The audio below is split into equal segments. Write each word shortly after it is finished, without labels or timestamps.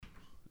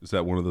Is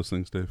that one of those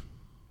things, Dave?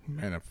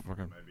 Man,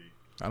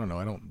 I don't know.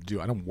 I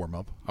don't warm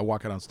up. I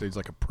walk out on stage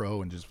like a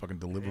pro and just fucking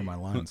deliver my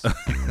lines.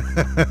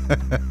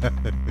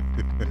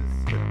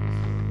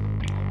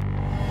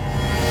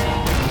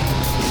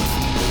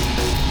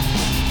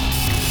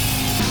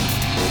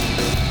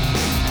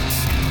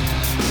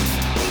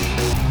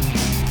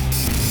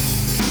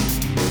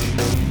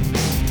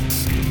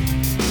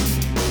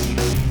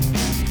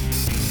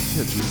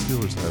 Yeah, Gene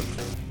Steelers have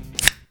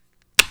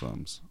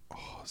thumbs.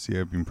 Oh, see,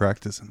 I've been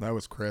practicing. That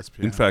was crisp.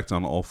 Yeah. In fact,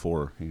 on all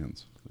four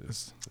hands.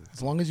 As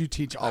long as you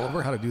teach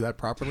Oliver how to do that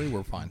properly,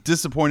 we're fine.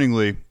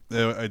 Disappointingly,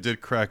 I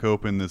did crack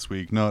open this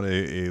week not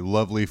a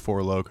lovely Four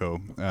Loko,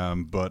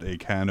 but a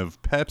can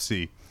of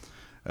Pepsi,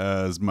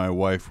 as my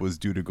wife was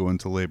due to go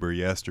into labor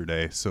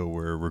yesterday. So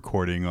we're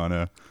recording on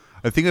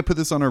I think I put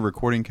this on our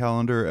recording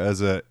calendar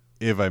as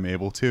if I'm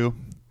able to.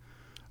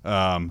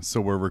 So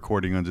we're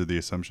recording under the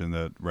assumption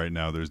that right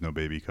now there's no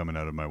baby coming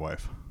out of my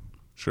wife.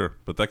 Sure,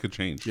 but that could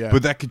change. Yeah.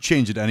 But that could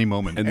change at any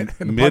moment. And the podcast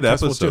will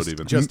mid-episode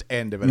even. just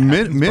end if it happens.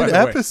 by the way.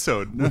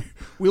 Mid-episode.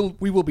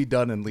 We will be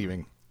done and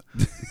leaving.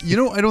 You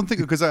know, I don't think,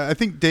 because I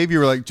think, Dave, you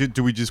were like,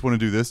 do we just want to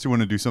do this? Do you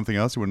want to do something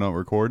else? Do we not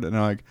record? And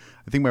I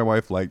think my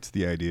wife liked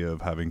the idea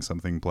of having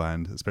something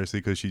planned, especially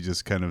because she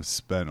just kind of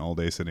spent all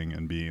day sitting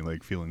and being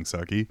like feeling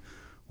sucky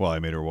while I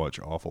made her watch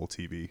awful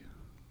TV.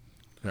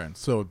 All right,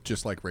 so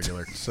just like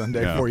regular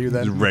Sunday Yeah, for you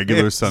then?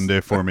 regular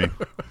Sunday for me.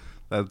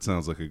 That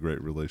sounds like a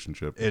great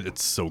relationship.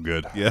 It's so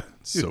good. Yeah.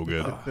 So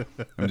good.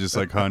 I'm just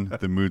like, hon,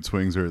 the mood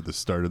swings are at the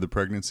start of the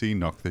pregnancy.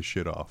 Knock this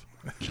shit off.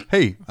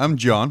 Hey, I'm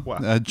John.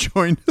 Wow.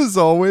 Joined as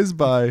always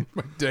by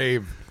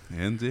Dave.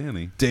 And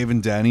Danny. Dave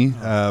and Danny,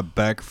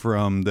 back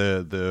from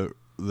the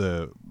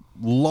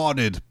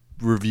lauded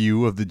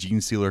review of the Gene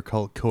Stealer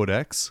Cult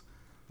Codex.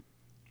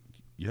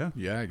 Yeah.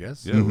 Yeah, I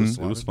guess. Yeah, it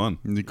was fun.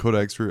 The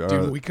Codex.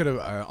 Dude, we could have,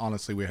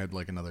 honestly, we had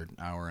like another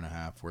hour and a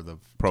half worth of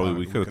Probably time.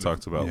 we could have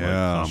talked about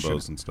Yeah. like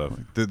combos and stuff.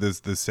 This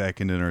the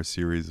second in our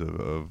series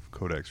of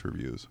Codex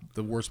reviews.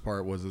 The worst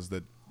part is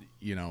that,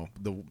 you know,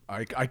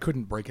 I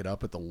couldn't break it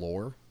up at the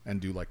lore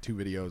and do like two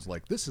videos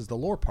like, this is the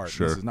lore part,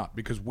 Sure. this is not,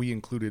 because we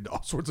included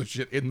all sorts of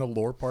shit in the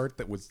lore part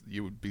that was,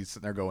 you would be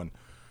sitting there going,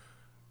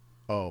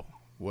 oh,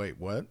 wait,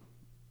 what?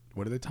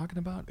 What are they talking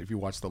about? If you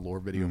watch the lore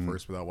video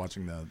first without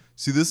watching the...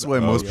 See, this is why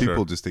most yeah.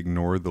 people just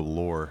ignore the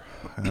lore.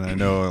 And I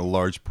know a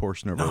large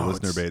portion of our No,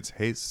 listener it's- base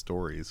hates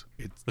stories.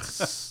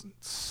 It's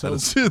so...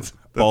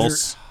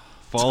 False.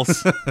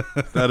 False.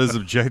 That is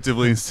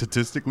objectively and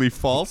statistically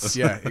false.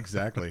 Yeah,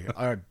 exactly.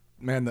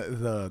 Man,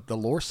 the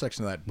lore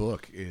section of that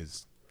book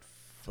is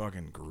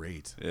fucking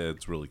great. Yeah,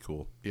 it's really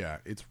cool. Yeah,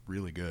 it's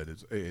really good.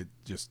 It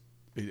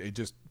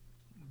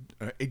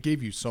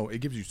gives you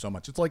so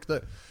much. It's like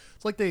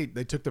they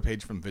took the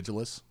page from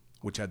Vigilus,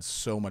 which had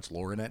so much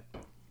lore in it,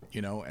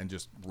 you know, and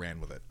just ran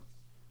with it.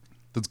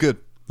 That's good.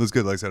 That's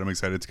good. Like I said, I'm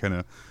excited to kind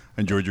of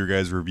enjoyed your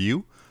guys'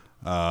 review.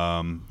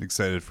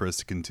 Excited for us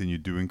to continue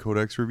doing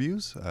Codex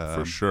reviews.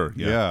 For sure.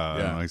 Yeah.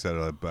 Yeah. Like I said,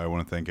 I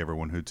want to thank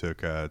everyone who took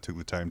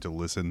the time to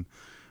listen,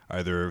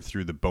 either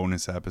through the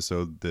bonus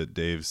episode that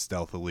Dave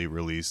stealthily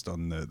released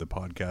on the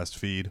podcast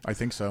feed. I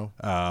think so.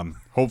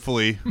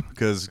 Hopefully,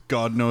 because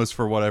God knows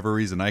for whatever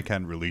reason I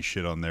can't release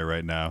shit on there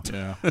right now.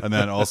 Yeah. And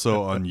then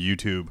also on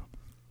YouTube,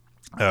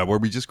 where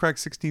we just cracked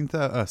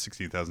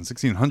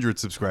 1,600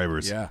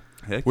 subscribers. Yeah.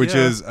 Heck Which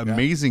yeah. is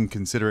amazing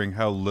considering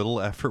how little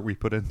effort we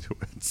put into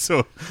it.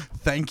 So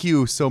thank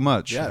you so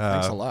much. Yeah,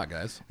 thanks a lot,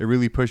 guys. It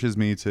really pushes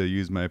me to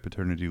use my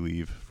paternity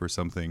leave for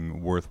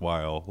something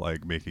worthwhile,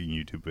 like making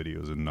YouTube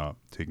videos and not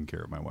taking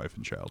care of my wife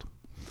and child.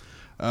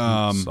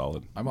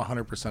 Solid. I'm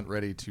 100%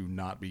 ready to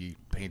not be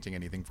painting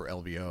anything for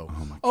LVO.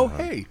 Oh, my Oh,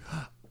 God. hey.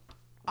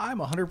 I'm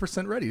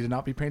 100% ready to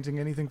not be painting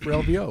anything for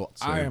LVO.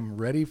 I am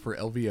ready for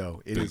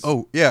LVO. It is.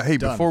 Oh, yeah. Hey,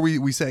 Done. before we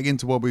seg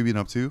into what we've been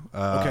up to,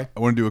 Okay. I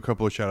want to do a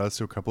couple of shout outs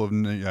to a couple of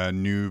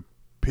new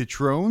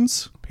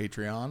patrons.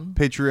 Patreon.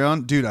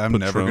 Patreon. Dude, I'm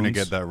never going to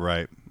Patrons? get that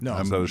right. No.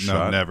 I'm, Is that a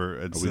shot? never.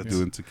 Are we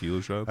doing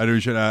tequila shots? I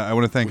do. I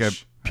want to thank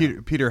Whoosh.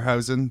 Peter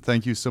Hausen.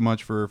 Thank you so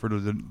much for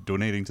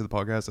donating to the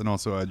podcast, and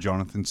also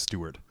Jonathan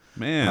Stewart.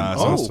 Man,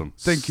 So awesome.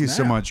 Thank you so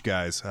snap. much,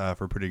 guys,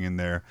 for putting in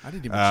there. I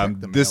didn't even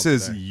check the This mail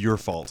is today. your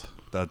fault.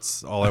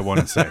 That's all I want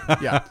to say.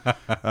 Yeah.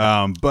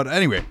 But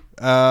anyway,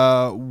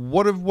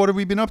 what have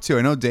we been up to?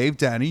 I know Dave,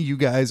 Danny, you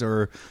guys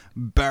are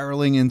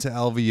barreling into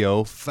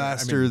LVO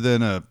faster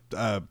than a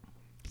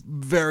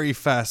very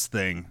fast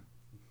thing.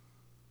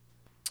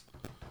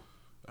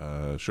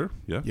 Sure.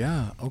 Yeah.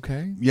 Yeah.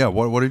 Okay. Yeah.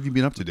 What have you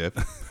been up to, Dave?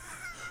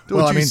 Don't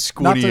Well, I you mean,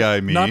 squinty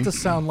eye me. not to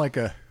sound like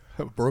a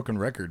broken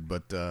record,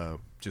 but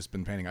just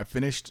been painting. I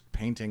finished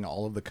painting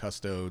all of the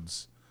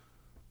custodes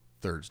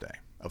Thursday.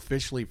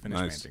 Officially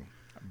finished Nice. painting.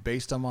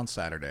 Based them on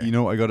Saturday. You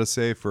know, I gotta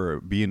say,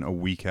 for being a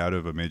week out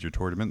of a major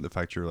tournament, the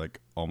fact you're like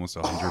almost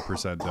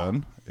 100%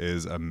 done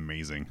is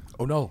amazing.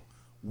 Oh no,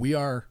 we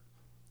are.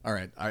 All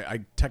right,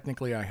 I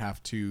technically I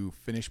have to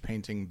finish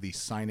painting the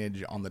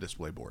signage on the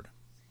display board,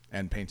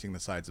 and painting the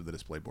sides of the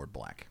display board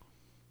black.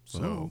 So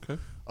Oh, okay.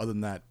 other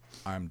than that,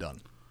 I'm done.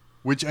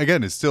 Which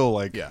again is still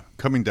like Yeah.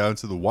 coming down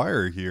to the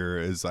wire here.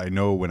 Is I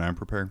know when I'm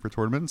preparing for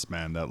tournaments,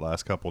 man, that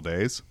last couple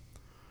days,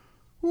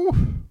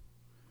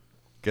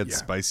 gets Yeah.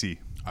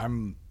 spicy.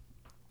 I'm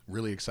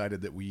really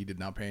excited that we did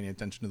not pay any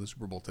attention to the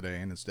Super Bowl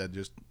today and instead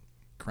just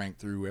cranked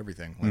through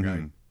everything. Like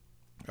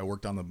I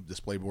worked on the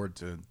display board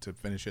to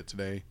finish it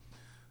today.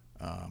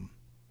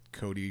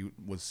 Cody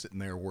was sitting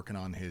there working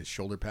on his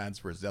shoulder pads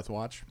for his Death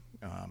Watch,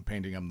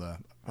 painting them the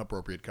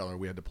appropriate color.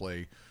 We had to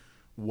play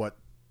what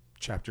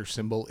chapter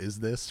symbol is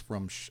this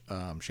from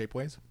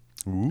Shapeways,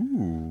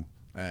 Ooh.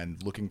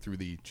 and looking through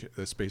the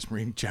Space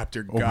Marine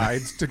chapter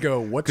guides to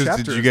go what Because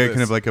chapter did you is get this?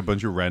 kind of like a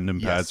bunch of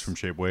random pads Yes. from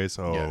Shapeways?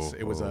 Oh, Yes,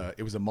 it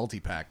was a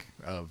multi-pack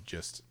of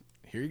just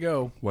here you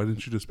go. Why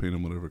didn't you just paint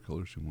them whatever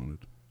colors you wanted?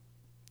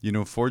 You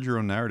know, forge your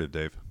own narrative,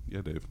 Dave. Yeah,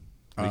 Dave.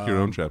 Make your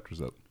own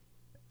chapters up.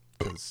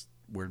 Because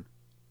we're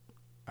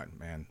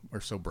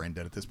so brain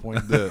dead at this point.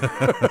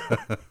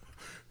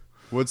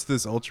 What's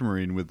this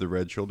Ultramarine with the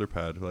red shoulder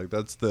pad? Like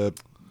that's the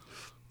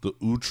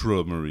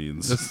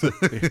Ultramarines.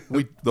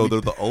 we No,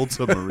 they're the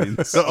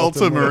Ultramarines. the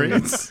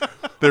Ultramarines.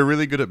 They're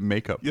really good at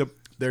makeup. Yep.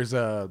 there's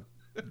an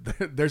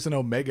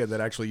Omega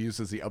that actually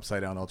uses the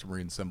upside down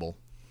Ultramarine symbol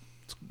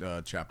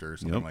chapter or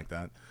something Yep. like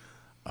that.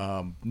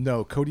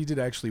 No, Cody did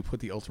actually put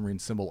the Ultramarine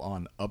symbol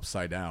on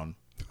upside down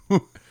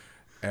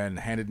and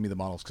handed me the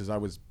models because I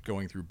was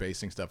going through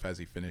basing stuff as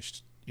he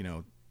finished,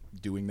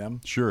 doing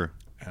them. Sure.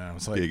 And I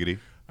was like, Giggity.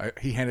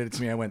 he handed it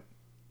to me. I went,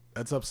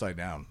 that's upside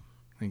down.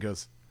 And he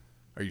goes,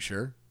 are you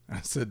sure? And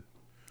I said,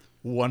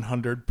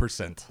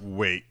 100%.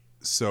 Wait.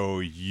 So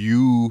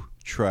you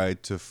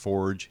tried to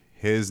forge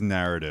his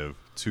narrative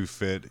to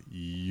fit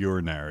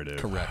your narrative.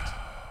 Correct.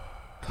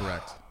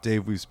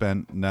 Dave, we've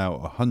spent now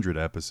 100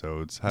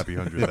 episodes, happy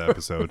 100th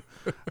episode,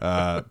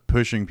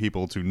 pushing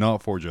people to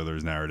not forge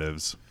others'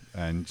 narratives,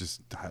 and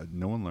just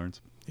no one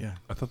learns. Yeah.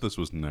 I thought this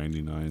was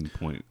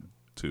 99.2.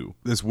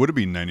 This would have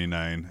been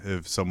 99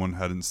 if someone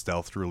hadn't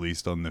stealth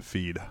released on the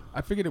feed.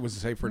 I figured it was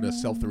safer to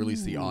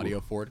self-release the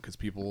audio for it because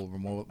people were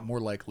more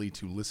likely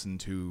to listen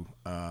to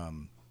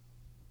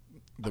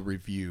the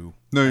review.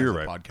 No, as you're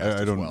a right. Podcast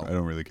I as don't. well. I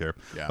don't really care.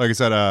 Yeah. Like I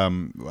said,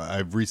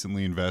 I've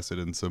recently invested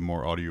in some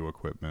more audio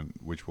equipment,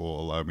 which will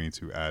allow me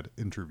to add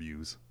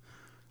interviews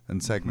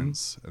and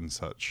segments and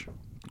such.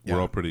 Yeah.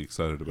 We're all pretty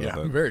excited about Yeah,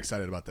 that. I'm very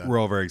excited about that. We're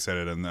all very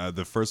excited, and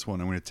the first one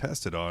I'm going to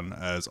test it on,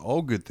 as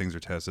all good things are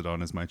tested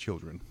on, is my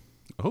children,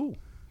 Oh,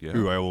 yeah.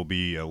 who I will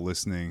be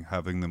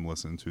having them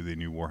listen to the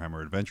new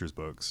Warhammer Adventures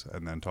books,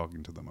 and then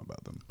talking to them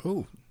about them.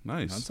 Ooh,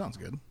 Nice. that sounds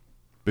good.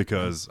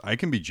 Because I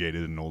can be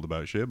jaded and old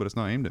about shit, but it's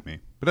not aimed at me.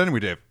 But anyway,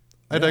 Dave,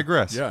 I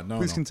digress. Yeah, no,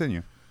 Please no.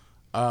 continue.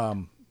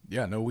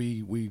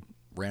 We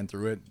ran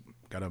through it.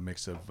 Got a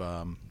mix of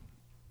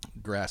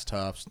grass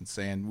tufts and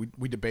sand.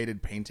 We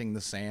debated painting the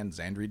sand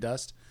Xandri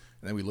dust,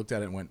 and then we looked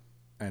at it and went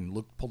and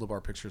pulled up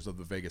our pictures of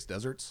the Vegas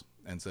deserts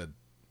and said,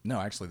 no,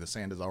 actually, the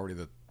sand is already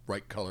the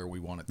right color we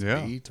want it to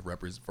be to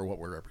represent for what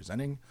we're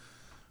representing.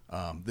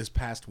 This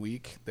past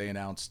week, they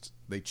announced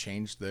they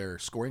changed their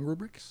scoring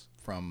rubrics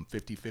from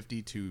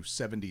 50-50 to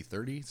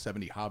 70-30,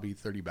 70 hobby,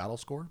 30 battle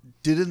score.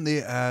 Didn't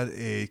they add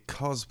a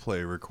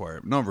cosplay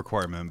requirement? Not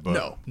requirement, but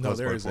No,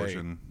 there cosplay is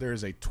portion. there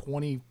is a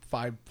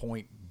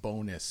 25-point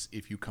bonus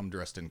if you come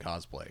dressed in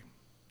cosplay.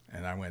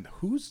 And I went,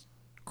 who's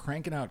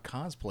cranking out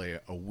cosplay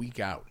a week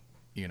out,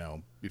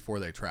 before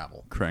they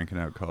travel? Cranking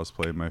out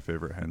cosplay, my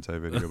favorite hentai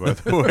video, by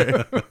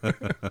the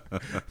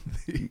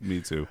way.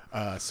 Me too.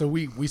 So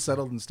we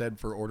settled instead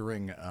for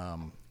ordering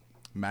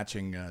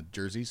matching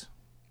jerseys.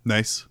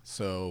 Nice.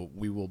 So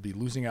we will be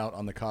losing out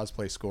on the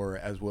cosplay score,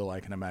 as will, I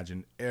can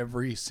imagine,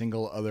 every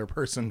single other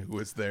person who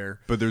is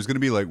there. But there's going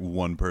to be like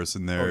one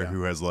person there Oh, yeah.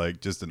 who has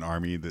like just an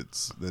army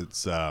that's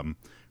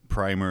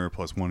primer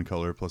plus one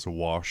color plus a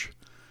wash.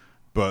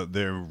 But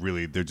they're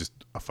just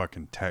a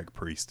fucking tech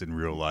priest in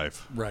real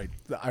life. Right.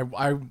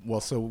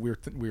 So we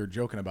were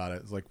joking about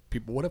it. It's like,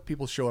 what if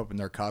people show up in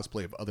their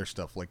cosplay of other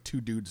stuff? Like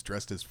two dudes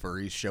dressed as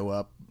furries show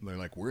up. They're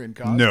like, we're in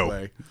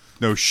cosplay.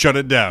 No, shut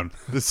it down.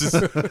 This is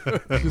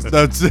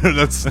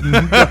that's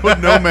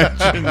no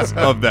mentions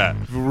of that.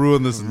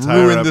 Ruin this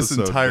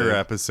entire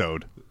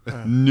episode.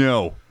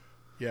 No,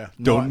 Yeah.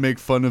 don't make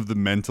fun of the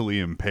mentally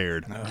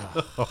impaired.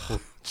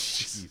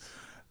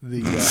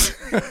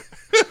 the.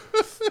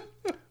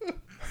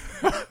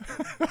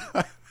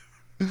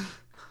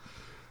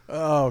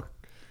 Oh,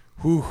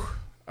 whew.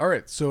 All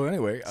right. So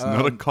anyway, It's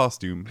not a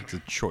costume; it's a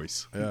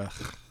choice.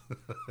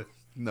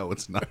 No,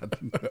 it's not.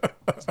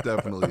 It's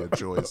definitely a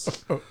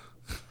choice.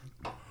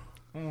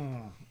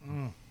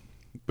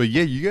 But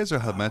yeah, you guys will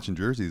have matching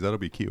jerseys. That'll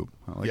be cute.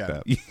 I like Yeah.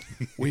 that.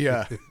 we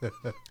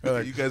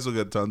You guys will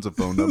get tons of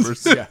phone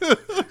numbers. yeah.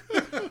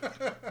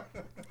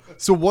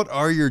 So, what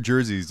are your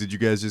jerseys? Did you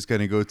guys just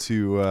kind of go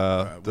to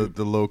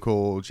the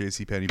local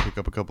JCPenney, pick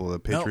up a couple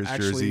of Patriots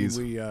jerseys?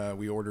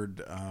 We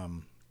ordered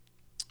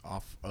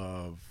off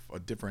of a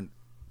different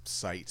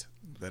site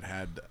that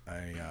had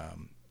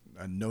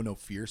a no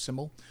fear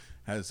symbol.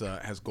 Has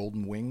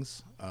golden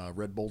wings,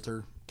 red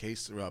bolter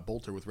case,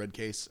 bolter with red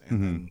case,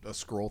 and then a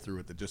scroll through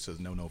it that just says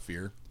no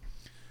fear.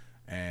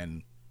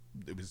 And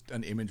it was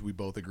an image we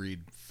both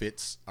agreed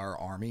fits our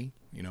army.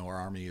 You know, our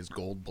army is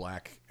gold,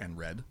 black, and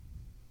red,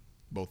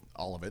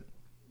 all of it.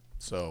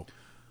 So,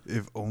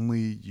 If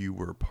only you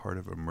were part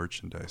of a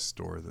merchandise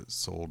store that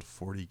sold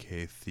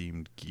 40K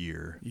themed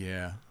gear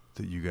yeah,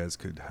 that you guys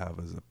could have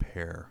as a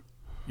pair.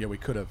 yeah, we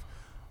could have.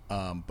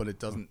 But it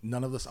doesn't.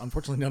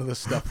 Unfortunately, none of the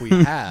stuff we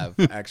have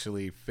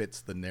actually fits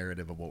the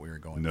narrative of what we were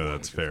going. No, for,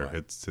 that's which is fair. why.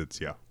 It's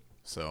yeah.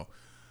 So,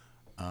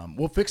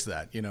 we'll fix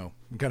that. You know,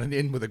 got an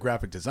in with a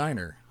graphic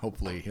designer.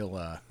 Hopefully,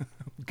 he'll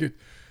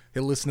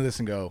he'll listen to this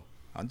and go,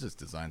 "I'll just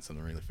design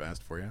something really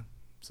fast for you."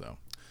 So,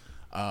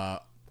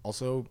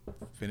 also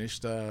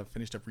finished up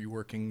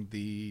reworking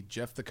the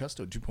Jeff the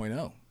Custo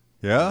 2.0.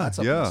 Yeah, That's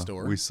up in the yeah.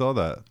 store. We saw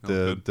that.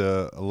 good.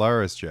 The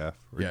Alaris Jeff.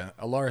 Yeah,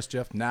 Alaris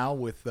Jeff now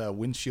with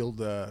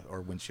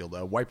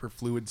wiper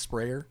fluid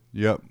sprayer.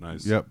 Yep.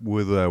 Nice. Yep.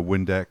 With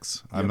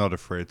Windex. I'm not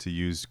afraid to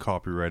use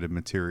copyrighted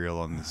material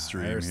on the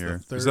stream There's the here.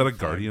 third Is that a thing.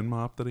 Guardian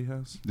mop that he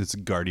has? It's a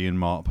Guardian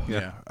mop.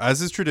 Yeah.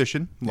 As is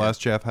tradition. Last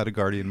Jeff had a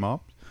Guardian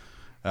mop.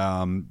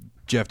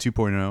 Jeff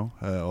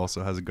 2.0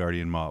 also has a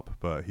Guardian mop,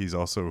 but he's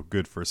also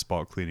good for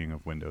spot cleaning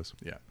of windows.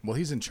 Yeah. Well,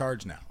 he's in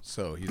charge now,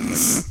 so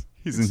he's like,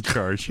 He's in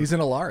charge. he's in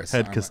Alaris.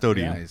 Head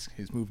custodian. Yeah,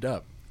 he's moved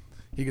up.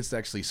 He gets to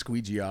actually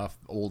squeegee off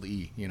old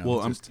E. You know.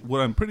 Well, just,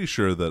 I'm pretty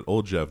sure that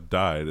old Jeff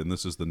died, and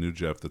this is the new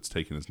Jeff that's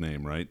taken his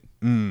name, right?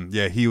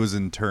 Yeah, he was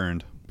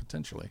interned.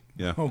 potentially.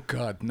 Yeah. Oh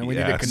God. No, we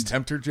need a Yes.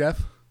 contemptor,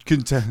 Jeff.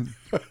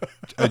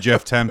 A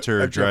Jeff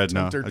Tempter A Jeff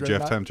Dreadnought. Tempter A Jeff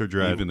Dreadnought? Tempter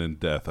Dread. Even in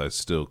death, I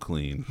still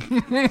clean.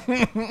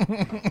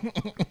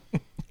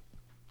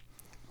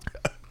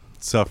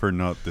 Suffer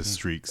not the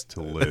streaks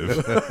to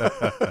live.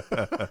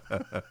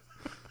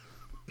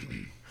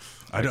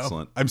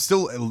 Excellent. I'm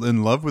still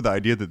in love with the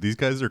idea that these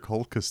guys are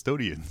called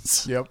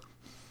custodians. Yep.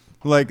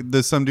 Like,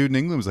 there's some dude in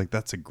England was like,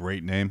 that's a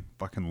great name.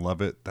 Fucking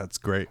love it. That's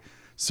great.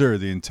 Sir,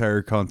 the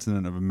entire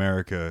continent of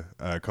America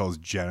calls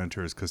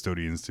janitors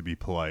custodians to be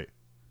polite.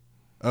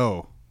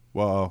 Oh,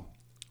 well,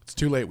 It's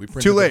too late. We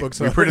printed too The late. books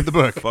We already. printed the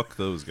book. Fuck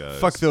those guys.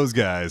 Fuck those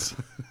guys.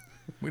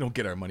 We don't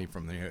get our money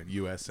from the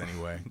U.S.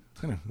 anyway.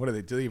 What do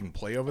they? Do they even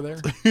play over there?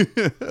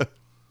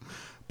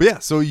 But yeah,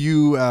 so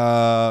you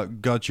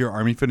got your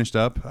army finished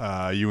up.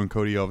 You and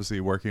Cody obviously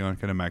working on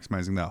kind of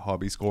maximizing that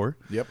hobby score.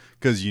 Yep.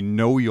 Because you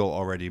know you'll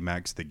already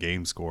max the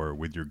game score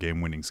with your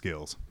game-winning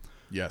skills.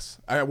 Yes.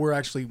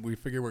 We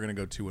figure we're gonna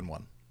go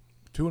 2-1.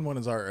 2-1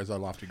 is our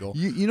lofty goal.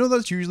 You know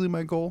that's usually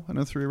my goal in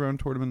a 3-round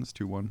tournament. It's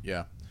 2-1.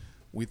 Yeah.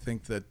 We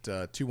think that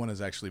 2-1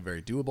 is actually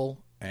very doable,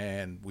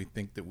 and we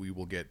think that we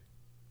will get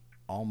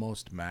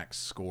almost max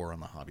score on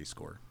the hobby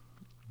score.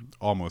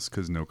 Almost,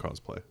 because no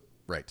cosplay.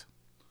 Right.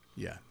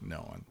 Yeah.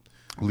 No.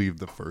 Leave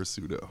the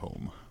fursuit at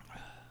home.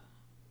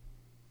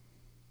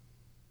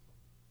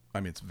 I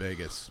mean, it's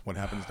Vegas. What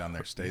happens down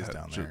there stays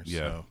down there. Yeah.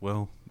 So.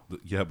 Well,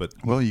 yeah, but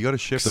Well, you got to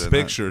shift the it in that.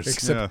 pictures.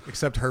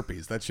 Except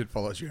herpes. That shit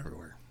follows you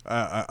everywhere.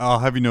 I'll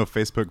have you know,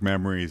 Facebook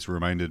memories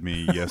reminded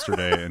me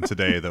yesterday and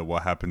today that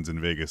what happens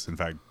in Vegas, in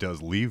fact,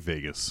 does leave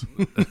Vegas.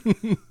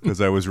 Because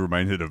I was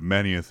reminded of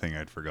many a thing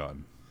I'd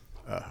forgotten.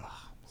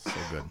 So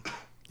good.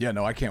 Yeah.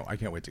 No, I can't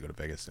wait to go to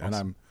Vegas, and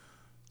I'm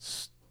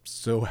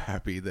so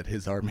happy that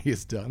his army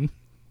is done.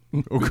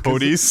 Oh,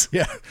 Cody's?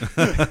 Yeah.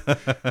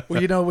 Well,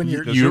 you know when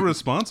you're Because you're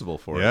responsible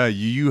for it. Yeah,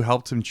 you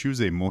helped him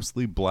choose a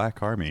mostly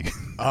black army.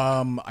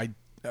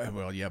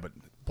 well, yeah, but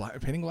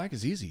painting black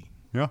is easy.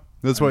 Yeah,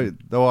 that's why.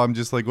 Though I'm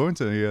just like going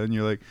to you, and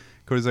you're like,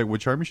 Cody's like,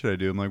 which army should I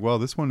do? I'm like, well,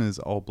 this one is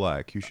all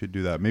black. You should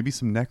do that. Maybe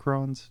some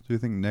Necrons. Do you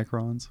think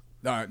Necrons?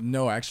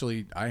 No,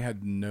 actually, I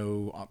had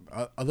no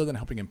other than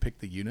helping him pick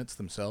the units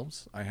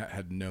themselves. I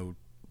had no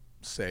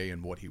say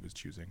in what he was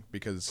choosing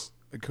because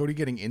Cody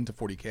getting into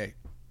 40K,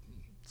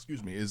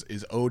 excuse me,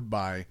 is owed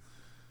by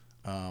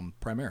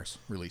Primaris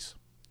release.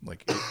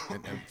 Like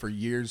and for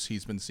years,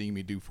 he's been seeing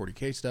me do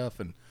 40K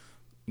stuff and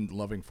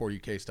loving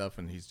 40K stuff,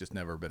 and he's just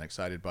never been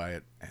excited by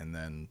it. And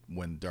then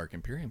when Dark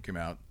Imperium came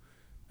out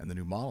and the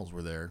new models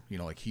were there, you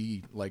know, like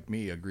he, like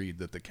me, agreed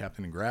that the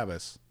Captain and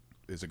Gravis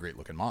is a great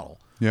looking model.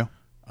 Yeah.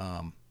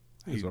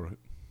 He's all right.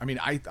 I mean,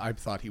 I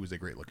thought he was a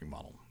great looking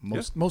model.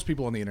 Most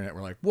people on the internet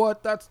were like,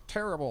 "What? That's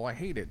terrible. I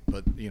hate it."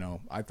 But you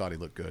know, I thought he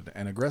looked good.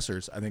 And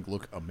aggressors, I think,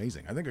 look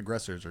amazing. I think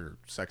aggressors are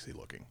sexy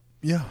looking.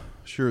 Yeah,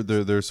 sure.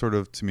 They're sort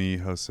of, to me,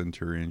 how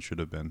Centurion should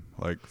have been.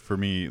 Like, for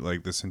me,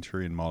 like the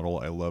Centurion model,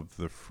 I love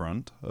the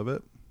front of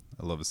it.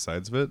 I love the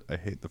sides of it. I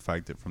hate the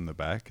fact that from the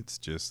back, it's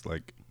just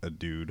like a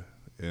dude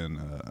in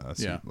a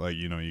suit. Yeah. Like,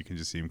 you know, you can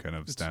just see him kind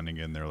of standing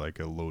in there like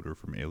a loader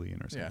from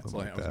Alien or something Yeah, it's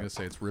like like I was that. gonna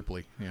say it's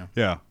Ripley.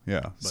 Yeah.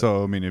 Yeah.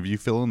 So, I mean, if you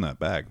fill in that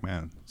back,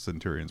 man,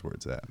 Centurion's where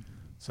it's at.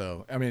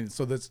 So I mean,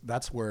 so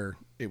that's where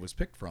it was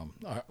picked from.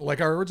 Like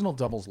our original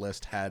doubles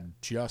list had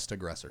just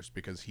aggressors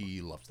because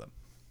he loves them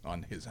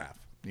on his half,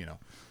 you know.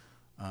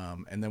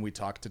 And then we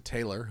talked to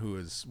Taylor,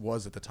 who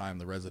was at the time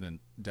the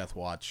resident Death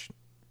Watch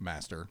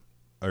master.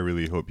 I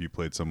really hope you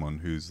played someone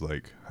who's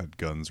like had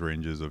guns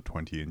ranges of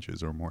 20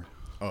 inches or more.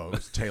 Oh, it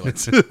was Taylor.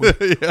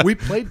 We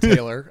played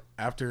Taylor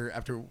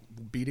after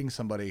beating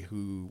somebody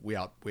who we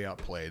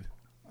outplayed,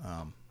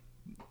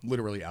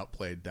 literally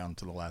outplayed down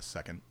to the last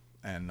second.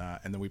 and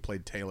then we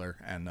played Taylor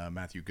and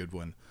Matthew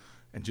Goodwin,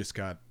 and just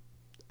got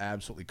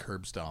absolutely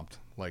curb stomped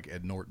like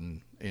Ed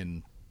Norton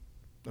in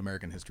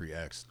American History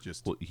X.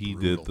 Just Well, he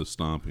brutal. did the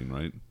stomping,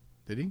 right?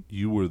 Did he?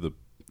 You were the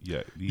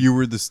You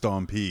were the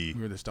stompee.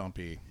 We were the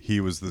stompee. He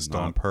was the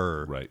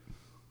stomper. right.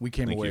 We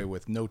came Thank away you.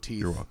 with no teeth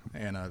You're welcome.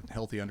 and a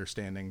healthy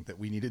understanding that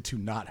we needed to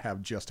not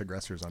have just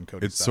aggressors on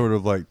Cody's It's side. sort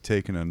of like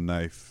taking a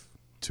knife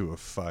to a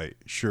fight.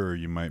 Sure,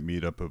 you might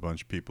meet up a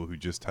bunch of people who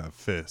just have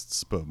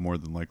fists, but more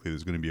than likely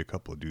there's going to be a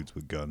couple of dudes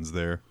with guns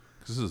there.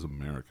 This is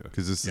America.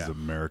 Because this Yeah. is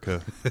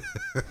America.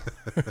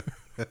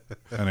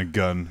 And a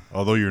gun,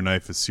 although your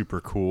knife is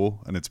super cool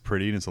and it's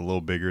pretty and it's a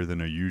little bigger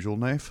than a usual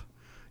knife,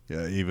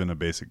 yeah, even a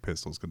basic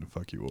pistol is going to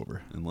fuck you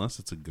over. Unless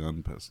it's a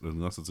gun pistol.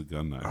 Unless it's a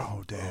gun knife.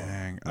 Oh,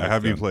 dang. I knife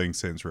have been gun. playing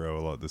Saints Row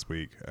a lot this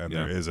week, and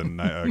Yeah. there is a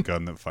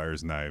gun that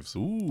fires knives.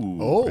 Ooh.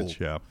 Oh, Which,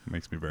 yeah,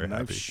 makes me very knife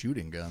happy.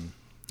 shooting gun.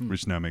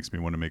 Which now makes me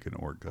want to make an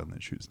orc gun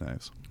that shoots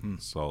knives.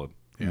 Solid.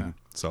 Yeah. Mhm.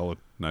 Solid.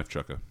 Knife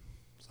chucka.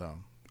 So.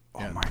 Oh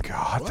yeah, my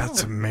god,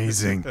 that's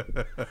amazing.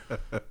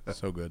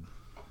 so good.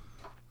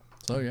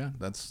 So yeah,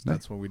 that's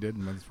what we did,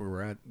 and that's where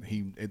we're at.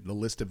 The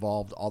list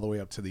evolved all the way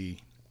up to the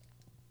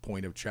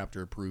point of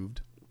chapter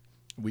approved.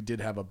 We did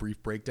have a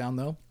brief breakdown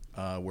though,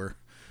 where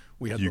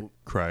we had You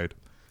cried.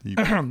 You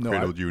no,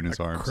 cradled you in his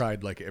I arms.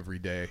 cried like every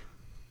day.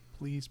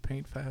 Please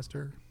paint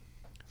faster.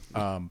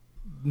 No,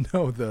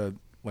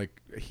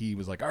 he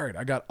was like, all right,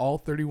 I got all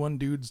 31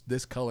 dudes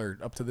this color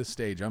up to this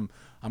stage. I'm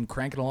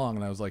cranking along,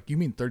 and I was like, you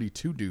mean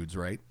 32 dudes,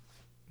 right?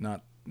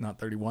 Not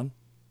 31.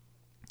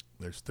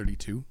 There's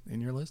 32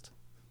 in your list.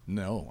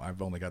 No,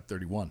 I've only got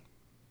 31.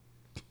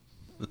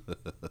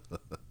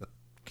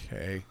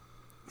 Okay.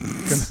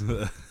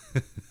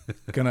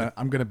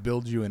 I'm gonna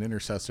build you an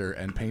intercessor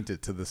and paint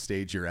it to the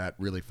stage you're at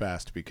really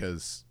fast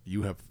because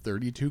you have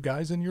 32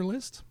 guys in your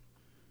list.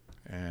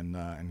 And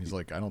he's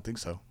like, I don't think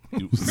so.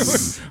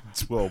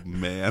 Well,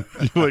 man.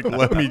 You're like,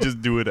 let me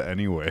just do it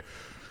anyway.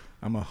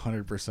 I'm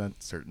 100%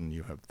 certain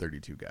you have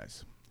 32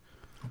 guys.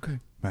 Okay.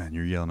 Man,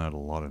 you're yelling out a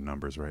lot of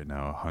numbers right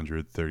now.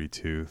 100,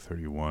 32,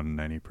 31,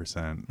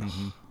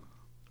 90%.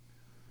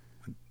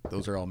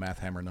 Those are all math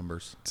hammer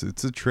numbers.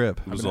 It's a trip.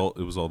 It was all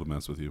to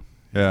mess with you.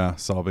 Yeah,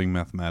 solving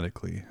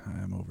mathematically. I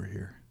am over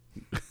here.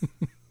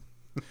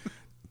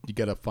 You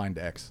gotta find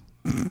X.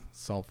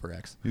 Solve for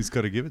X. He's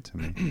got to give it to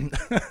me.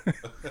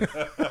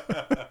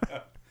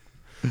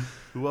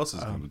 Who else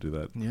is going to do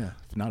that? Yeah.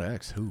 If not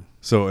X, who?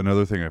 So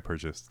another thing I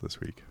purchased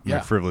this week, Yeah.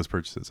 my frivolous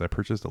purchases, I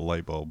purchased a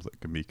light bulb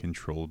that can be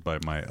controlled by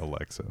my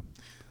Alexa.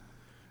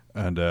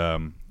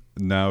 And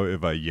now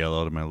if I yell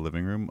out in my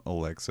living room,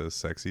 Alexa,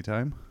 sexy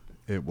time,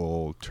 it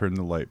will turn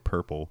the light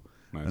purple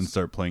Nice. and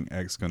start playing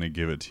X Gonna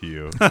Give It To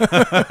You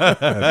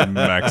at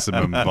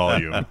maximum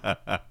volume.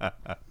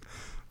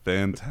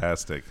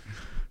 Fantastic.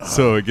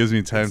 So it gives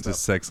me time to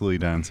sexily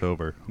dance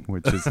over,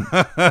 which is...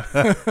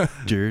 Yeah,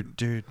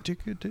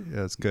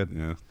 it's good.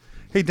 Yeah.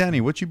 Hey,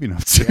 Danny, what you been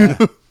up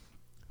to?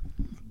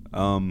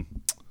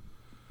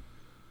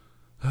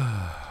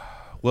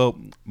 Well,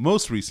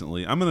 most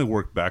recently, I'm going to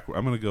work back.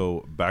 I'm going to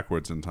go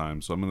backwards in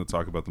time. So I'm going to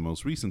talk about the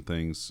most recent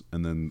things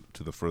and then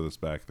to the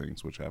furthest back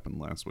things, which happened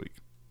last week.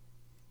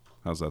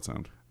 How's that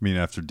sound? I mean,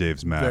 after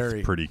Dave's math,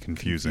 Very pretty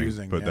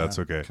confusing, but yeah. that's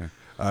okay.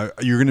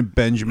 You're going to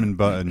Benjamin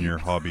Button your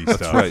hobby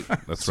stuff. right.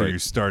 That's so right. you're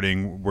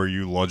starting where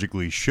you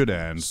logically should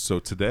end. So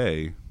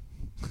today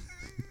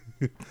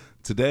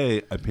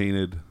I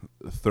painted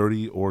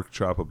 30 orc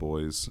choppa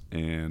boys,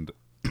 and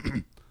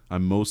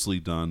I'm mostly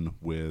done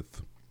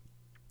with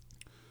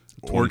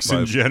Orcs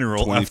in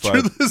general after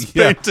 25 this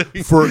Yeah.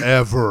 painting.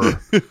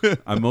 Forever.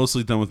 I'm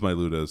mostly done with my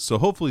Ludas. So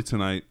hopefully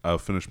tonight I'll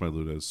finish my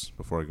Ludas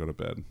before I go to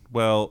bed.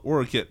 Well,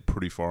 or get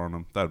pretty far on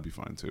them. That'd be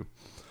fine too.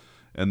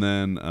 And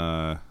then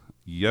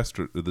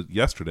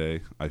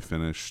yesterday I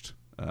finished.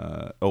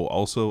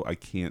 Also I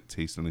can't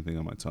taste anything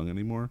on my tongue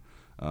anymore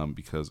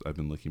because I've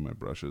been licking my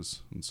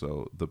brushes, and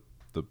so the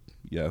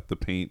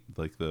paint,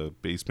 like the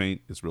base paint,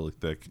 is really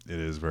thick It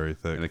is very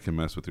thick. and it can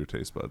mess with your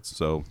taste buds.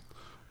 So,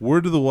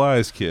 word to the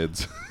wise,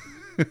 kids.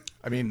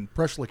 I mean,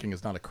 brush licking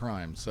is not a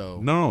crime, so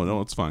No,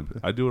 it's fine.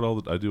 I do it all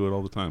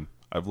the time.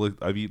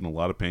 I've eaten a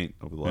lot of paint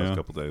over the last Yeah.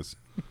 couple days.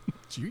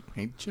 Did you eat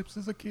paint chips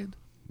as a kid?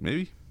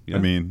 Maybe. Yeah. I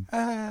mean,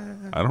 I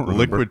don't remember.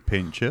 liquid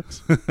paint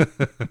chips.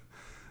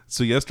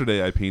 So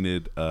yesterday I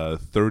painted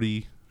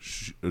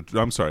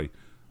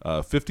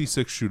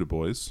 56 shooter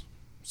boys.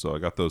 So I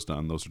got those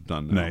done. Those are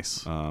done now.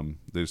 Nice.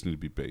 They just need to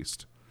be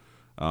based.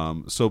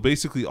 So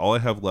basically all I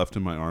have left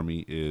in my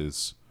army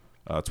is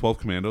 12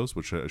 commandos,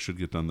 which I should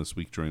get done this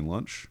week during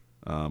lunch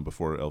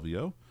before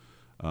LVO,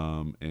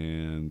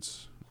 and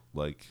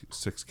like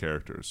 6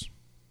 characters.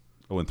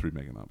 Oh, and 3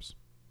 Mega Nobs.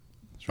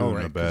 It's really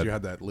Right, not because bad. you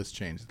had that list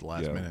changed at the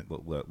last minute.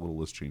 Little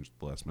list changed at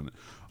the last minute.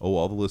 Oh,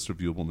 all the lists are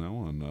viewable now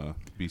on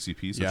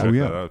BCP, so Yeah. check Oh,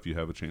 yeah. that out if you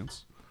have a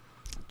chance.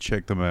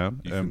 Check them out.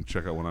 You can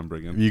check out what I'm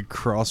bringing. You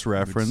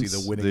cross-reference You can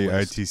see the winning the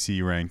list. ITC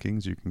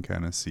rankings. You can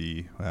kind of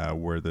see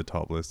where the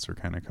top lists are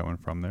kind of coming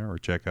from there, or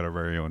check out our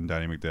very own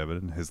Danny McDevitt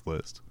and his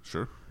list.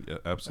 Sure. Yeah,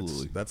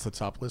 absolutely. That's the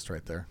top list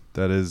right there.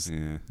 That is,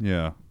 Yeah.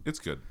 yeah. It's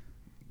good.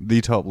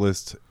 the top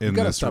list in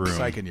gotta this stop room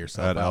psyching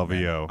yourself at out,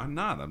 man. LVO. I'm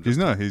not. He's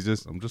not. He's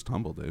just I'm just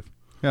humble, Dave.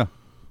 yeah.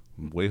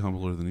 I'm way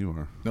humbler than you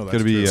are. No, that's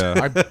Gonna be,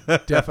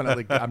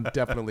 true. I'm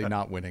definitely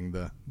not winning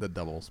the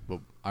doubles, but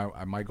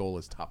my goal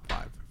is top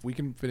 5. If we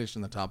can finish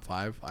in the top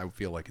 5, I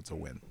feel like it's a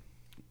win.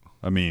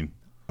 I mean,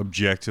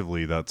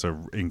 objectively, that's a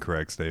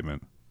incorrect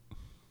statement.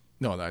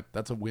 No,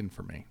 that's a win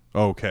for me.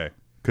 Okay,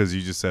 because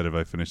you just said if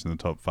I finish in the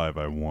top 5,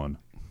 I won.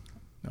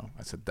 No,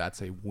 I said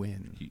that's a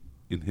win.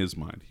 In his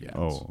mind, Yeah.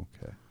 Oh,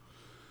 okay.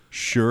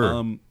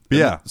 Sure. But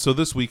yeah. So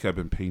this week I've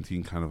been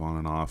painting kind of on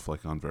and off,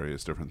 like on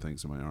various different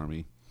things in my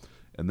army,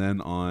 and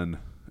then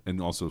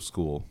and also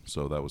school.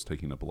 So that was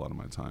taking up a lot of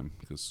my time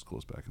because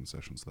school's back in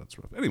session, so that's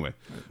rough. Anyway,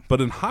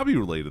 but in hobby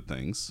related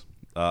things,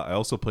 I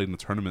also played in a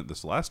tournament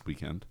this last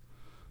weekend.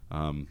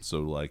 So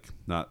like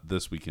not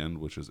this weekend,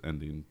 which is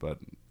ending, but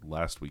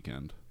last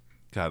weekend.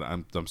 God,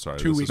 I'm sorry.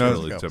 2 this weeks is ago.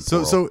 really So-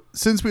 temporal. So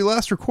since we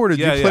last recorded,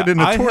 Yeah, you played in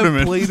a I tournament.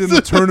 have played in a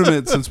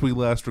tournament since we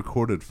last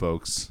recorded,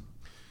 folks.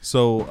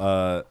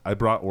 So I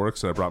brought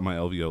orcs and I brought my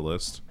LVO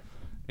list,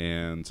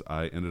 and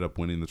I ended up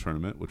winning the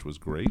tournament, which was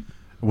great.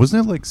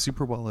 Wasn't it like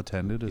super well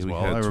attended as We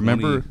well? had I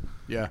remember. 20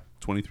 Yeah.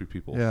 23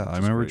 people. Yeah, which I is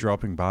remember great.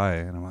 dropping by,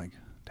 and I'm like,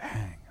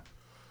 dang.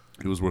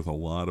 It was worth a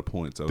lot of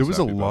points. There was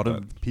a happy lot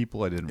about of that.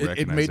 people I didn't It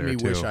recognize made there me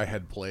too. wish I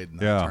had played in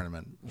that Yeah.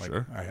 tournament. Like,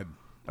 Sure. I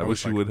I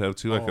wish you would have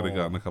too. I could have oh.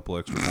 gotten a couple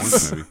extra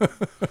points, maybe.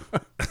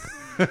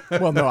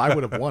 Well, no, I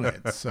would have won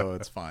it, so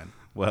it's fine.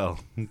 Well,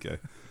 okay.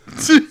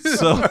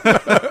 So,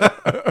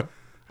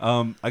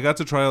 I got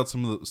to try out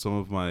some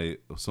of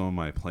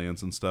my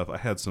plans and stuff. I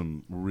had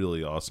some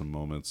really awesome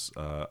moments.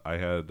 I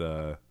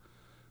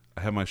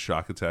had my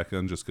shock attack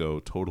gun just go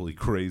totally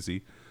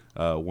crazy.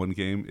 One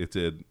game it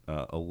did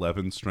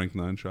 11 strength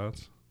 9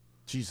 shots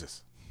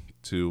Jesus.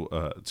 to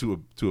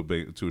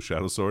a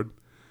shadow sword,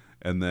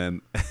 and then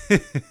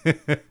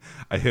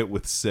I hit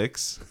with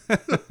 6,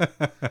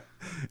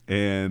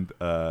 and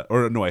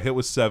I hit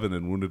with 7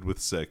 and wounded with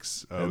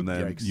 6, and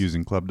then yikes.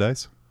 Using club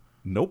dice.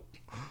 nope,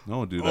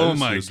 no, dude. I Oh just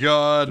my used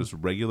God. just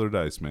regular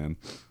dice, man,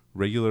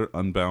 regular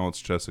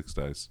unbalanced Chessex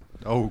dice,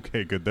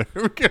 Okay, good there.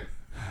 Okay.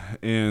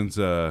 and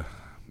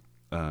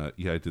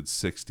I did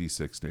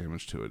 66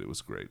 damage to it. It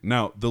was great.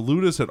 Now the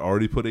Ludus had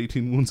already put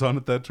 18 wounds on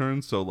it that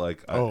turn, so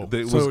like it so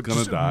was it's gonna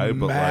just die,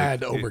 but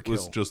mad like it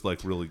was overkill. just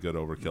like really good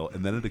overkill,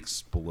 and then it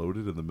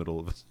exploded in the middle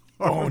of his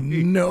Oh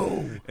army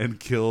no. and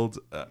killed.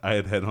 I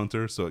had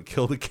Headhunter, so it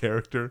killed a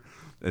character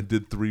and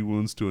did 3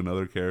 wounds to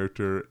another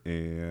character,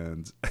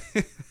 and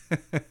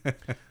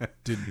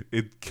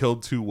it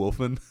killed 2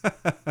 Wolfen.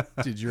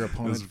 Did your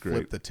opponent great.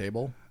 flip the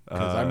table?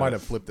 Because I might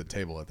have flipped the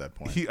table at that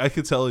point. I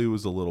could tell he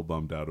was a little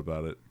bummed out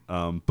about it.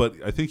 But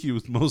I think he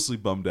was mostly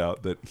bummed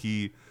out that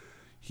he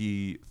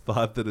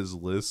thought that his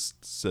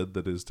list said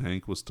that his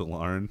tank was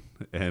Talarn,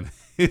 and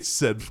it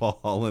said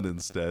Valhallan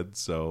instead.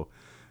 So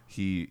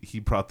he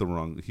brought the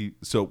wrong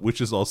which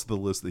is also the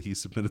list that he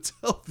submitted to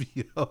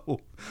LVO.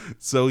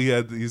 So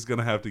he's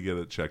gonna have to get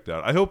it checked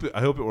out. I hope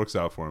it works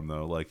out for him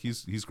though. Like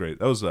he's great.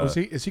 That was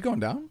Is he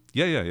going down?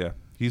 yeah.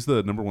 He's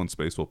the number 1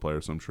 Space Wolf player,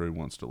 so I'm sure he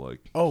wants to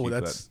like. Oh, keep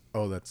that's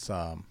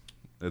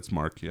it's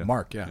Mark. Yeah,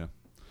 Mark. Yeah.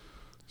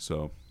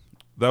 So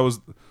that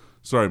was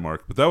sorry,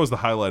 Mark, but that was the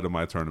highlight of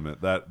my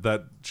tournament.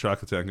 That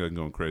shock attack gun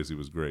going crazy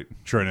was great.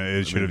 Sure, and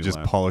it should made have me just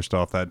laugh. polished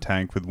off that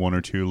tank with 1 or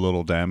 2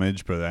 little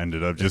damage, but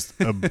ended up just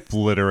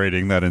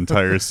obliterating that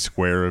entire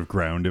square of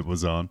ground it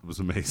was on. It was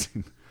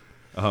amazing.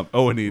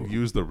 And he'd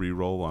used the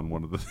reroll on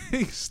one of the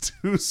things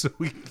too, so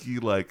he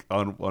like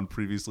on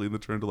previously in the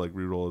turn to like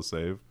reroll a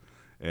save,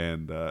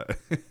 and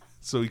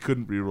so he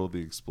couldn't reroll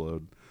the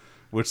explode,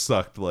 which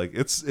sucked. Like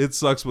it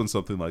sucks when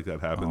something like that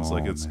happens. Oh,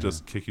 like it's man.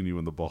 just kicking you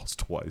in the balls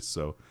twice.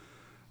 So,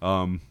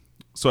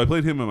 so I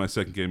played him in my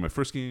second game. My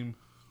first game,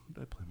 when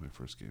did I play my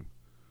first game?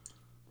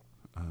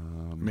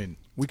 I mean,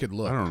 we could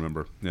look. I don't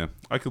remember. Yeah,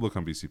 I could look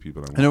on BCP,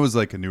 but I won't. And it was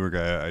like a newer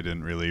guy I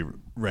didn't really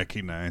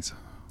recognize.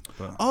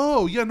 But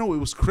Oh, yeah, no, it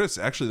was Chris.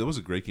 Actually, that was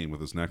a great game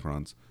with his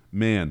Necrons.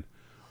 Man,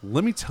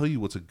 let me tell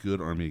you what's a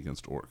good army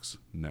against orcs.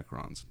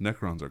 Necrons.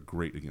 Necrons are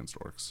great against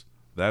orcs.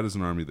 That is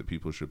an army that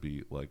people should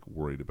be, like,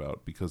 worried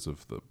about because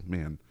of the,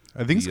 man.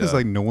 I think it's the, because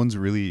like no one's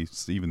really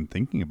even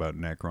thinking about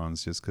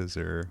Necrons just because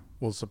they're...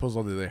 Well,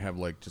 supposedly they have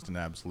like just an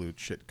absolute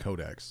shit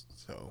codex.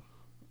 So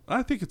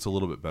I think it's a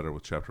little bit better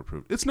with chapter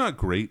proof. It's not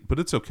great, but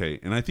it's okay.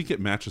 And I think it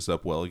matches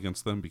up well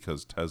against them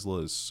because Tesla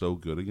is so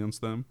good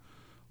against them.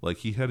 Like,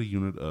 he had a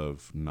unit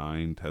of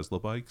 9 Tesla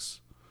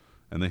bikes,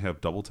 and they have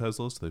double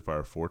Teslas, so they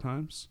fire 4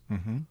 times.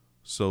 mm-hmm.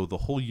 So the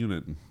whole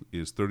unit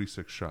is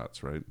 36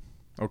 shots, right?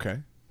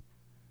 Okay,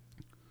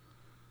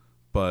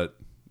 But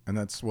and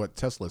that's what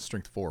Tesla's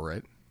strength 4,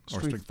 right?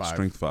 Or strength 5.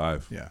 Strength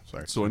 5. Yeah,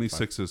 sorry. So any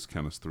strength 6s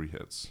count as 3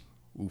 hits.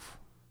 5. Oof.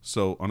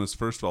 So on his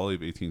first volley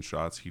of 18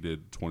 shots, he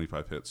did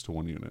 25 hits to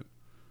 1 unit,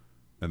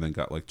 and then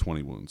got like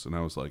 20 wounds. And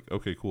I was like,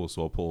 okay, cool.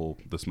 So I'll pull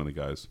this many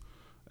guys.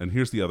 And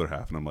here's the other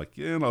half, and I'm like,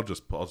 yeah, and I'll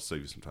just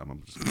save you some time.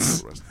 I'm just going to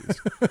do the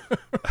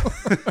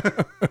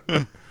rest of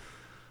these.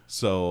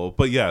 So,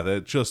 but yeah,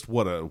 that just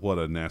what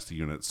a nasty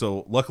unit.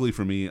 So luckily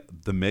for me,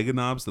 the Mega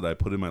Knobs that I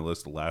put in my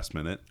list last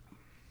minute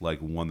like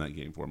won that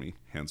game for me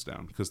hands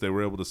down, because they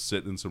were able to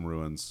sit in some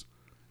ruins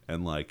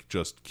and like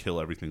just kill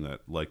everything that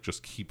like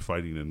just keep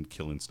fighting and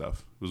killing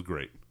stuff. It was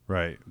great.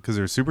 Right, because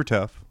they're super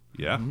tough,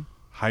 Yeah.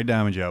 high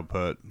damage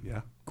output,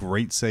 Yeah.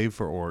 great save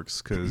for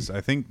orcs, because I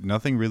think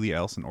nothing really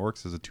else in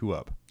orcs is a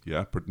 2-up.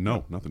 Yeah. But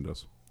no, nothing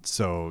does.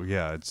 So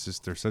yeah, it's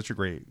just they're such a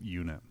great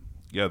unit.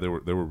 Yeah, they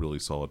were really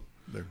solid.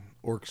 They're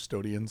orc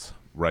custodians.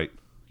 Right.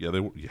 Yeah, they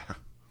were. Yeah.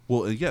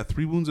 Well, yeah,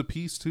 3 wounds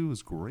apiece too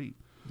is great.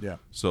 Yeah.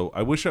 So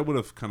I wish I would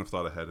have kind of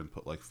thought ahead and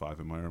put like 5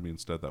 in my army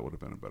instead. That would have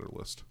been a better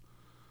list.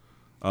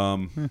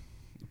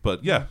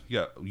 But yeah,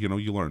 you know,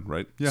 you learn,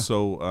 right? Yeah.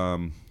 So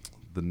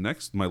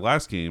my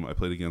last game, I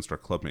played against our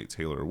clubmate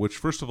Taylor, which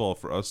first of all,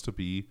 for us to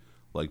be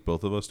like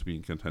both of us to be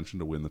in contention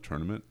to win the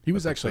tournament, He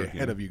was at the actually third ahead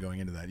game- of you going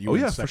into that. You Oh, were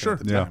yeah, for second sure. at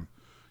the Yeah. time.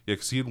 Yeah,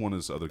 because he had won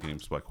his other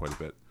games by quite a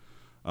bit.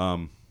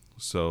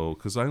 So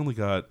because I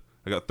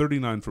got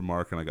 39 for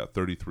Mark and I got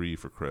 33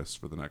 for Chris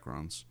for the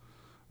Necrons.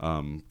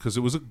 Because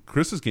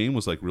Chris's game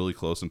was like really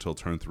close until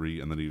turn 3,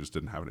 and then he just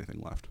didn't have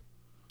anything left.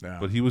 Yeah.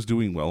 But he was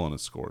doing well on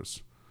his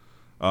scores.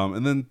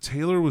 And then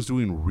Taylor was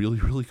doing really,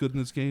 really good in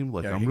his game.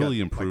 Like Yeah, I'm he really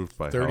got, improved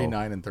by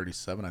 39 and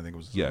 37, I think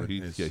was. Yeah,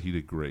 his- he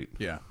did great.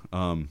 Yeah.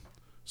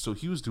 So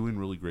he was doing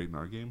really great in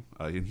our game,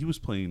 and he was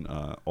playing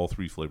all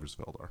 3 flavors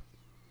of Eldar,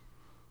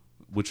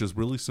 which is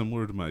really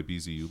similar to my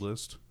BZU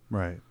list.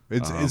 Right.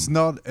 It's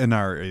not an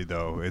RA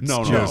though. It's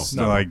No, just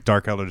no. like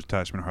Dark Elder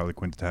detachment,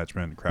 Harlequin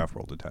detachment, Craft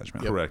World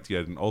detachment. Correct. He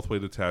had an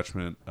Ulthway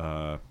detachment,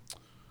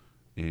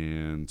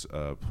 and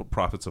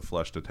Prophets of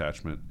Flesh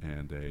detachment,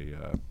 and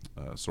a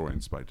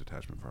Saurian Spite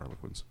detachment for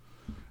Harlequins.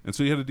 And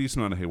so he had a decent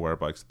amount of Haywire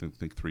bikes. I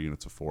think 3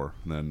 units of 4,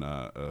 and then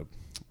a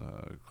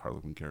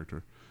Harlequin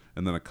character,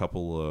 and then a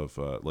couple of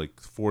like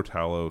 4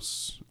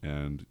 Talos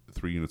and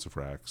 3 units of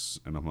Rax,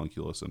 and a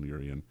Homunculus and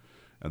Urian,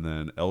 and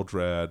then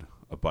Eldrad,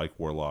 a Bike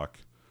Warlock,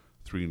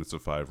 3 units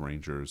of 5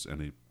 Rangers,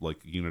 and a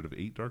unit of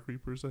 8 Dark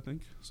Reapers, I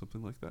think,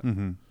 something like that.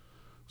 Mm-hmm.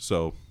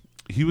 So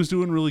he was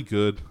doing really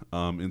good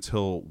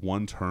until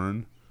one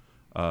turn.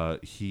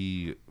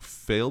 He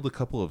failed a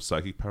couple of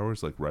psychic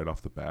powers like right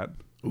off the bat.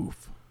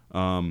 Oof.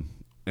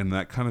 And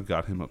that kind of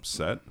got him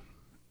upset.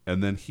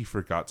 And then he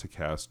forgot to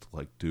cast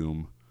like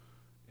Doom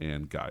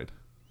and Guide.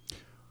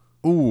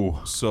 Ooh.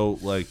 So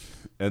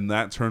and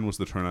that turn was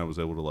the turn I was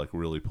able to like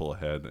really pull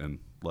ahead and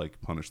like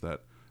punish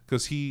that,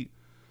 because he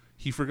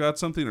forgot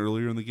something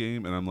earlier in the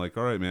game, and I'm like,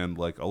 all right, man,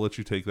 like I'll let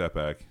you take that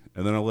back,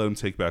 and then I'll let him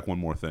take back one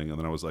more thing, and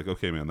then I was like,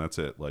 okay, man, that's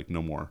it, like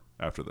no more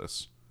after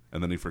this.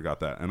 And then he forgot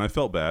that, and I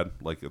felt bad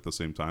like at the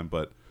same time,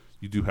 but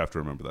you do have to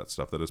remember that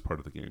stuff. That is part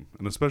of the game,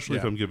 and especially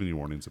if Yeah. I'm giving you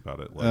warnings about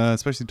it. Like,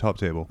 Especially top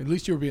table. At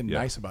least you were being Yeah.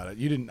 nice about it.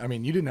 You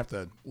didn't have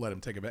to let him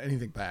take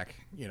anything back.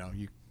 You know,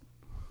 you.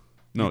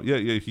 no,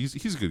 yeah,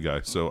 he's a good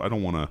guy, so I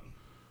didn't want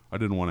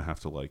to have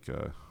to like,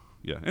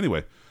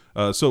 Anyway,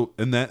 so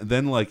and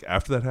then like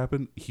after that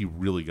happened, he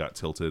really got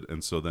tilted,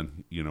 and so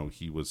then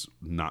he was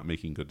not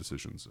making good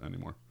decisions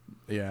anymore.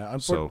 Yeah,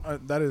 So-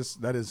 that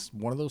is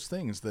one of those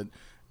things that,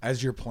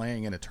 as you're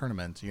playing in a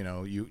tournament,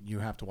 you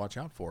have to watch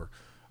out for.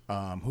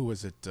 Who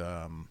was it?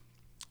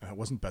 It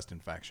wasn't Best in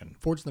Faction.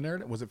 Forge the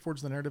Narrative. Was it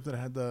Forge the Narrative that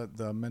had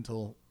the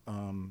mental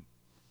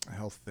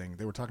health thing?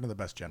 They were talking to the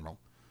Best General.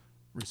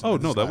 recently. Oh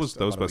This no, that last- was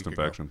about a Best week in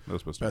ago. Faction. That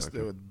was Best in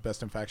Faction.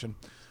 Best in Faction.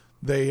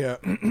 They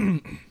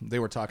they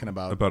were talking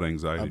about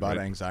Anxiety. about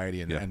right?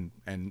 anxiety and, Yeah.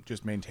 and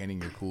just maintaining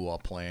your cool while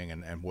playing,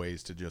 and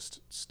ways to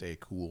just stay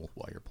cool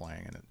while you're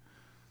playing.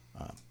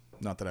 And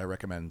not that I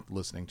recommend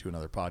listening to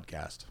another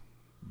podcast,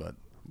 but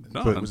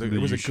No, it was a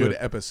you good should.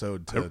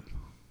 episode to.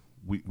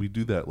 We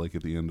do that like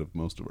at the end of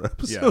most of our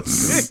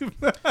episodes.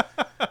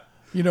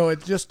 It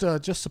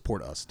just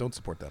support us. Don't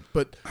support them.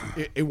 But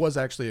it was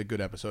actually a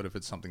good episode if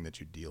it's something that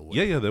you deal with.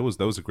 Yeah, that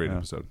was a great Yeah.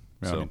 episode.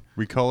 Yeah. So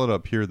We call it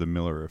up here the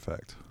Miller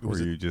effect, where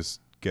was a- you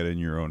just get in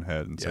your own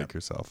head and Yeah. psych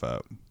yourself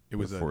out It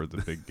was before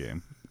the big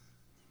game.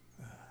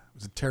 It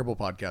was a terrible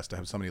podcast to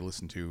have somebody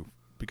listen to,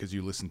 because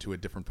you listened to a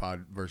different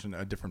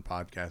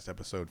podcast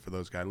episode for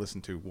those guys. I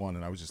listened to one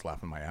and I was just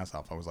laughing my ass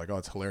off. I was like, oh,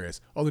 it's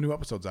hilarious. Oh, the new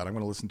episode's out. I'm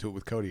going to listen to it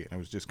with Cody. And it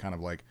was just kind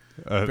of like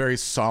very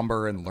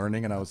somber and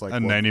learning. And I was like, A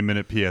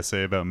 90-minute PSA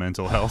about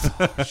mental health.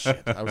 oh,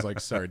 shit. I was like,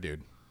 sorry,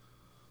 dude.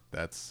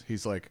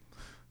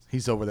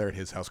 He's over there at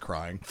his house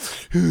crying.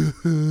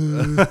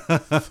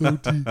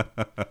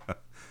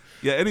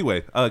 yeah.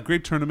 Anyway,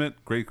 great tournament.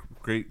 Great.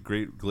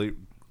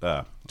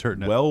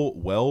 Tournament.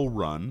 Well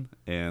run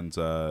and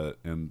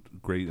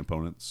great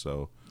opponents.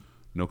 So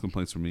no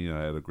complaints from me.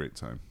 I had a great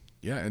time.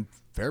 Yeah. And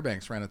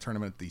Fairbanks ran a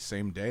tournament the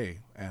same day.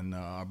 And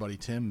our buddy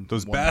Tim.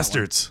 Those won that one.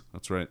 bastards.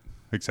 That's right.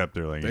 Except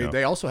they're like,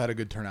 They also had a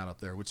good turnout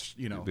up there, which,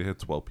 They had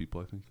 12 people.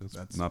 I think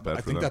that's not bad. I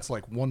for think them. that's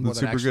like one That's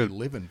would super actually good.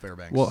 live in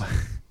Fairbanks. well,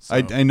 So-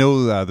 I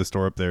know the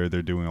store up there,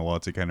 they're doing a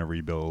lot to kind of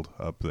rebuild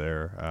up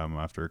there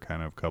after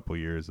kind of a couple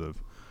years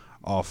of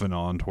off and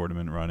on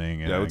tournament running.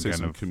 And Yeah, I would say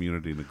kind some of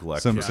community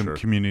neglect. some for sure.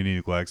 community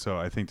neglect. So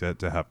I think that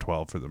to have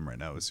 12 for them right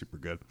now is super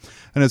good.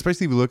 And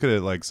especially if you look at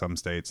it like some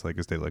states, like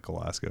a state like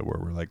Alaska, where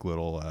we're like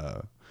little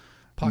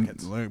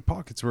Pockets. like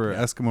pockets where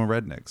Yeah. Eskimo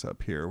rednecks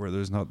up here, where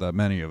there's not that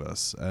many of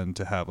us, and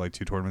to have like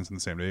 2 tournaments in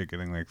the same day,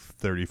 getting like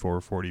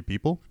 34, 40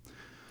 people,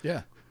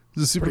 Yeah.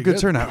 it's a super Pretty good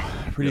good. turnout.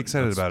 Pretty Yep,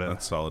 excited that's- about it.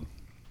 That's solid.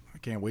 I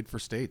can't wait for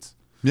states.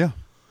 Yeah.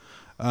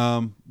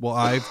 Well,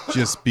 I've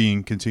just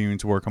been continuing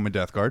to work on my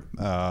Death Guard,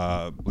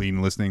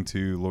 been listening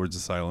to Lords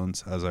of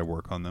Silence as I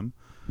work on them.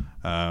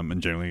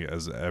 And generally,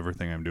 as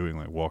everything I'm doing,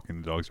 like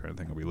walking the dogs or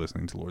anything, I'll be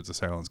listening to Lords of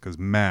Silence because,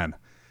 man,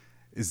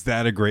 is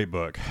that a great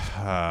book.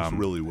 It's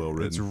really well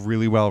written. It's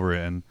really well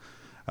written.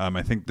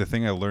 I think the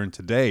thing I learned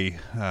today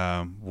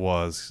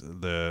was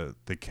the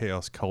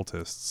Chaos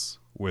cultists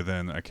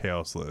within a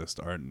Chaos list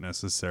aren't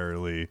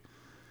necessarily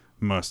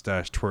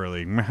mustache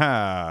twirling,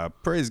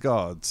 praise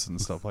gods and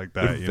stuff like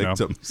that. You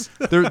Victims.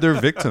 know, they're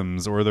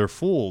victims or they're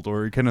fooled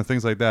or kind of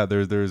things like that.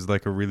 There's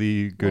like a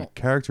really good Well-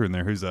 character in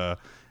there who's a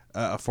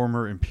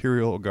former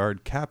Imperial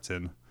Guard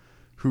captain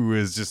who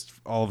is just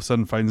all of a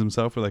sudden finds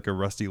himself with like a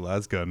rusty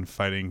lasgun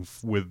fighting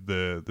with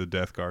the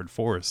Death Guard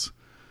force.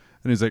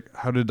 And he's like,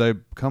 how did I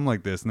become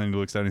like this? And then he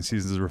looks down and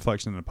sees his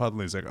reflection in a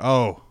puddle. He's like,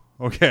 oh,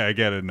 okay, I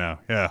get it now.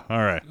 Yeah,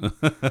 all right.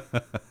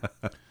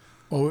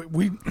 Well,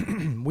 we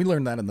we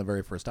learned that in the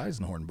very first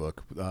Eisenhorn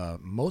book.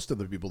 Most of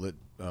the people that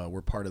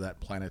were part of that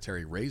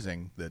planetary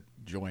raising that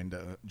joined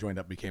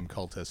up, became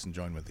cultists, and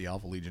joined with the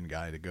Alpha Legion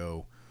guy to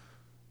go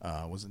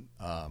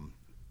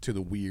to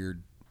the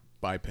weird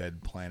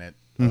biped planet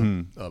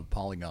of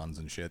polygons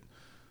and shit.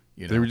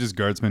 You know? They were just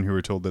guardsmen who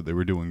were told that they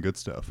were doing good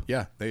stuff.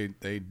 Yeah, they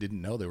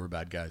didn't know they were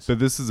bad guys. But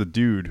this is a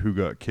dude who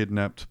got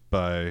kidnapped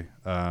by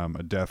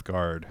a Death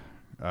Guard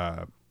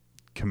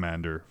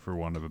commander, for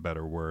want of a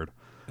better word.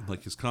 And,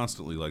 like, he's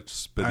constantly like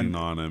spitting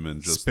on him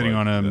and just spitting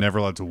like, on him, yeah. never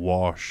allowed to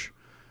wash.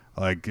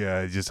 Like,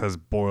 he just has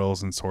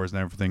boils and sores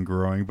and everything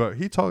growing. But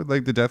he talked,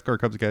 like, the Death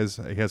Guard Cubs guys,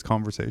 he has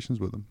conversations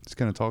with him. Just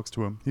kind of talks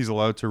to him. He's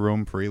allowed to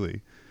roam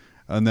freely.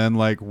 And then,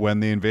 like, when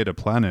they invade a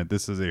planet,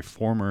 this is a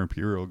former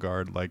Imperial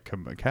Guard, like,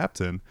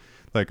 captain.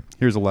 Like,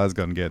 here's a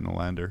lasgun getting a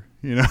lander.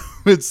 You know,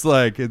 it's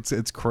like,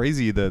 it's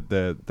crazy that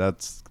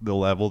that's the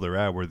level they're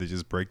at, where they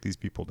just break these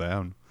people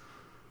down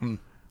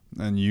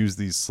and use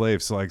these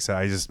slaves. So, like I said,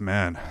 I just,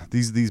 man,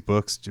 these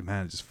books,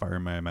 man, just fire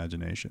my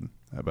imagination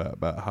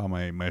about how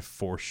my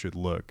force should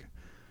look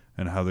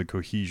and how the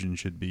cohesion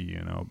should be,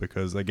 you know,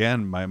 because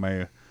again,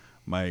 my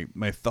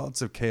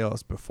thoughts of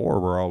Chaos before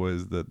were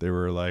always that they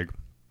were like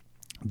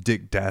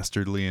Dick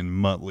Dastardly and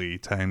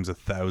Muttley times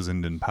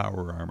 1,000 in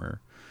power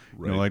armor.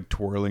 Right. You know, like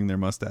twirling their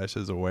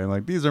mustaches away,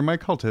 like, these are my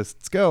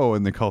cultists, go.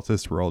 And the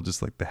cultists were all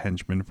just like the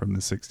henchmen from the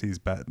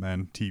 60s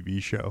Batman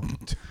TV show,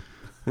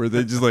 where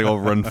they just like all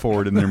run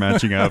forward in their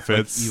matching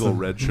outfits. Evil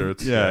red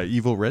shirts. Yeah,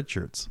 evil red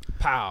shirts.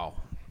 Pow.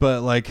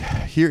 But like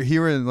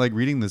here in like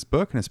reading this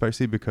book, and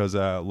especially because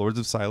Lords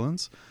of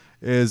Silence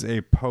is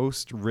a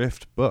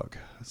post-Rift book,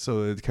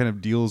 so it kind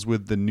of deals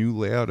with the new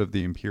layout of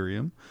the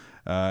Imperium.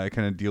 It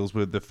kind of deals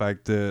with the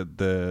fact that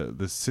the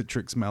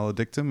Citrix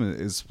Maledictum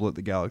is split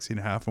the galaxy in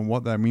half, and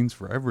what that means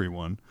for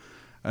everyone.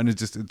 And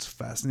it's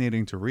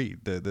fascinating to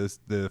read. The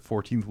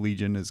 14th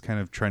Legion is kind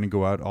of trying to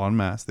go out en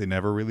masse. They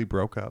never really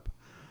broke up,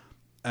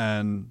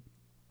 and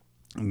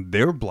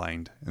they're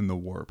blind in the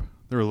warp.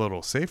 They're a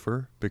little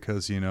safer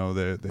because, you know,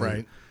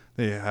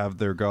 they have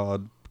their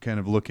god kind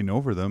of looking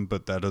over them,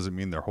 but that doesn't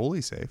mean they're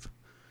wholly safe.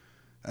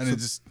 And So it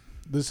just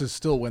This is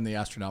still when the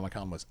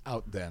Astronomicon was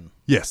out then.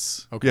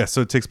 yes, Okay. yeah.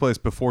 So it takes place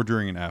before,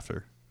 during, and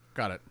after.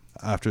 Got it.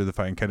 After the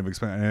fight, and kind of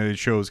explain, and it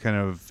shows kind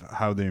of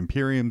how the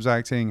Imperium's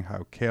acting,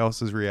 how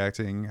Chaos is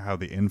reacting, how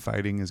the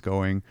infighting is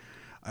going.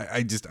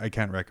 I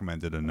can't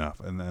recommend it enough.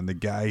 And then the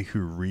guy who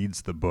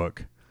reads the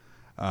book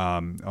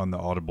on the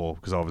Audible,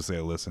 because obviously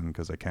I listen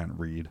because I can't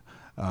read,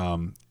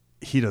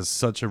 he does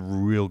such a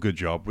real good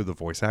job with the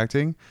voice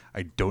acting.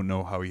 I don't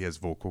know how he has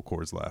vocal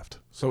cords left.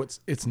 So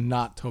it's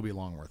not Toby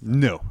Longworth.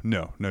 No.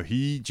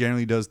 He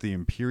generally does the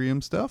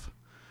Imperium stuff,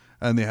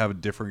 and they have a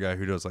different guy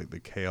who does like the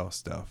Chaos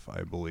stuff,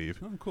 I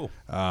believe. Oh, cool.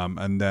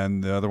 And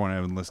then the other one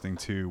I've been listening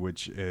to,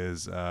 which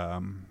is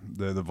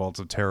the Vaults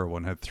of Terror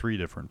one, had 3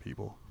 different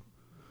people,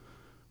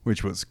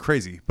 which was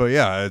crazy. But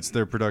yeah, it's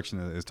their production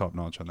is top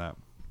notch on that.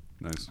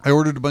 Nice. I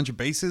ordered a bunch of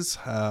bases.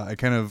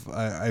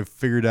 I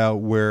figured out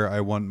where I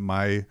want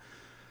my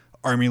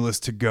army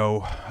list to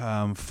go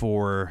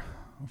for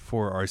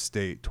our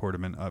state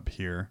tournament up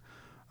here.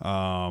 So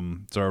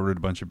I ordered a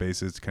bunch of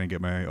bases to kind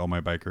of get all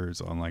my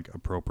bikers on like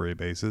appropriate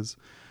bases.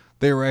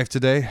 They arrived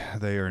today.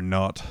 They are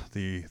not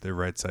the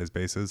right size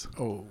bases.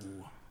 Oh.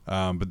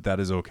 But that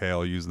is okay.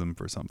 I'll use them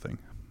for something.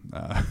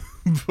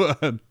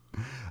 But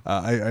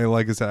I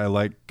like I said, I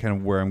like kind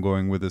of where I'm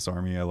going with this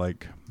army. I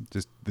like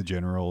just the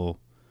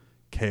general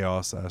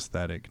Chaos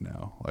aesthetic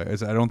now. Like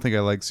I don't think I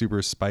like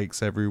super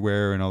spikes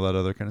everywhere and all that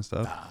other kind of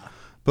stuff.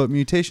 But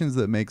mutations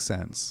that make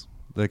sense.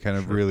 That kind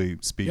of really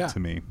speak to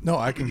me. No,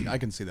 I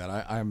can see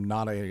that. I'm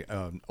not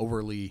an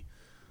overly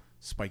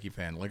spiky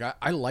fan. Like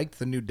I liked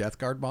the new Death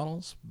Guard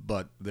models,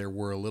 but there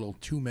were a little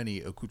too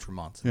many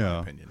accoutrements in my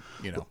opinion.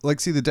 You know, Like,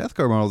 see, the Death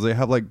Guard models, they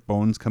have like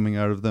bones coming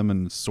out of them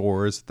and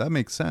sores. That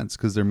makes sense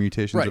because their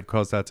mutations Right. have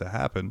caused that to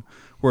happen.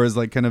 Whereas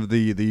like kind of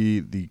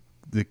the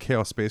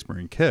Chaos Space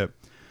Marine kit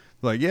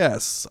Like,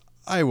 yes,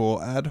 I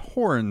will add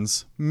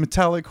horns,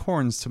 metallic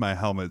horns to my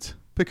helmet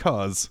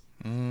because.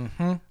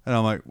 Mm-hmm. And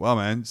I'm like, well,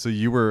 man, so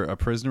you were a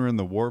prisoner in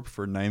the warp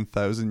for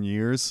 9,000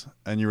 years,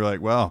 and you were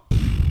like, well,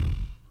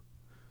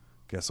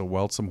 guess I'll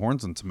weld some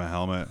horns into my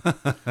helmet.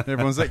 And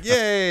everyone's like,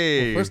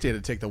 yay! First, you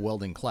had to take the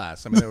welding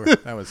class. I mean,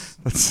 that was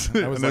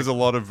and there's a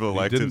lot of You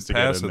electives to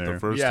didn't get pass in it there. the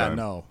first yeah, time.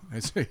 no.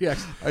 Yeah.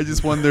 I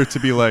just want there to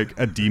be like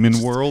a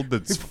demon world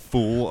that's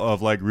full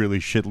of like really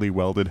shittily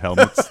welded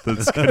helmets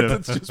that's kind of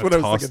That's just what I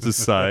was tossed thinking.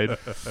 aside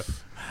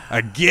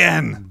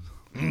again.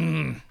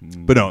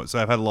 But no, so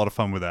I've had a lot of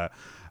fun with that.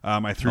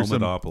 I threw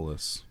some.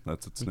 Helmetopolis.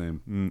 That's its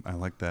name. I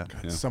like that.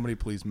 Yeah. Somebody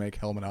please make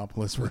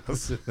Helmetopolis for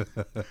us.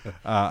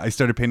 I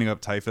started painting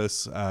up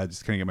Typhus,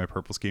 just kind of get my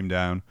purple scheme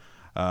down.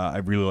 I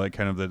really like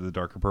kind of the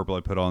darker purple I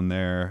put on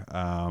there.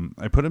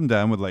 I put him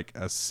down with like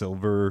a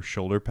silver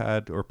shoulder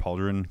pad or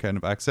pauldron kind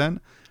of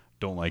accent.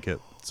 Don't like it,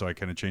 so I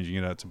kind of changing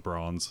it out to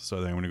bronze. So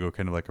then I'm going to go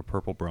kind of like a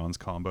purple bronze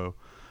combo,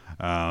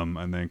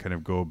 and then kind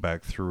of go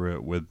back through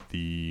it with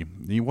the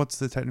what's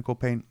the technical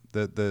paint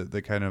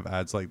that kind of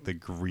adds like the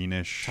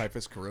greenish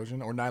Typhus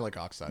corrosion or Nilic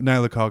oxide.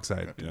 Nilic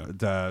oxide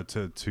Yeah.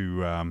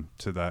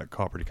 to that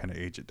copper to kind of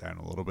age it down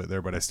a little bit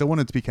there, but I still want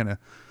it to be kind of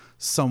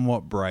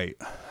somewhat bright.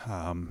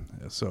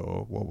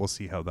 So we'll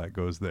see how that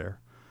goes there.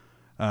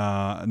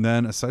 And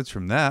then aside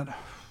from that,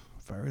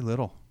 very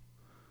little.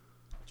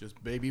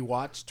 Just Baby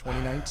Watch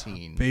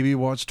 2019. Baby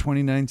Watch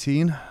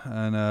 2019,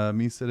 and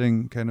me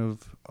sitting kind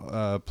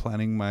of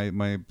planning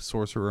my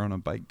sorcerer on a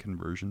bike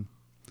conversion.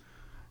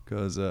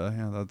 Because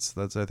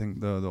that's I think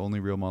the only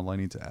real model I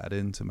need to add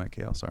into my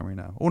Chaos Army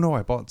now. Oh no,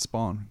 I bought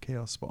Spawn,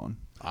 Chaos Spawn.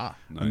 Ah,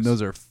 Nice. And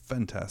those are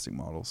fantastic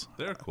models.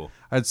 They're cool.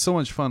 I had so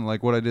much fun.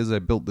 Like what I did is I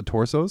built the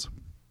torsos,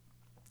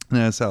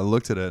 and so I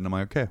looked at it and I'm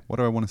like, okay, what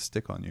do I want to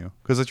stick on you?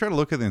 Because I try to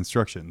look at the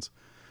instructions,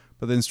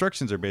 but the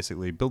instructions are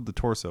basically build the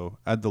torso,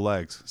 add the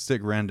legs, stick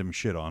random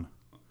shit on,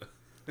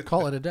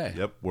 call it a day.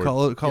 Yep.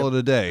 call it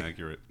a day,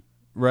 Accurate.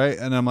 right?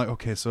 And I'm like,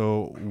 okay,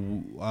 so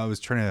I was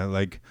trying to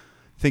like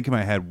think in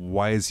my head,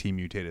 why is he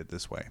mutated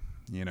this way?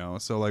 You know,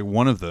 so like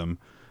one of them,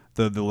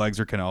 the legs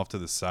are kind of off to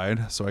the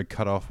side, so I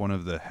cut off one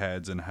of the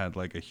heads and had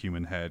like a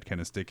human head kind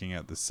of sticking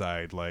out the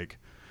side, like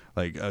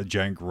a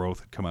giant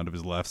growth had come out of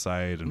his left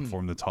side and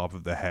formed the top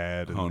of the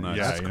head. And, Oh, nice.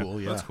 yeah, That's you know.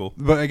 cool. Yeah. That's cool.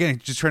 But again,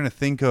 just trying to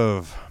think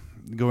of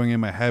going in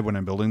my head when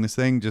I'm building this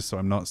thing, just so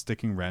I'm not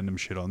sticking random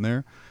shit on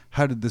there.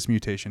 How did this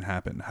mutation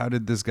happen? How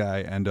did this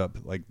guy end up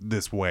like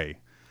this way?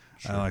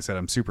 And like I said,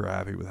 I'm super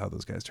happy with how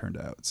those guys turned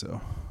out. So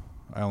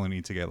I only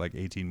need to get like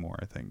 18 more,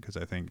 I think, because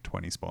I think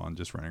 20 Spawn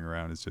just running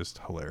around is just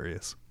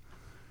hilarious.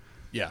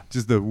 Yeah.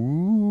 Just the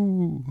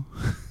woo.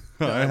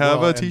 I Yeah, have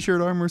well, a and-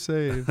 t-shirt armor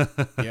save.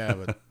 Yeah,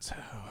 but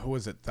who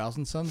was it?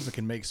 Thousand Suns that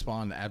can make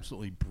Spawn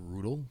absolutely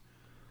brutal.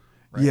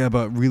 Right. Yeah,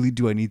 but really,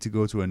 do I need to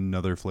go to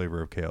another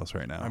flavor of Chaos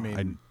right now? I mean,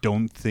 I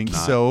don't think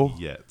Not so.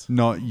 yet.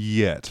 Not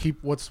yet.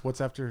 Keep what's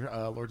after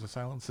Lords of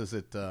Silence? Is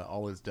it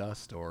All Is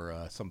Dust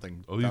or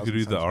something? Oh, you could Thousand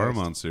do the Suns based?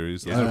 Aramon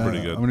series. Those are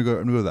pretty good. I'm gonna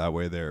go that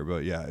way there,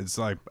 but yeah, it's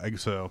like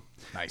so.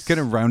 Nice. Kind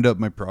of round up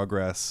my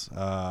progress.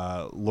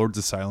 Lords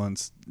of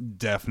Silence,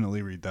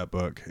 definitely read that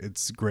book.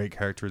 It's great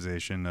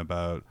characterization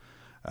about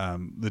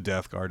the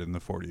Death Guard in the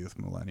 40th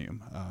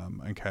millennium,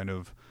 and kind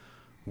of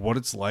what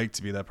it's like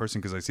to be that person.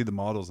 Because I see the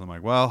models, and I'm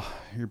like, well,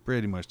 you're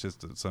pretty much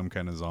just some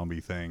kind of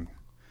zombie thing.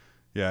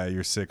 Yeah,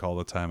 you're sick all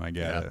the time. I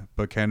get it,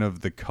 but kind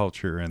of the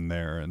culture in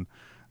there and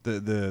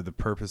the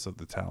purpose of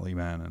the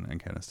talisman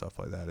and kind of stuff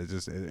like that.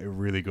 It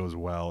really goes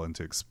well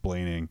into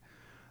explaining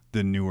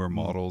the newer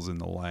models in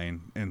the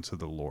line into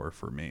the lore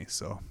for me.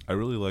 So I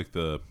really like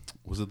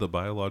was it the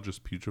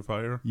Biologist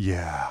Putrefier?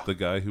 yeah, The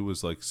guy who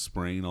was like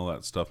spraying all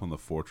that stuff on the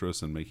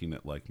fortress and making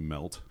it like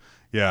melt.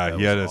 yeah, That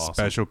he had a was awesome.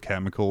 special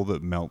chemical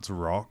that melts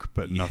rock,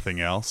 but nothing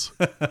else.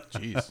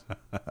 Jeez,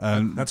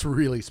 that's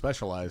really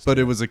specialized. But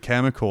it was a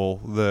chemical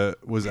that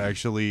was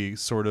actually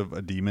sort of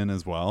a demon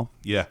as well.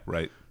 Yeah,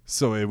 right.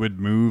 So it would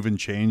move and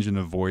change and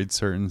avoid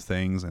certain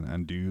things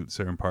and do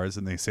certain parts.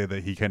 And they say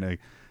that he kind of,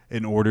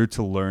 in order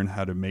to learn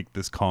how to make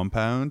this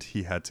compound,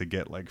 he had to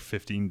get like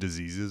 15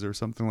 diseases or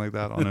something like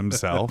that on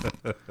himself.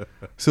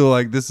 So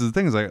like this is the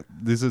thing, is like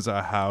this is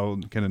how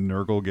kind of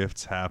Nurgle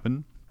gifts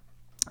happen.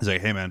 It's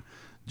like, hey man,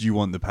 do you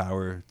want the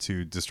power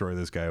to destroy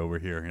this guy over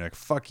here? And you're like,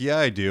 fuck yeah,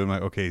 I do. I'm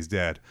like, okay, he's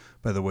dead.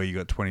 By the way, you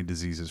got 20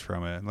 diseases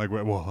from it. I'm like,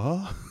 what?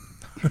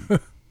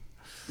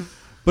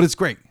 But it's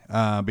great.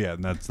 But yeah,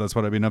 that's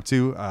what I've been up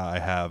to. I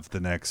have the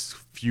next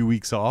few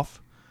weeks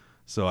off,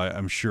 so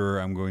I'm sure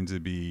I'm going to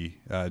be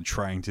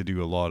trying to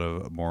do a lot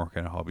of more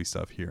kind of hobby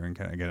stuff here and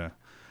kind of get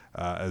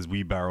as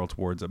we barrel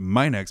towards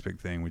my next big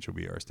thing, which will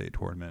be our state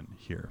tournament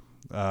here.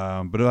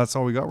 But that's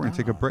all we got. We're going to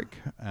take a break,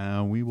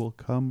 and we will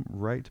come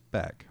right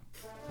back.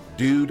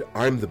 Dude,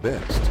 I'm the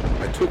best.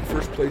 I took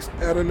first place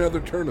at another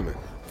tournament.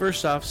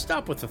 First off,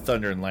 stop with the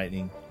thunder and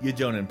lightning. You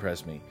don't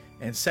impress me.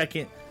 And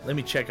second, let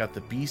me check out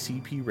the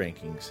BCP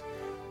rankings.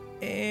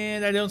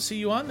 And I don't see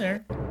you on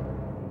there.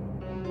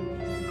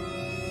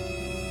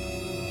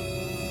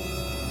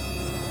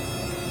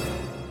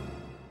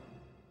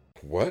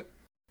 What?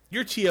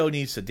 Your TO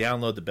needs to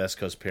download the Best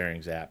Coast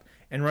Pairings app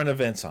and run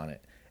events on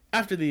it.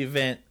 After the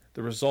event,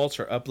 the results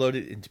are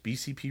uploaded into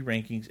BCP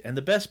rankings, and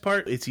the best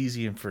part, it's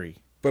easy and free.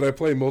 But I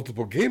play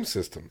multiple game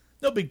systems.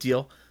 No big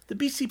deal. The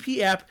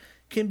BCP app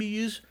can be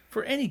used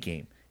for any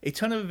game. A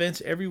ton of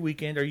events every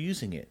weekend are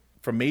using it,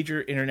 from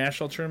major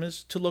international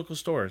tournaments to local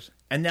stores.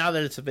 And now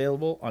that it's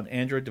available on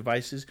Android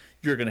devices,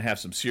 you're going to have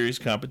some serious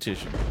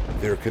competition.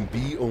 There can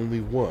be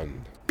only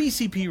one.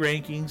 BCP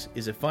Rankings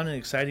is a fun and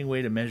exciting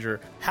way to measure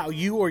how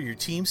you or your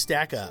team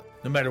stack up.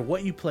 No matter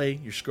what you play,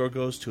 your score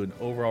goes to an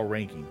overall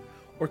ranking,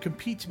 or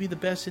compete to be the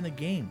best in a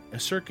game, a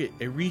circuit,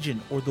 a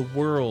region, or the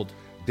world.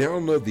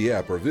 Download the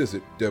app or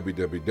visit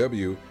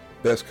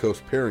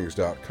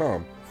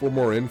www.bestcoastpairings.com for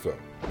more info.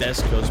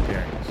 Best Coast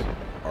Pairings.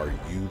 Are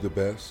you the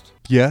best?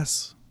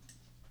 Yes.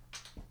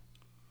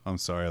 I'm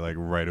sorry, like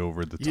right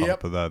over the top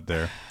Yep. of that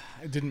there.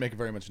 It didn't make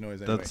very much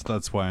noise anyway.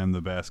 That's why I'm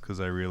the best, because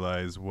I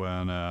realize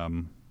when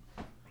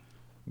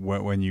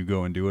you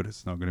go and do it,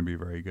 it's not going to be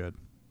very good.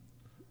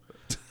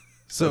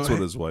 So That's what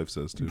his wife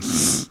says too.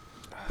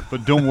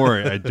 but don't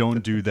worry, I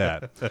don't do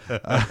that.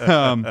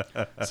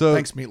 So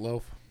Thanks,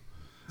 Meatloaf.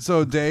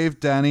 So, Dave,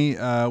 Danny,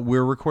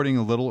 we're recording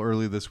a little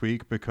early this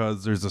week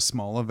because there's a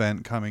small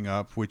event coming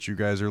up which you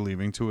guys are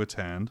leaving to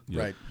attend.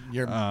 Right.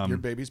 Your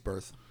baby's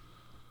birth.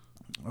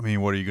 I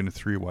mean, what are you going to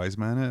three wise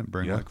man it?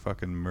 Bring Yeah. like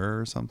fucking myrrh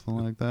or something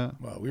like that?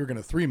 Well, we were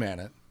going to 3-man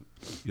it.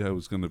 Yeah, it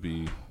was going to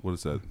be, what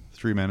is that?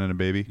 3 men and a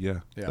baby? Yeah.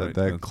 Yeah. That, right.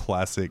 that That's-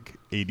 classic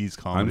 80s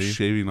I'm comedy.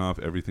 shaving off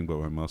everything but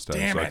my mustache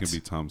Damn so I it. can be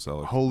Tom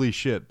Selleck. Holy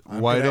shit.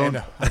 Why don't...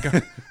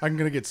 I'm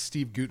going to get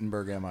Steve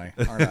Gutenberg, aren't I?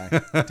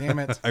 Damn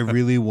it. I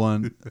really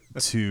want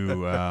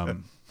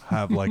to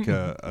have like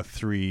a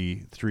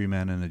three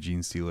men and a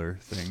gene stealer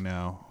thing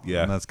now.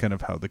 Yeah. And that's kind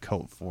of how the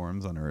cult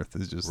forms on Earth,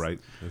 is just Right.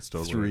 That's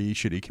totally three right.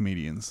 shitty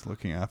comedians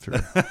looking after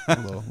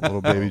a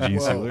little baby gene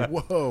stealer.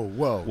 Whoa.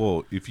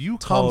 Whoa, if you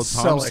call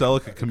Tom Selleck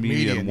Selleck a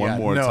comedian one yeah,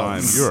 more no.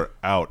 time, you're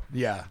out.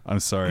 Yeah.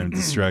 I'm sorry, I'm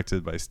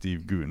distracted by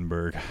Steve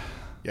Gutenberg.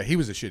 Yeah, he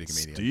was a shitty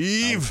comedian.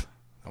 Steve!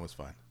 That was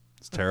fine.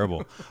 It's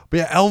terrible. But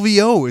yeah,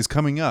 LVO is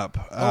coming up.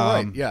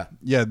 Right, yeah.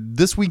 Yeah,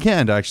 this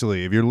weekend,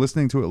 actually. If you're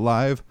listening to it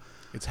live,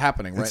 It's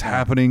happening right it's now.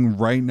 happening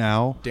right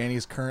now.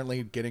 Danny's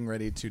currently getting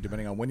ready to,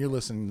 depending on when you're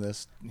listening to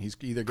this, he's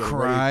either getting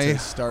Cry. ready to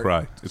start.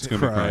 Cry. It's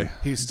going to be Cry. crying.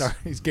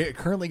 He's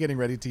currently getting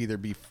ready to either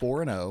be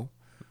 4-0. No,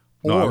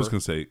 or, I was going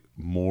to say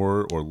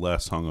more or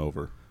less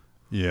hungover.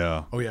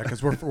 Yeah. Oh yeah,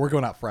 because we're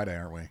going out Friday,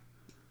 aren't we?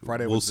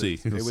 Friday. We'll was see.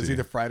 It We'll was see.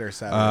 either Friday or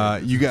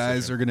Saturday. You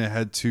guys are going to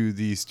head to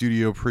the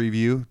studio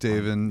preview.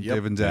 Dave and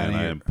Danny And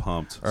I am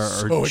pumped. are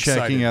So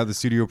checking excited. out the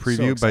studio So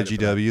preview by excited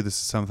for that. GW. This is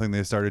something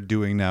they started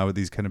doing now with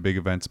these kind of big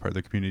events, part of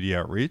their community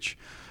outreach.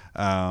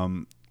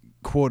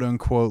 Quote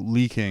unquote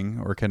leaking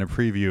or kind of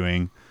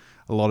previewing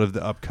a lot of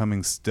the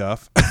upcoming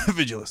stuff,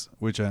 Vigilus,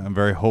 which I'm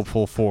very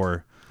hopeful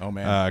for. Oh,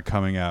 man.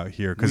 Coming out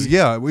here, because if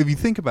you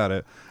think about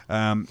it,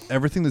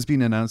 everything that's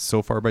been announced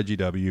so far by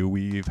GW,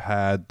 we've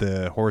had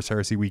the Horus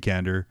Heresy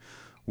Weekender,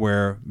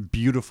 where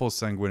beautiful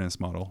Sanguinus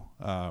model,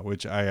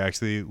 which I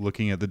actually,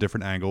 looking at the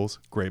different angles,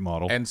 great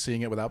model, and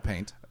seeing it without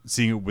paint.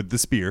 seeing it with the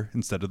spear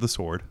instead of the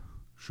sword,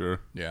 Sure.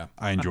 Yeah,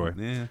 I enjoy.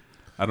 Yeah.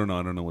 I don't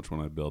know which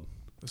one I'd build.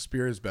 the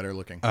spear is better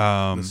looking.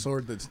 The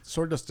sword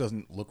just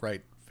doesn't look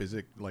right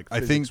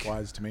physics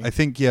wise to me. I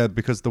think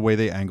because the way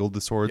they angled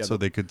the sword, Yeah, so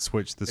they could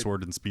switch the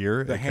sword and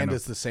spear. the it hand kind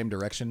is the same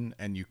direction,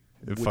 and you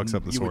It wouldn't- fucks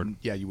up the you sword. wouldn't-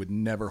 Yeah, you would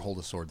never hold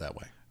a sword that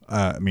way.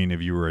 I mean,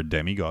 if you were a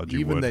demigod, you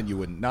Even would. then, you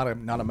wouldn't. Not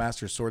a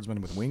master swordsman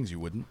with wings. You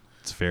wouldn't.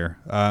 It's fair.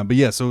 But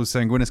yeah, so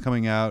Sanguinus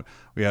coming out.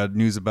 We had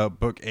news about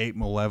Book 8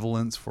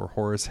 Malevolence for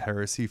Horus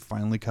Heresy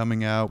finally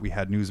coming out. We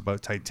had news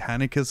about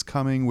Titanicus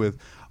coming with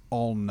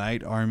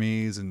all-night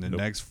armies and the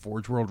next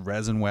Forge World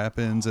resin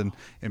weapons and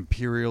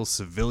Imperial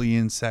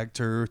civilian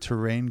sector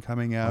terrain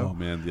coming out. Oh,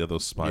 man. Yeah,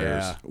 those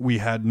spires. Yeah. We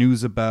had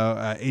news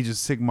about Age of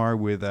Sigmar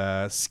with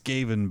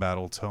Skaven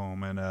Battle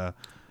Tome and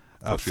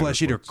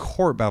Flesh Eater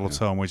Court Battle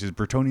Tome, which is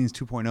Bretonnians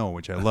 2.0,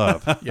 which I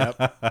love. Yep.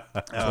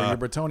 That's where your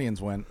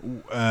Bretonians went.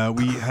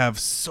 We have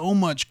so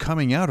much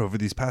coming out over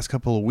these past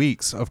couple of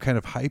weeks of kind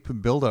of hype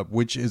and build-up,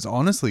 which is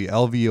honestly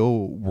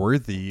LVO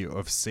worthy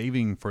of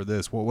saving for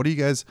this. Well, what do you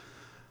guys...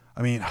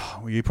 I mean,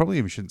 we probably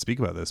even shouldn't speak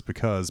about this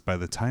because by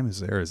the time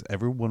this airs,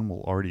 everyone will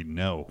already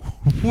know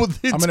what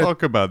they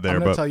talk about there. I'm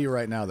going to But tell you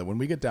right now that when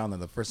we get down there,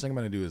 the first thing I'm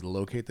going to do is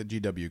locate the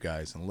GW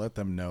guys and let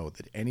them know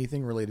that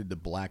anything related to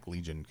Black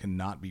Legion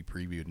cannot be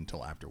previewed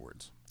until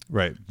afterwards.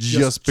 right,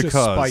 just because... to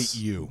spite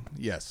you.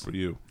 Yes. For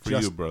you,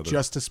 just, brother.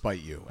 Just to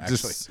spite you, actually.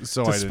 Just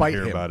so to I didn't spite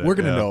hear him. about it, We're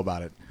going to yeah. know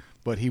about it,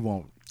 but he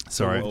won't.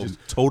 Sorry. Oh,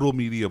 total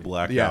media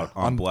blackout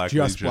on Black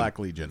just Legion. Black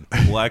Legion.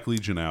 Black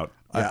Legion out.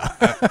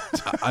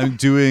 I'm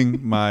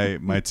doing my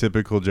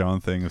typical John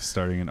thing of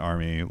starting an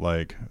army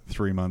like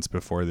 3 months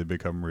before they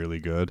become really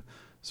good.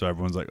 So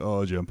everyone's like,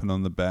 "Oh, jumping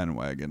on the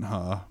bandwagon,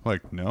 huh?"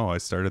 Like, no, I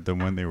started them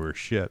when they were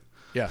shit.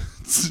 Yeah.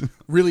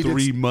 Really did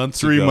 3 months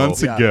 3 ago.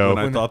 months Yeah. ago.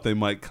 When I thought they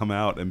might come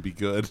out and be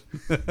good.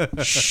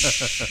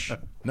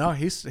 No,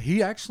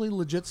 he actually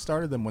legit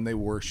started them when they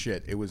were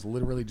shit. It was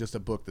literally just a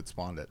book that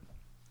spawned it.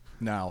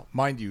 Now,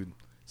 mind you,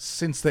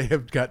 since they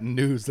have gotten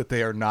news that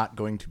they are not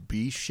going to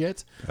be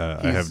shit.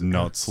 I have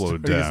not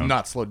slowed He's down.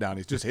 not slowed down.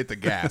 He's just hit the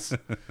gas.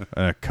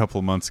 A couple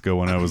of months ago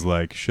when I was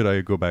like, should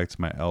I go back to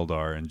my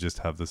Eldar and just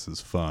have this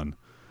as fun?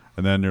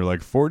 And then they're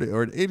like 40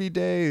 or 80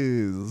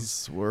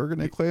 days. We're going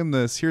to claim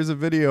this. Here's a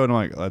video. And I'm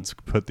like, let's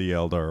put the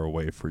Eldar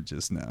away for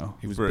just now.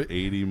 He was for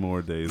 80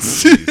 more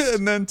days. At least.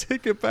 And then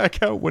take it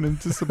back out when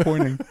it's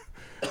disappointing.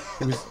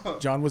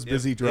 John was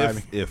busy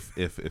driving. If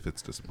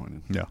it's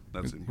disappointing. Yeah.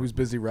 That's He was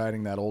busy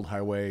riding that old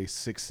highway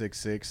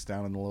 666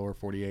 down in the lower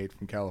 48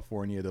 from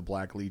California to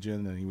Black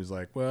Legion. And he was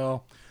like,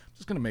 well, I'm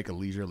just going to make a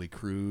leisurely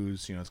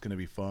cruise. You know, it's going to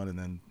be fun. And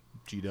then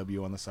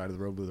GW on the side of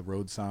the road with a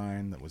road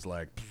sign that was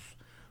like,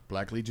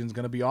 Black Legion's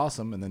going to be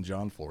awesome. And then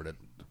John floored it.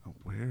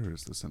 Where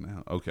is this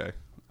now? Okay.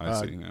 I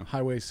see now.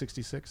 Highway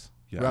 66?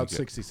 Yeah, Route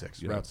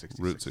 66. Yeah, Route 66.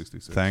 Route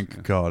 66.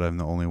 Thank God I'm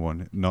the only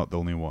one, not the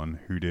only one,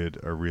 who did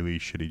a really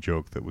shitty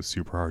joke that was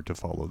super hard to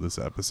follow this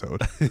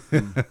episode.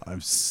 I'm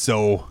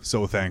so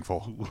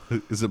thankful.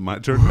 Is it my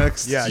turn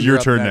next? Yeah, Your you're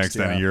up turn next, next,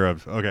 Danny. yeah. You're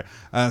up. Okay.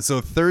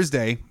 So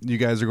Thursday, you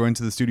guys are going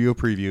to the studio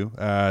preview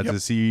to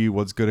see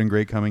what's good and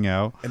great coming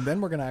out. And then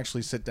we're going to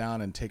actually sit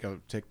down and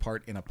take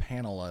part in a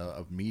panel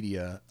of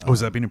media. Oh,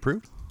 is that being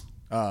approved?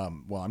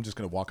 Well, I'm just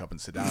going to walk up and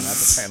sit down at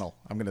the panel.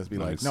 I'm going to be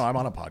like, Nice. no, I'm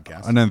on a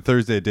podcast. And then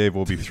Thursday, Dave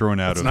will be thrown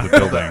out of the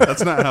building.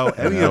 That's not how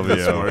any of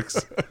this LVO.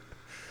 works.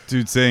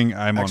 Dude saying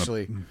I'm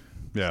Actually, on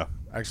a... Yeah.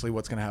 Actually,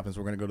 what's going to happen is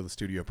we're going to go to the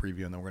studio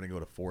preview, and then we're going to go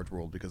to Forge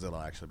World because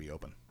it'll actually be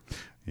open.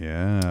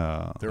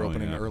 Yeah. They're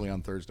opening yeah. early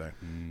on Thursday.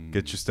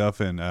 Get your stuff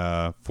in.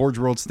 Forge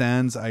World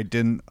stands, I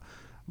didn't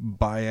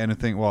buy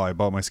anything. Well, I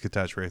bought my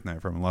Skitach Wraith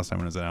Knight from him last time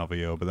when it was an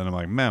LVO, but then I'm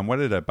like, man, why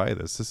did I buy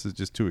this? This is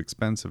just too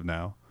expensive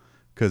now.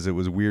 Because it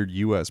was weird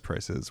U.S.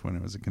 prices when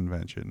it was a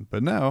convention.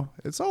 But now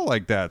it's all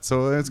like that.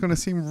 So it's going to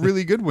seem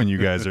really good when you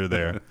guys are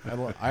there.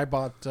 I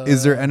bought.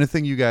 Is there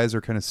anything you guys are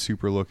kind of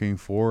super looking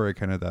for at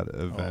kind of that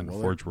event,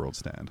 well, Forge World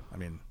stand? I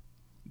mean,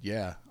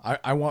 yeah.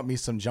 I want me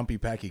some Jumpy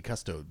Packy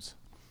Custodes.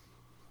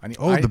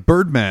 The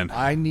Birdman.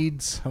 I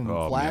need some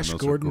Oh, man, Flash those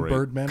are Gordon great.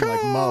 Birdmen like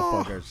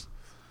motherfuckers.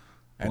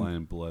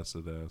 Blind, blessed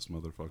ass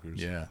motherfuckers.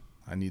 Yeah,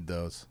 I need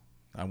those.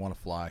 I want to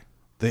fly.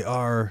 They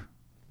are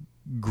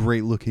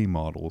great looking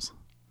models.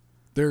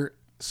 They're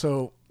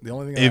so the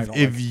only thing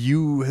If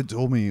you had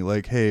told me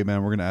like, hey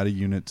man, we're gonna add a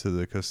unit to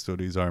the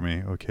Custodes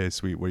army. Okay,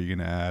 sweet. What are you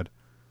gonna add?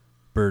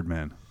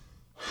 Birdman.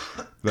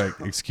 Like,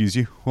 excuse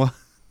you? What?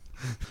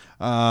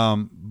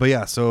 But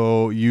yeah,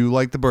 so you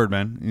like the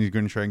Birdman, and you're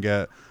gonna try and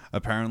get,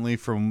 apparently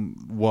from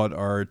what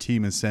our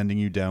team is sending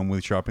you down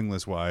with shopping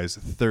list wise,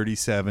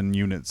 37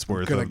 units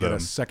worth gonna of get them. a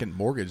second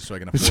mortgage so I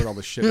can afford all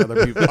the shit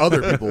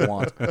other people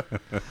want.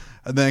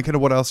 And then kind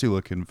of what else are you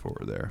looking for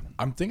there?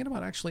 I'm thinking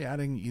about actually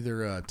adding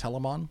either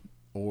Telemon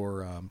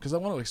or because I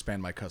want to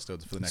expand my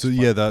custodes for the next. So for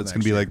yeah, the that's gonna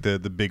next be year. like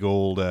the big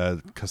old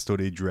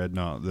Custode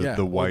Dreadnought, the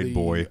or white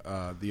boy.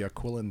 the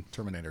Aquilin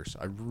Terminators.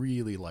 I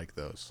really like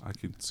those. I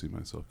could see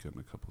myself getting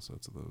a couple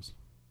sets of those.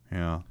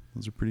 Yeah,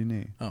 those are pretty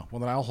neat. Oh well,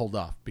 then I'll hold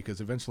off because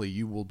eventually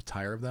you will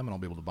tire of them and I'll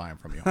be able to buy them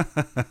from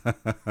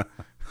you.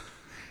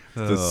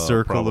 The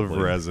circle of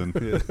probably. resin.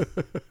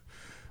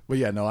 But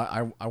yeah, no,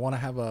 I want to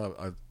have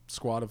a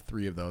squad of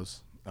 3 of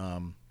those.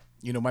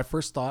 You know, my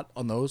first thought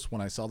on those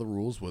when I saw the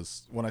rules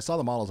was when I saw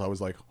the models, I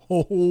was like,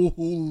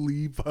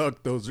 holy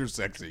fuck, those are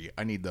sexy.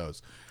 I need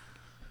those.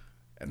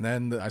 And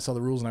then I saw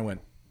the rules and I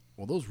went,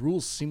 well, those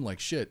rules seem like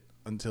shit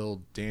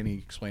until Danny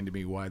explained to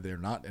me why they're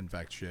not in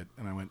fact shit.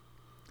 And I went,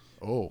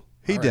 oh.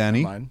 Hey, all right,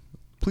 Danny, never mind.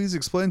 please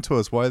explain to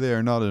us why they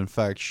are not in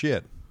fact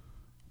shit.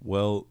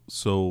 Well,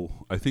 so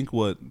I think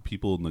what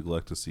people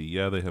neglect to see,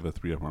 yeah, they have a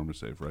 3-up armor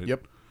save, right?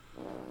 Yep.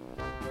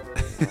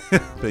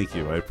 Thank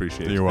you. I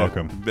appreciate it. You're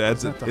welcome. It adds,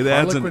 Isn't that it the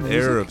adds an Harlequin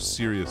air music? of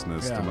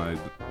seriousness Yeah.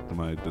 to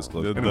my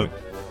disclosure. The- Anyway,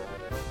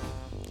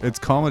 It's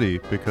comedy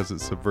because it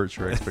subverts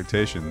your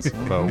expectations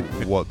about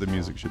what the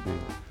music should be.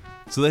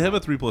 so they have a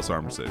 3+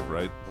 armor save,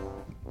 right?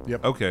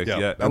 Yep. Okay. Yeah.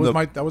 Yeah.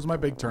 That was my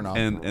big turn off.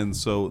 And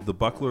so the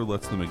buckler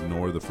lets them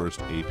ignore the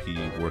first AP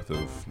worth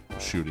of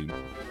shooting.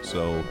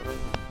 So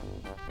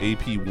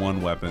AP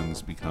 1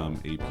 weapons become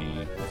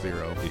AP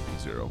 0. AP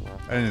 0.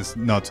 And it's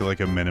not to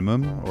like a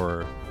minimum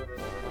or.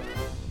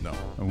 no.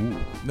 Ooh.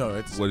 No,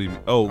 it's What do you mean?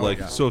 Oh, like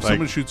yeah. so if Like-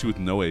 someone shoots you with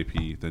no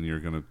AP, then you're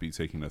going to be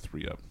taking a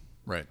 3-up.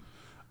 right.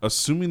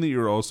 Assuming that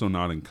you're also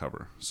not in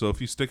cover. So if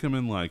you stick them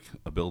in like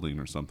a building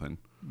or something.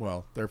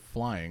 Well, they're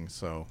flying,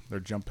 so they're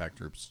jump pack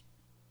troops,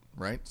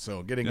 right?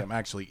 So getting them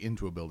actually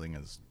into a building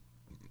is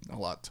a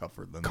lot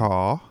tougher than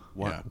Caw.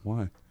 Why? Yeah.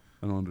 Why?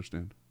 I don't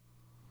understand.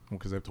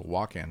 because they have to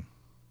walk in.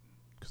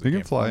 'Cause They can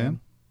can't fly in.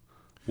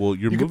 Well,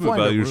 your You can movement fly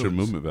into value is your rooms.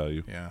 movement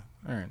value. Yeah.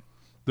 All right.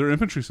 They're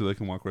infantry, so they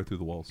can walk right through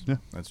the walls. Yeah.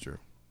 That's true.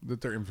 That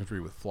they're infantry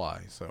with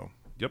fly, so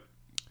Yep.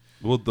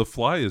 Well, the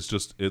fly is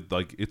just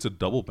it's a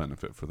double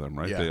benefit for them,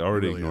 right? Yeah, They it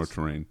already really ignore is.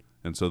 terrain,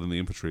 and so then the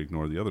infantry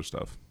ignore the other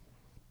stuff.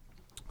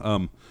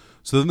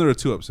 So then they're a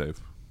 2-up save,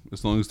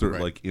 as long as they're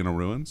Right. like in a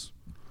ruins,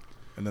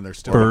 and then they're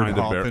still Bird Bird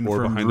behind a hopping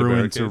or from behind a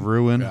ruin to barricade.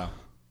 ruin. Yeah.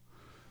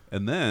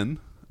 and then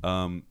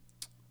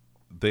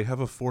they have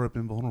a 4-up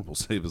invulnerable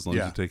save as long as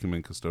Yeah. you take them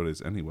in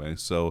Custodes anyway.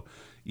 So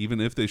even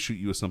if they shoot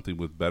you with something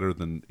with better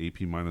than AP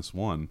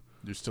 -1,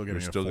 You're still you're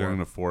getting still a 4.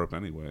 getting a 4-up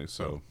anyway.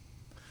 So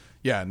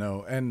Yeah,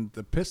 no, and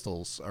the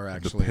pistols are the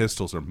actually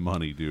pistols are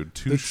money, dude.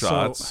 2 It's so-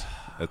 shots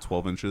at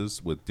 12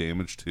 inches with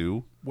damage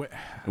 2. Wh-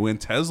 And when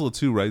Tesla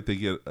too, right? They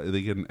get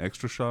an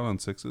extra shot on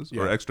 6s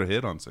or Yeah. extra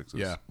hit on 6s.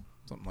 yeah,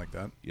 something like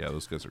that. Yeah,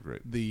 those guys are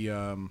great.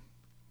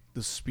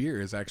 The spear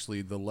is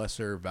actually the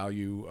lesser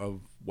value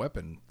of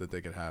weapon that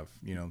they could have.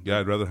 Yeah,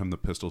 I'd rather have the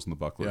pistols and the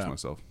bucklers Yeah.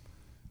 myself.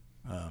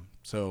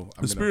 So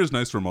The spear is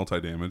nice for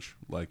multi-damage.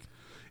 Like,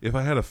 if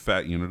I had a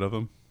fat unit of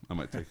them, I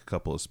might take a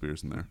couple of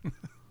spears in there.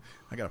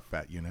 I got a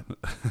fat unit.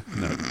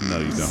 No,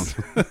 you don't.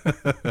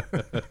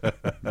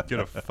 Get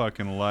a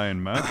fucking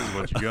lion mouth is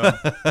what you got.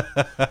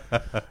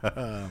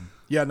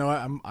 Yeah, no,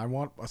 I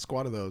want a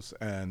squad of those,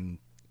 and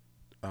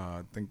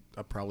I think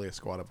probably a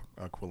squad of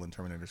Quillen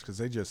Terminators because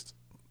they just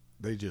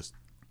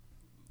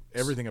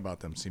everything about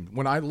them seems.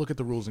 When I look at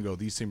the rules and go,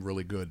 these seem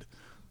really good,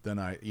 then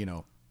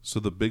So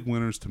the big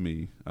winners to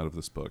me out of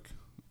this book,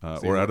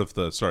 So or you- out of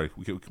the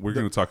we're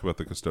going to talk about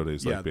the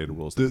Custodes Yeah, like beta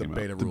rules that the came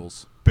beta out.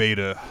 rules.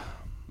 Beta.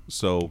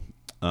 So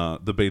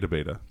the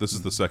beta. This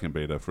is the second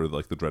beta for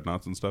like the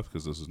dreadnoughts and stuff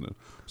because this is new.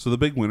 So the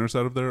big winners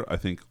out of there, I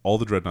think all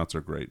the dreadnoughts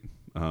are great.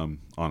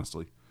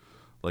 Honestly,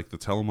 like the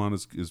Telemon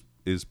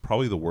is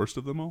probably the worst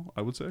of them all.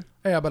 I would say.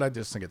 Yeah, but I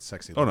just think it's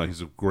sexy. Oh no,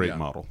 he's a great Yeah.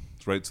 model,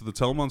 right? So the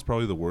Telemon's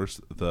probably the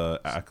worst.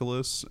 The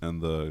Achilles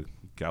and the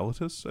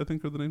Galatus, I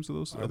think, are the names of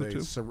those Are other they?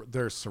 two.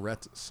 They're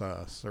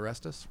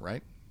Cerestus,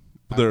 right?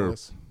 They're-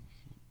 Achilles?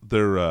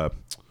 They're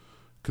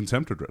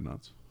Contemptor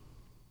dreadnoughts.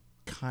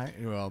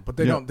 Well, but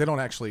they Yeah. don't. They don't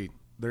actually.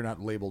 They're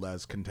not labeled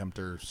as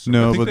Contemptor.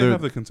 No, I think but they they're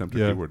have the Contemptor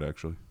yeah. keyword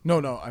actually.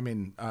 No. I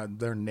mean,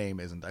 their name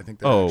isn't. I think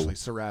they're Oh. actually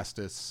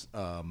Cerastus.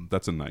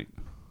 That's a knight.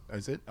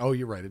 Is it? Oh,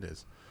 you're right. It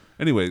is.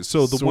 Anyway,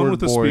 so the one Sword with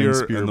the boy and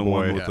spear spear and the boy.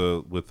 one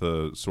Yeah. with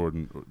the sword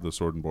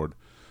and board,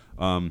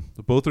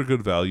 both are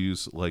good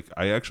values. Like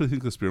I actually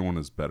think the spear one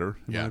is better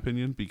in my Yeah.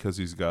 opinion because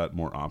he's got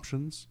more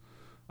options.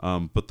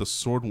 But the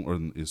sword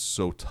one is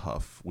so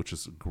tough, which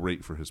is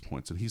great for his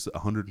points, and he's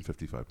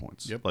 155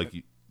 points. Yep.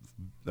 Like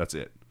that's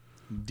it.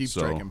 Deep So-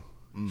 strike him.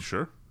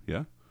 Sure,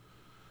 yeah.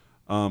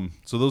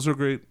 So those are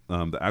great.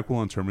 The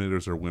Aquilon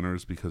Terminators are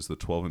winners because the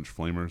 12-inch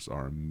flamers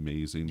are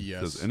amazing. Yes.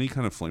 Because any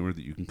kind of flamer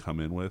that you can come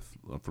in with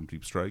from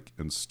Deep Strike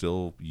and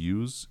still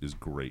use is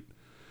great.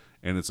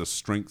 And it's a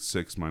Strength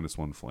 6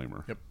 -1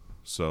 flamer. Yep.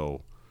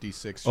 So,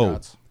 D6 oh,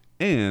 shots.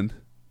 and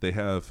they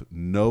have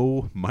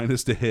no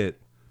minus to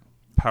hit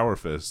power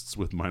fists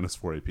with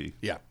 -4 AP.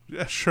 Yeah.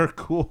 Yeah, sure,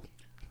 cool.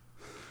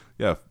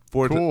 Yeah,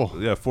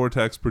 four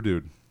attacks per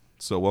dude.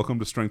 So welcome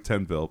to Strength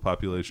 10ville,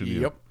 population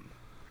U.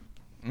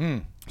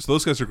 Yep. So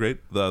those guys are great.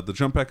 The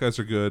jump back guys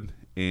are good,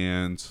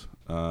 and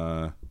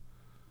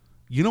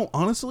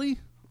honestly,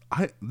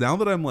 now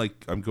that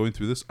I'm going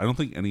through this, I don't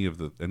think any of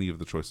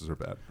the choices are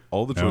bad.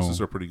 All the choices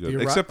are pretty good,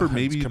 You're except for right.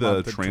 maybe Come the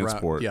on,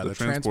 transport. Yeah, the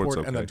transport's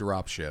transport and the okay.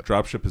 dropship.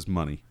 Dropship is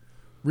money.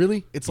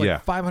 Really? It's like Yeah.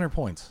 500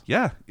 points.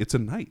 Yeah, it's a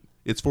knight.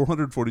 It's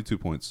 442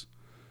 points,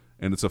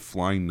 and it's a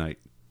flying knight.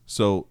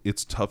 So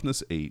it's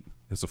toughness 8.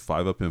 It's a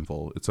 5-up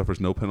invul. It suffers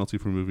no penalty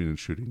for moving and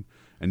shooting,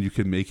 and you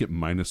can make it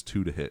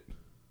 -2 to hit.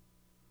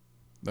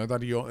 I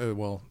thought you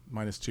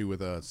 -2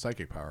 with a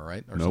psychic power,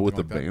 right? Or No, something with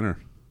the like that. banner.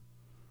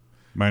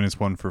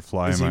 -1 for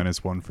fly, Is he-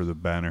 -1 for the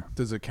banner.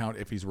 Does it count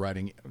if he's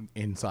riding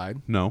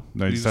inside? No,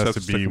 No, you it just has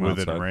to stick be him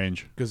within outside.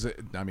 range. Because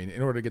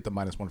in order to get the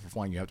 -1 for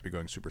flying, you have to be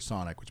going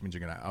supersonic, which means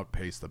you're going to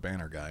outpace the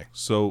banner guy.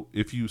 So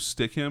if you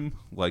stick him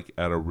like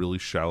at a really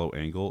shallow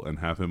angle and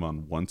have him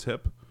on one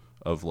tip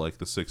of like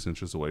the 6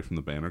 inches away from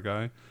the banner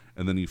guy,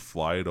 and then you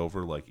fly it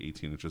over like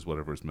 18 inches,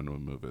 whatever his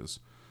minimum move is,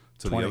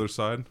 to 20. the other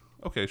side.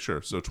 Okay,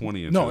 sure. So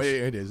 20 inches. No,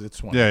 it is. It's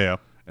 20. Yeah.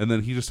 And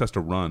then he just has to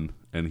run,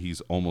 and he's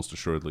almost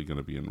assuredly going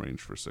to be in range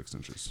for 6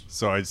 inches.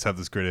 So I just have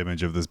this great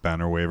image of this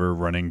banner waver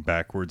running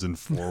backwards and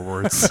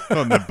forwards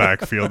on the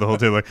backfield the whole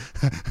day, like,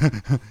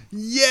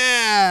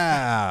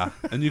 yeah.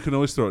 And you can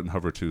always throw it in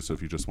hover too, so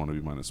if you just want to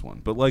be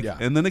 -1. But like, Yeah.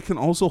 and then it can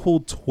also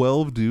hold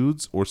 12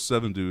 dudes or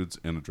 7 dudes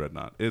in a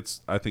dreadnought.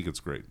 I think it's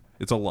great.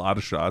 It's a lot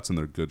of shots, and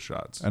they're good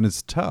shots. And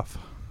it's tough.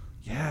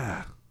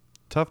 Yeah.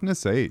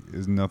 Toughness 8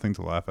 is nothing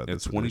to laugh at.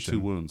 It's this 22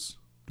 edition. wounds.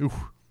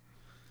 Oof.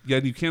 Yeah,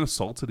 and you can't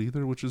assault it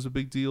either, which is a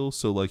big deal.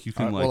 So like you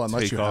can Well,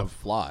 unless take you have off.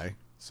 fly.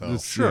 So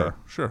This- Sure, Yeah.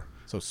 sure.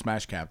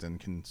 Smash Captain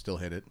can still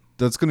hit it.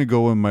 That's going to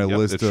go in my Yep,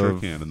 list it sure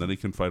of. can, and then he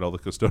can fight all the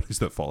custodians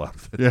that fall out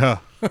of it. Yeah.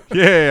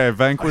 Yeah, I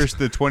vanquished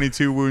the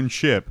 22 wound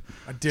ship.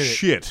 I did it.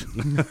 Shit.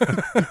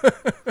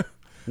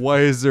 Why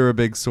is there a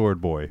big sword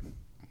boy?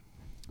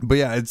 But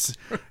yeah,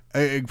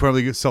 it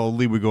probably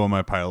solidly would go on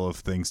my pile of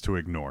things to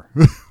ignore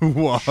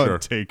while Sure. I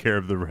take care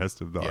of the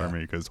rest of the Yeah.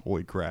 army because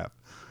holy crap,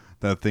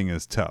 that thing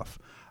is tough.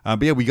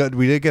 But yeah, we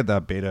did get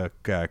that Beta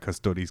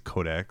Custodes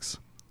Codex.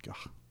 Ugh.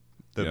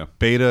 The Yeah.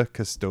 Beta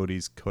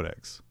Custodes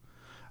Codex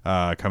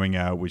coming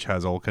out, which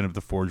has all kind of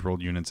the Forge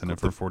World units in it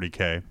for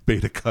 40k.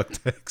 Beta cuck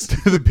text.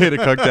 The Beta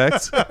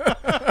Cuctex.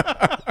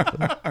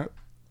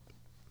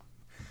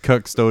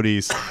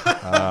 Custodes.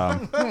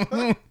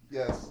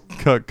 Yes.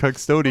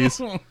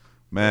 Custodies.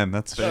 Man,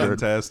 that's a shirt.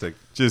 Fantastic.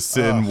 Just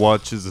sit and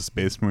watch as a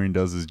Space Marine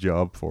does his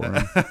job for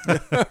him.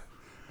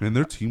 Man,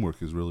 their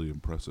teamwork is really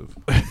impressive.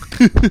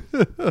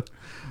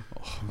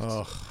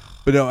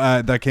 But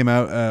no, that came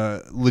out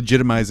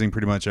legitimizing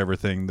pretty much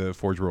everything the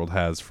Forge World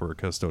has for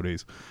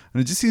Custodes.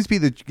 And it just seems to be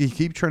that you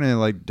keep trying to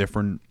like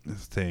different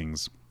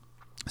things.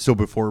 So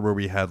before where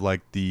we had like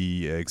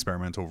the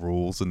experimental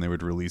rules and they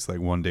would release like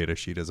one data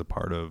sheet as a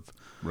part of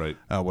Right.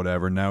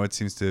 whatever. Now it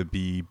seems to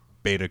be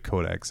beta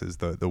codex is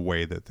the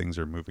way that things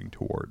are moving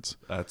towards.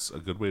 That's a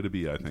good way to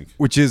be, I think.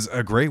 Which is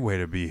a great way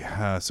to be.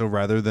 So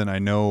rather than, I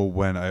know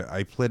when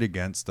I played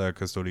against a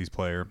Custodes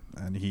player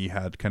and he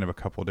had kind of a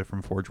couple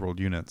different Forge World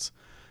units,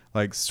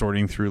 like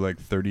sorting through like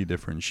 30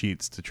 different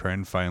sheets to try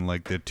and find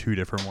like the 2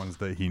 different ones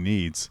that he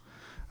needs.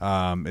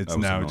 It's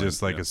now annoying,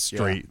 just like yeah. a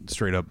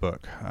straight up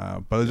book.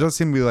 But it does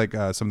seem to be like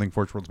something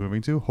Forge World's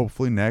moving to.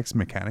 Hopefully next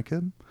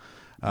Mechanicum.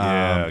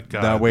 Yeah,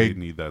 God, that way, they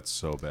need that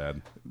so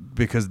bad.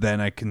 because then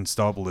I can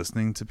stop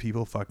listening to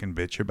people fucking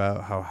bitch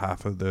about how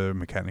half of the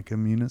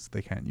Mechanicum units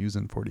they can't use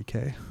in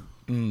 40k.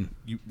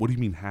 What do you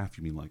mean half?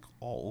 You mean like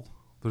all?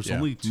 There's Yeah,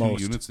 only 2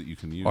 most. units that you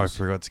can use. Oh, I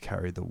forgot to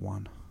carry the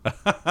 1.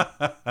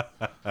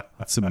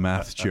 That's a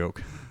math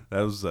joke.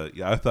 That was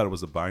I thought it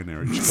was a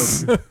binary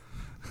joke.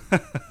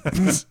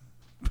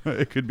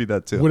 It could be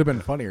that too. Would have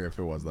been funnier if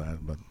it was that,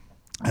 but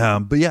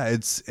But yeah,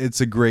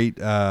 it's a great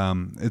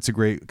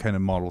kind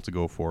of model to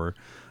go for.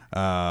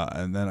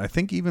 And then I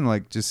think even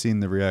like just seeing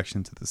the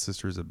reaction to the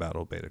Sisters of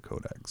Battle beta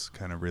codex,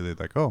 kind of really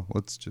like, oh,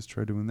 let's just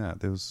try doing that.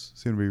 Those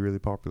seem to be really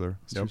popular.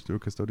 Let's just do a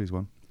Custodes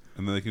one.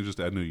 And then they can just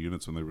add new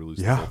units when they release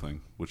Yeah. the whole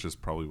thing, which is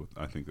probably what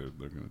I think they're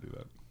going to do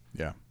that.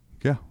 yeah.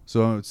 Yeah,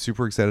 so I'm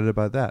super excited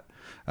about that.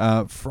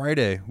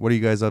 Friday, what are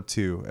you guys up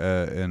to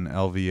in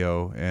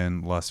LVO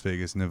in Las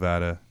Vegas,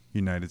 Nevada,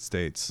 United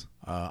States?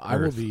 I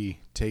will be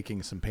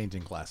taking some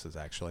painting classes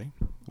actually.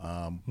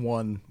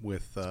 One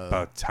with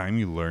About time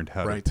you learned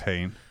how right. to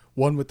paint.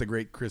 one with the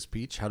great Chris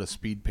Peach, how to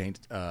speed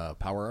paint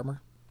power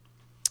armor.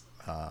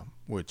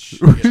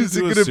 Which Is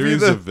it Do a gonna be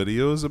series the- of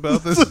videos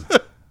about this?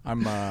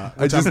 I'm I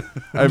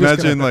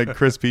imagine like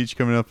Chris Peach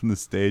coming up on the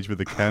stage with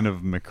a can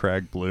of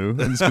McCrag Blue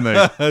and just being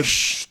like,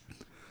 shh,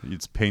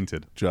 it's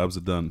painted. Jobs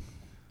are done.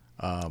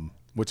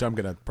 which I'm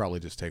gonna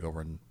probably just take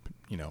over and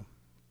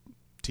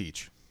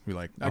teach. Be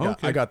like, I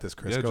Okay. got this,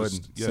 Chris. Yeah, Go just-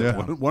 ahead and yeah, sit yeah.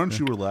 down. Why don't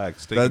you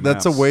relax? Take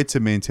That's a naps. way to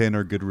maintain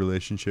our good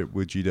relationship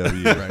with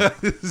GW. Right?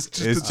 It's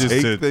just It's to just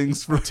take to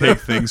things from take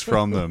things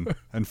from them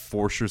and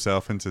force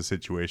yourself into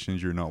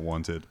situations you're not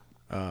wanted.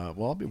 Well,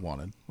 I'll be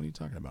wanted. What are you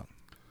talking about?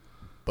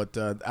 But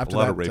after A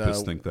lot that, of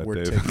rapists think that,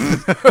 we're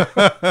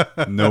Dave.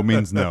 taking- No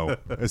means no.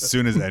 As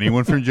soon as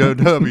anyone from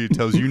GW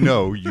tells you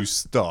no, you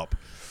stop.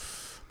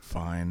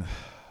 Fine.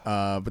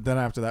 But then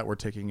after that, we're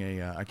taking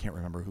a I can't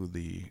remember who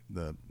the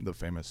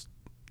famous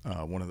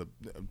one of the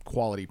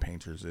quality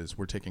painters is.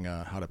 We're taking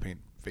a how to paint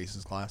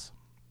faces class.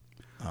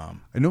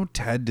 I know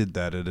Ted did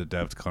that at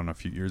AdeptCon a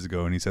few years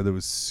ago, and he said it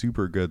was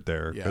super good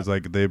there because Yeah.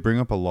 like they bring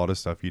up a lot of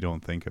stuff you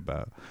don't think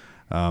about.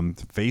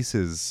 Face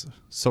is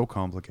so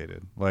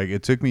complicated. Like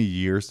it took me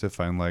years to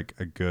find like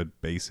a good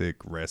basic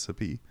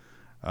recipe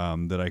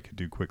that I could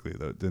do quickly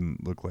that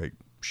didn't look like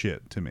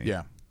shit to me.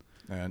 Yeah,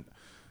 and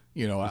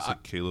Is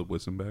it Caleb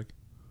Wissenbeck?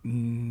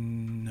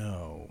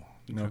 no,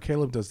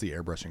 Caleb does the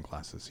airbrushing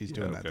classes. He's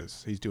doing okay.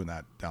 He's doing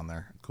that down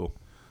there. Cool.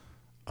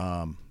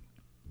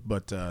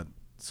 But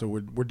so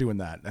we're doing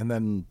that, and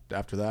then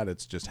after that,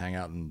 it's just hang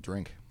out and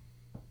drink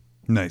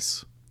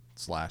Nice.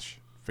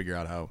 / figure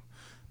out how.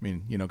 I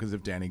mean, because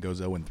if Danny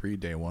goes 0-3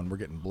 day one, we're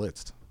getting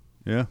blitzed.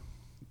 Yeah.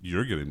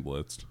 You're getting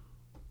blitzed.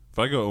 If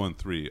I go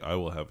 0-3, I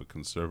will have a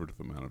conservative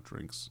amount of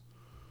drinks.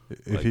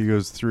 If he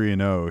goes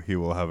 3-0, he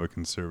will have a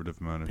conservative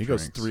amount of He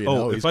drinks. goes 3-0.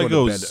 Oh, he's if I going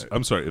go, to bed.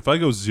 I'm sorry. If I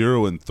go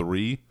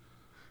 0-3,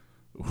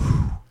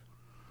 whew,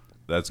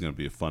 that's going to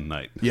be a fun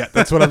night. Yeah,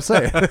 that's what I'm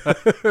saying.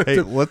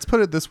 Hey, let's put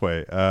it this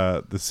way: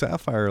 the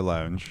Sapphire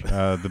Lounge,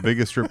 the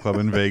biggest strip club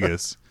in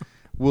Vegas,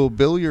 will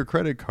bill your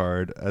credit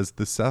card as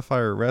the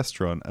Sapphire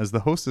Restaurant. As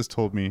the hostess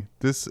told me,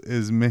 this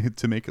is made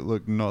to make it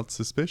look not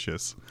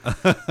suspicious.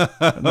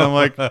 And I'm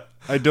like,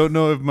 I don't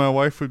know if my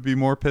wife would be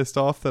more pissed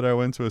off that I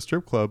went to a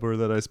strip club or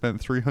that I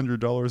spent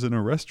 $300 in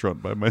a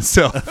restaurant by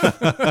myself.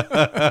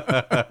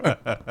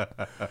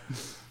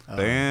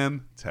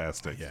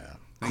 Fantastic. Yeah.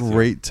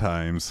 Great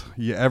times.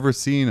 You ever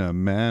seen a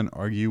man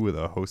argue with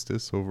a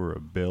hostess over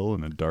a bill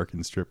in a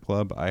darkened strip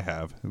club? I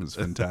have. It was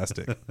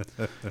fantastic.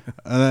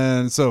 And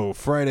then, so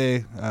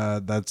Friday,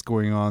 that's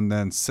going on.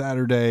 Then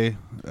Saturday,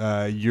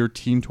 your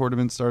team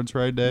tournament starts,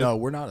 right, Dave? No,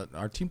 we're not.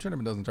 Our team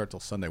tournament doesn't start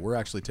till Sunday. We're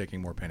actually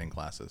taking more painting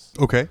classes.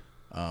 Okay.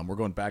 We're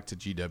going back to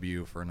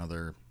GW for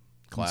another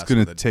class. It's going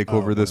with to a- take oh,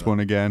 over this of the- one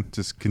again.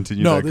 Just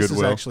continue No, that this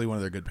goodwill. is actually one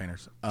of their good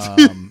painters.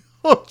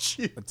 Oh,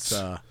 jeez. It's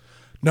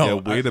no. Yeah,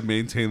 way to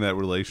maintain that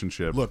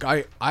relationship. Look,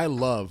 I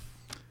love.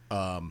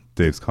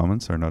 Dave's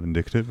comments are not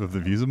indicative of the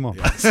views of Mom.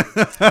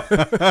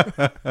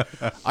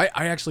 I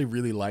actually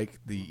really like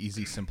the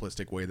easy,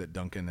 simplistic way that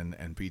Duncan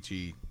and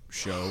Peachy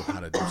show how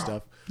to do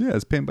stuff. Yeah,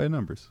 it's paint by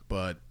numbers.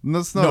 But And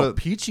that's not no, a-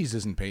 Peachy's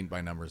isn't paint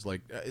by numbers.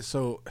 Like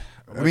so,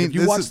 I mean, if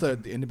you this watch is- the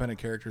independent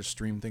characters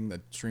stream thing,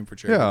 that stream for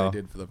charity Yeah. they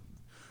did for the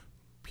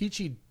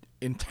Peachy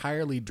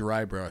entirely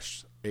dry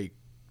brushed a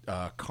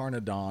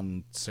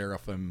Carnodon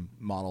Seraphim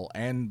model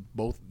and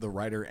both the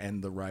rider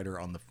and the rider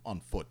on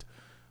foot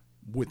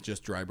with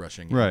just dry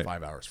brushing in Right.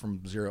 5 hours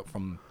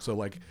so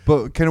like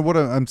But kind of what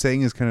I'm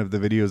saying is kind of the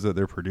videos that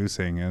they're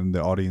producing and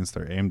the audience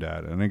they're aimed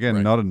at. And again,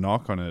 Right. not a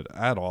knock on it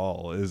at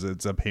all. Is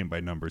it's a paint by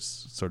numbers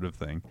sort of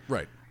thing.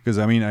 right. Because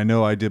I mean, I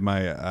know I did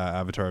my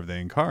Avatar of the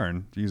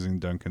Incarn using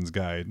Duncan's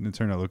guide, and it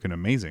turned out looking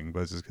amazing.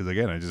 But it's just because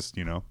again, I just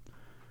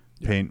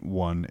paint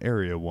 1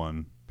 area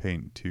 1,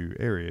 paint 2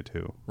 area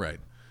 2. Right.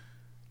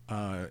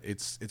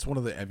 It's one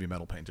of the heavy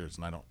metal painters,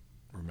 and I don't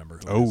remember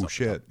who. Oh, it is off the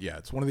shit. top. Yeah,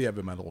 it's one of the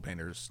heavy metal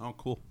painters. Oh,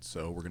 cool.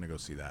 So we're gonna go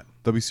see that.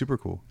 That'd be super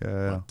cool.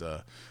 Yeah.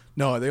 But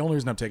no, the only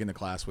reason I'm taking the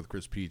class with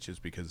Chris Peach is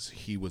because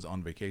he was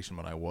on vacation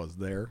when I was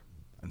there,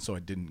 and so I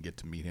didn't get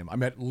to meet him. I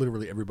met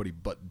literally everybody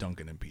but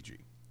Duncan and PG.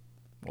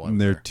 while I And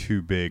was they're there.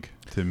 too big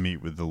to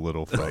meet with the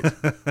little folk.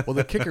 Well,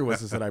 the kicker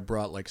was is that I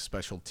brought like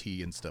special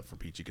tea and stuff for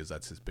Peachy because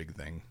that's his big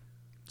thing.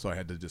 So I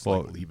had to just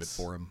Well, like leave it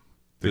for him.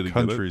 The Did he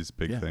get it? country's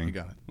big Yeah, thing. he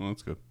got it. Well,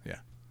 that's good. Yeah.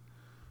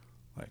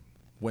 Like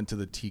went to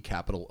the tea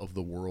capital of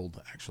the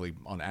world actually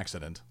on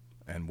accident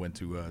and went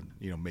to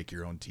make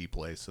your own tea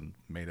place and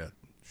made a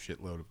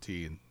shitload of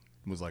tea and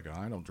was like,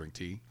 I don't drink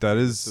tea. That So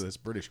is this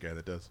British guy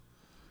that does.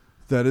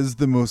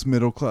 the most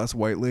middle class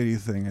white lady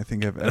thing I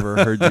think I've ever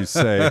heard you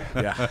say.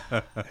 Yeah.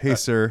 Hey,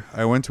 sir,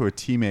 I went to a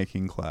tea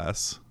making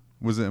class.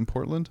 Was it in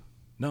Portland?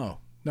 No,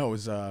 it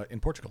was in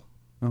Portugal.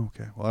 Oh,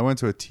 okay. Well, I went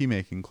to a tea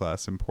making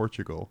class in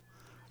Portugal,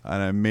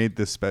 and I made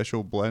this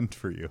special blend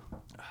for you.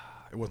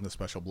 It wasn't a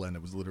special blend.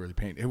 It was literally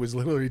paint. It was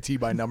literally tea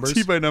by numbers.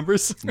 Tea by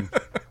numbers.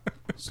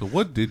 So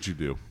what did you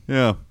do?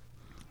 Yeah.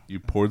 You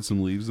poured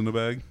some leaves in a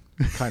bag?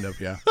 Kind of,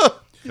 yeah.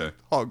 Okay.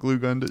 Hot glue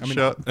gunned it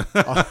shut.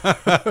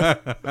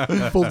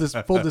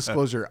 Full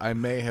disclosure, I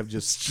may have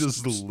just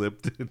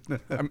Lipton.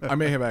 I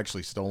may have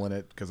actually stolen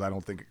it because I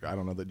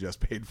don't know that Jess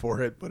paid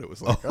for it, but it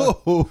was like,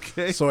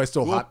 Okay. so I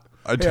still hot.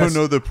 I don't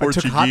know the I took hot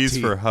Portuguese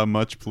tea. for how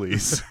much,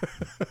 please.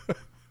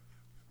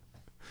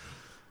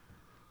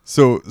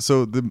 So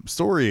the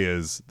story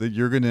is that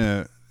you're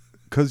gonna,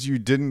 because you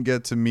didn't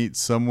get to meet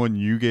someone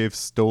you gave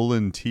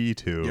stolen tea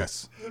to.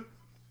 Yes,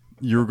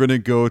 You're gonna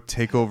go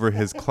take over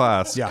his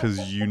class Yeah.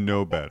 because you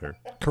know better.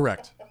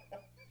 correct.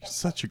 You're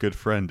such a good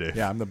friend, Dave.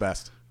 Yeah, I'm the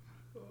best.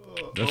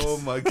 Oh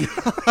my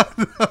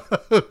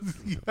god!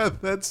 Yeah,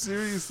 that's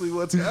seriously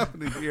what's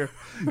happening here.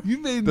 You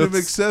made him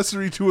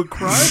accessory to a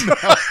crime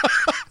now.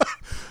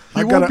 He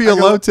I won't gotta- be I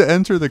gotta- allowed to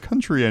enter the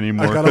country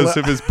anymore gotta because let-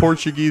 of his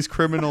Portuguese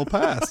criminal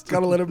past.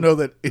 Gotta let him know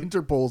that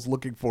Interpol's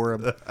looking for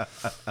him.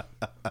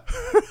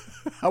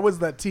 How was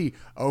that tea?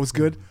 Oh, it was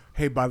good.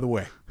 Hey, by the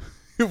way,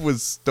 It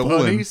was stolen.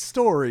 funny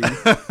story.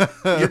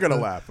 You're gonna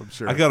laugh, I'm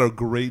sure. I got a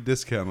great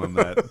discount on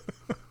that.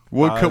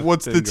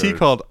 What's the tea Vanguard.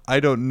 called? I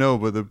don't know,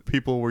 but the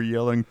people were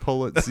yelling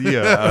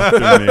Polizia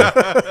after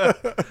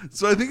me.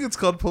 So I think it's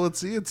called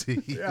Polizia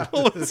tea.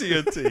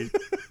 Polizia tea.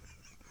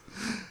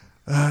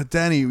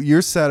 Danny,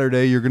 your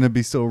Saturday, you're going to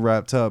be so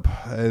wrapped up.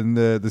 And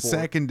the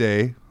second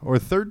day, or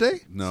third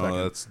day?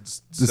 No,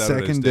 that's The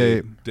Saturday's second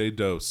day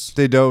dose.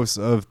 Day dose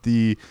of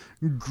the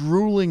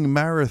grueling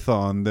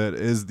marathon that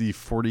is the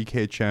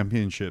 40K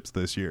championships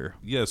this year.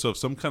 Yeah, so if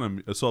some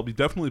kind of I'll be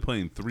definitely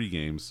playing 3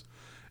 games,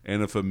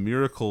 and if a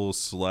miracle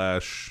 /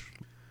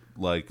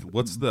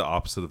 what's the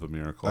opposite of a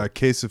miracle? A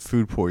case of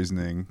food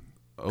poisoning.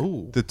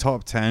 Oh, The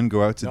top 10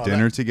 go out to No,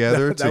 dinner that-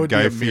 together that to would be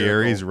Guy a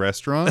Fieri's miracle.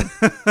 restaurant.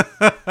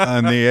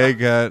 And they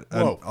got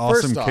an Whoa,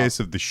 awesome first off, case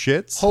of the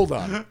shits. Hold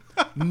on.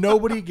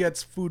 Nobody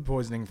gets food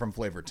poisoning from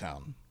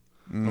Flavortown.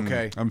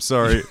 Okay. I'm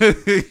sorry.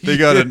 They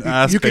got an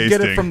ass You could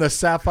get it pasting. from the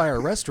Sapphire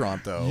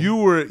restaurant, though. you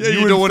were you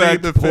you don't in wanna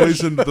fact eat the fish.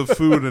 poisoned the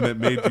food and it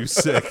made you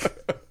sick.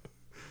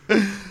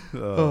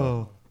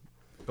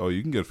 Oh,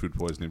 you can get food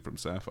poisoning from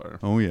Sapphire.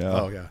 Oh yeah.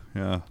 Oh, yeah.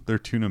 Yeah. Their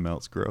tuna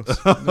melt's gross.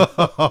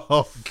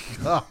 Oh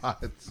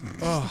God!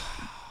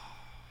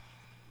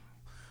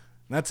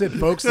 That's it,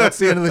 folks. That's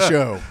the end of the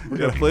show.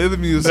 Yeah, play the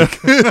music.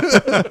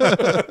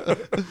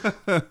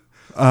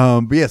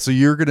 But yeah, so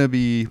you're gonna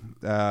be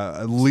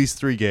at least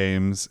 3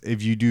 games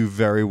if you do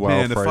very well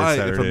Man,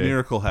 Friday, if a Saturday.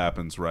 miracle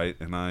happens, right,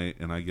 and I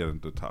get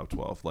into top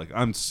 12, like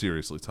I'm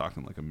seriously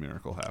talking like a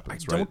miracle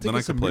happens, don't right? think Then I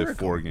it's a can play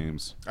miracle. 4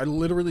 games, I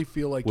literally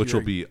feel like which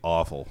will you're- be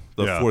awful.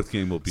 The Yeah. 4th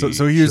game will be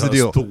So here's the just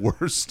deal. the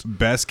worst.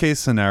 Best case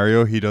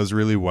scenario, he does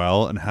really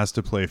well and has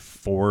to play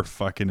 4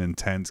 fucking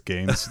intense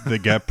games that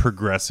get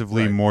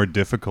progressively Right. more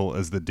difficult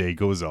as the day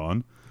goes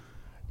on,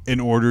 in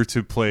order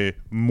to play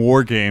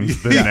more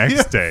games the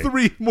next day.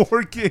 3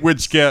 more games.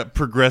 Which get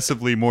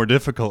progressively more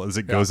difficult as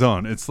it goes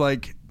on. It's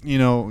like,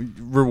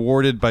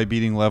 rewarded by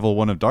beating level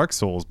 1 of Dark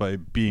Souls by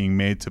being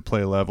made to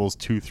play levels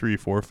 2, 3,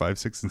 4, 5,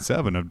 6, and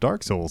 7 of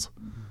Dark Souls.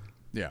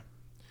 Yeah.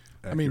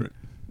 I mean,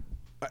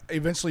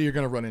 eventually you're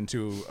going to run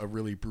into a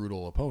really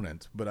brutal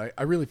opponent, but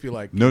I really feel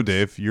like No,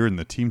 Dave, you're in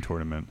the team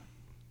tournament.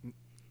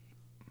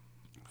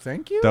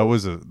 Thank you. That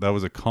was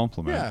a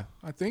compliment. Yeah,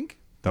 I think.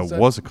 That Is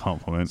was a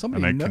compliment,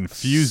 and I no-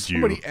 confused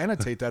you. Somebody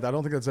annotate that. I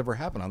don't think that's ever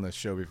happened on this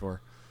show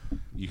before.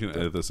 You can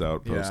edit this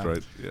out post, Yeah.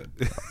 right?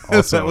 Yeah.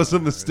 Also, that was a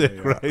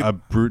mistake, right?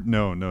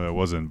 No, it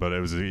wasn't. But it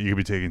was. You could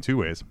be taken two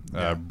ways.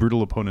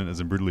 Brutal opponent is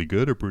in brutally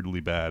good or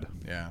brutally bad.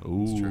 Yeah,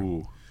 that's true.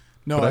 Ooh.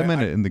 No, But I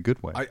meant it in the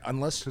good way.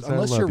 unless 'Cause I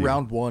your love you.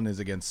 round one is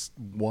against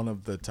one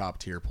of the top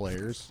tier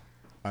players,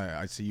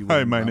 I see you. Hi,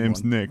 winning my round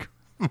name's one. Nick.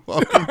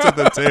 Welcome to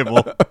the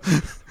table.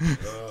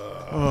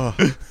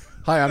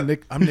 Hi, I'm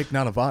Nick. I'm Nick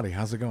Nanavati.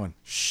 How's it going?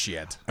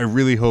 Shit. I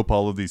really hope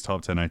all of these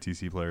top 10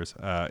 ITC players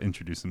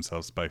introduce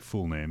themselves by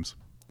full names.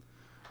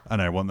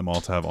 And I want them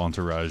all to have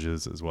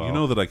entourages as well. You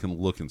know that I can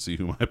look and see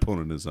who my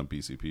opponent is on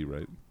BCP,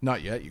 right?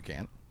 Not yet. You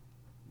can't.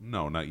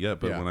 No, not yet.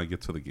 But Yeah. when I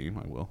get to the game,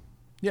 I will,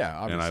 Yeah,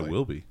 obviously. and I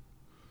will be.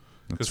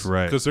 That's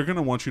right. Because they're going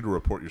to want you to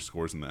report your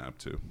scores in the app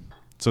too.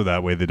 So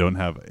that way they don't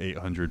have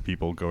 800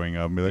 people going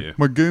up and be like, Yeah.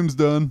 my game's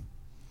done.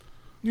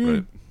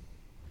 Right?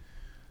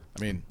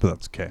 I mean, But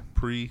that's okay.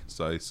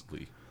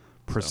 Precisely.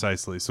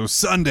 Precisely. So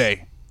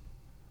Sunday,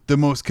 the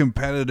most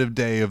competitive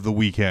day of the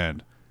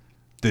weekend,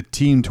 the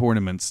team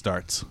tournament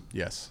starts.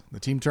 yes, the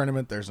team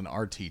tournament. There's an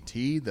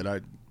RTT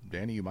that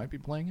Danny, you might be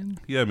playing in.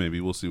 Yeah,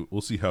 maybe we'll see.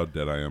 We'll see how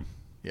dead I am.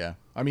 Yeah,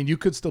 I mean, you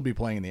could still be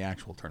playing in the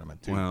actual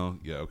tournament too. Well,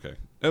 yeah, okay.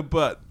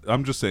 But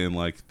I'm just saying,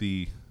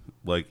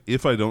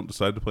 if I don't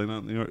decide to play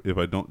if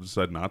I don't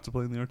decide not to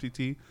play in the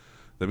RTT,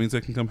 that means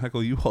I can come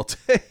heckle you all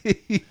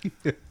day.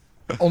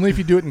 Only if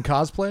you do it in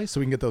cosplay,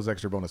 so we can get those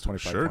extra bonus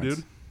 25 Sure, points.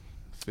 dude.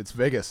 It's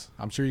Vegas.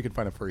 I'm sure you can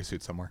find a furry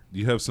suit somewhere.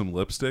 You have some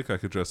lipstick. I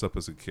could dress up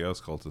as a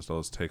chaos cultist. I'll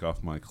just take off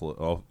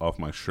off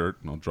my shirt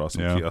and I'll draw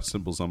some Yeah. chaos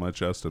symbols on my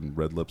chest and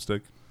red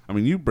lipstick. I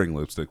mean, you bring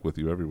lipstick with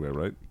you everywhere,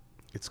 right?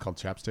 It's called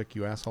chapstick,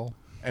 you asshole.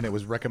 And it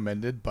was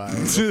recommended by the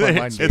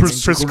Frontline Gaming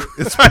It's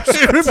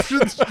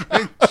prescription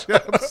strength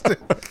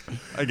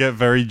chapstick. I get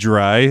very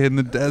dry in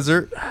the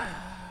desert.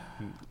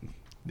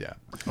 Yeah.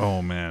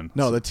 Oh, man.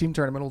 No, the team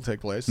tournament will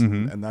take place,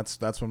 Mm-hmm. and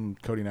that's when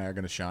Cody and I are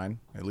going to shine,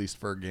 at least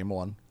for game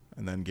one.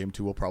 And then game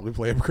two, we'll probably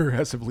play a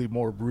progressively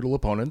more brutal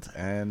opponent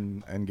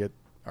and get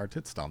our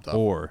tits stomped up.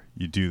 Or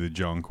you do the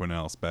John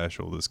Quinnell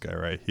special, this guy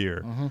right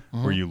here,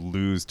 where you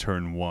lose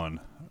round one,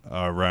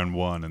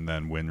 and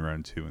then win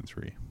round 2 and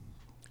 3.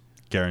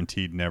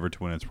 Guaranteed never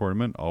to win a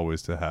tournament,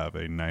 always to have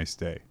a nice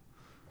day.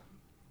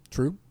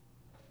 True.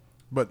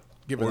 But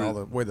given Or- all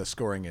the way the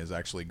scoring is,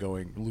 actually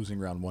losing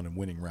round 1 and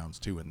winning rounds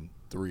 2 and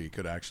 3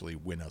 could actually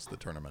win us the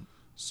tournament.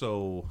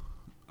 So,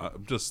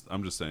 I'm just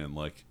saying,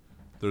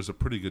 there's a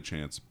pretty good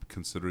chance,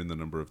 considering the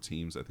number of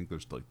teams. I think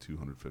there's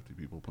 250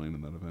 people playing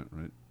in that event,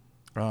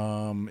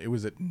 right? It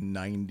was at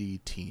 90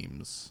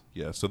 teams.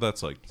 Yeah. So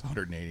that's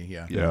 180,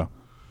 yeah. Yeah.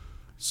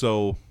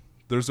 So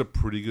there's a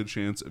pretty good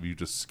chance of you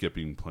just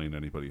skipping playing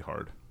anybody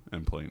hard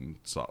and playing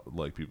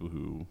people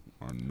who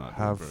are not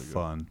Have doing very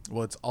fun.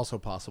 Well, it's also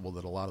possible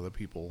that a lot of the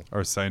people.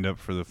 Or signed up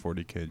for the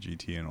 40K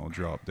GT and it'll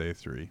drop day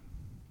 3.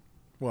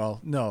 Well,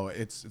 no,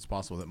 it's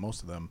possible that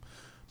most of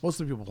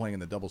the people playing in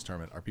the doubles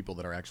tournament are people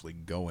that are actually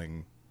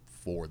going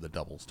for the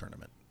doubles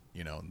tournament,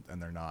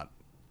 and they're not.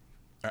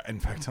 In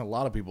fact, a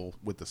lot of people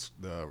with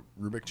the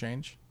Rubik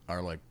change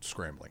are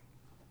scrambling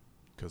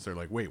because they're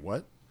like, "Wait,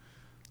 what?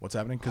 What's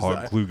happening?"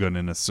 Hot glue gun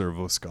and a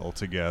servo skull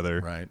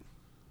together. Right.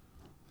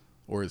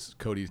 Or as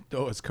Cody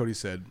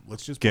said,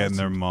 let's just Getting buy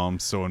their some,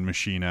 mom's sewing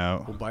machine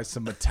out. we'll buy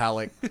some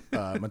metallic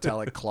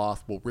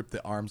cloth. We'll rip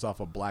the arms off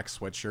a black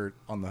sweatshirt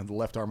on the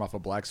left arm off a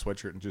black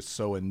sweatshirt and just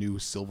sew a new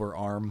silver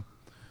arm.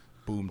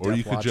 Boom. Or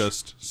you Death Watch. could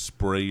just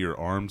spray your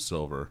arm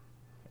silver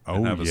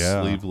and Oh, have a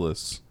yeah.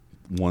 sleeveless,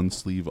 one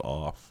sleeve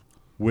off.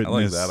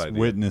 Witness, that idea.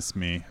 witness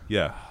me.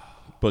 Yeah,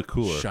 but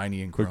cooler.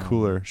 shiny and chrome. But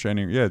cooler,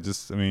 shinier. Yeah,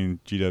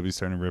 GW's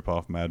starting to rip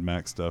off Mad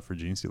Max stuff for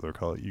Gene Stealer.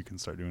 Call it. You can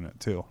start doing it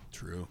too.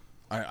 True.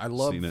 I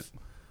love Seen it.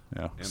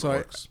 Yeah. And So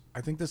orcs.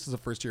 I think this is the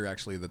first year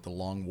actually that the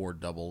Long War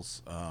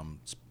doubles,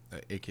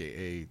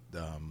 aka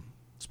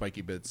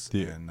Spiky Bits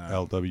The and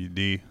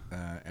LWD.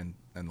 and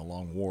the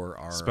Long War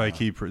are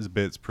Spiky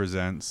Bits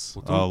presents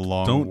Don't,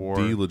 Long don't War.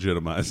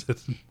 delegitimize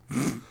it.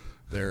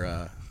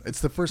 they're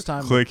it's the first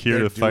time. Click here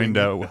they're to find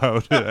doing- out how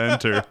to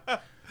enter.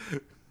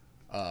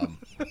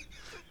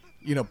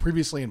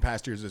 Previously in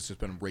past years, it's just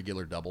been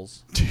regular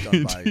doubles.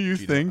 done by Do you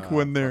GW think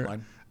when they're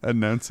Frontline.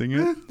 announcing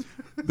it,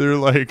 they're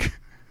like,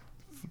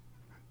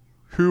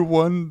 who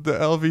won the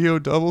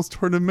LVO doubles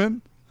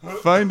tournament?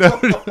 Find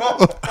out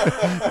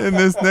in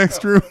this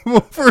next room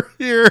over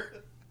here.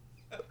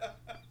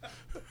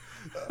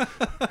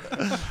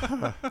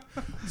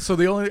 So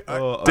the only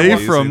Dave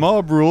Amazing. from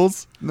Mob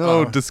Rules.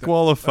 No,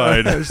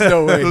 disqualified. there's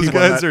no way Those he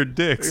won guys that. are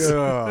dicks.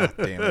 Oh,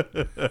 damn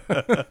it.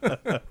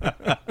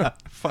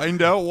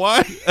 Find out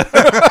why.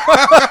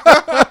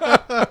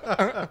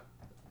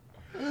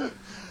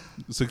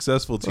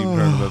 Successful team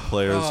tournament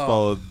players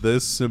follow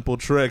this simple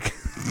trick.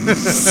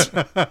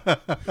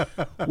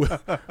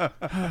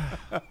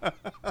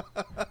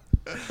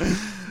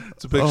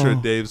 It's a picture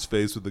of Dave's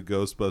face with the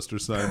Ghostbuster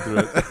sign through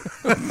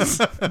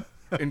it.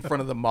 In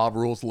front of the Mob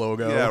Rules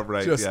logo. Yeah,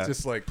 right, Just yeah.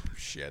 just like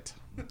shit.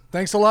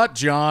 Thanks a lot,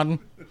 John.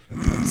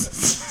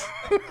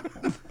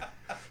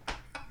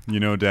 You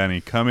know,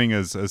 Danny, coming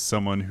as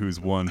someone who's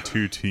won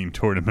 2 team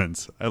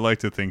tournaments, I like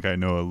to think I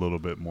know a little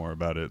bit more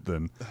about it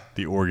than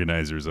the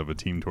organizers of a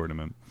team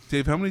tournament.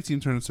 Dave, how many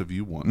team tournaments have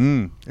you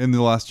won? In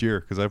the last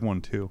year, because I've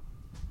won 2.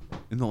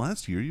 In the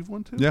last year, you've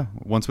won 2? Yeah,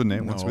 once with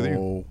Nate, once with you.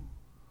 No.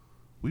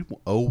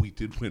 We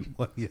did win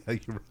one. Yeah,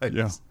 you're right.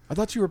 Yeah, I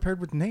thought you were paired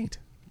with Nate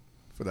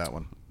for that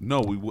one.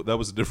 No, that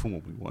was a different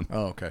one we won.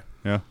 Oh, okay.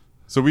 yeah.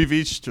 So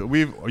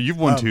you've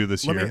won 2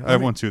 this let year. me-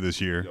 I've won 2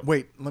 this year.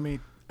 Wait, let me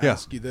Yeah.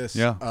 ask you this.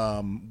 Yeah.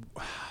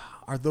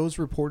 Are those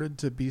reported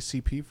to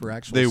BCP for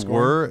actual They scoring?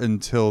 were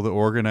until the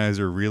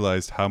organizer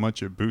realized how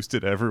much it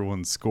boosted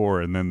everyone's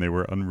score, and then they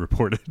were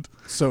unreported.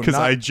 So because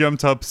not- I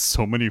jumped up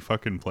so many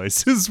fucking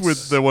places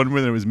with the one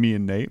when it was me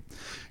and Nate,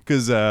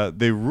 because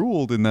they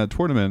ruled in that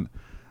tournament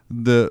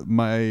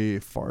my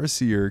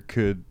Farseer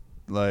could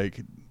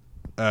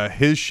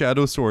his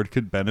Shadow Sword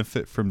could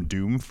benefit from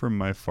Doom from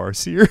my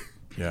Farseer.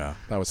 Yeah,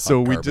 that was hot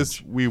So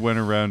garbage. we went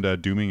around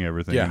dooming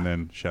everything Yeah. and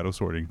then Shadow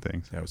Swording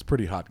things. Yeah, it was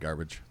pretty hot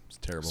garbage. It's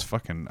terrible. It's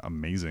fucking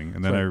amazing.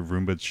 And then So- I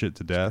Roomba'd shit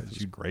to death. It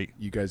was great.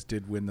 You guys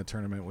did win the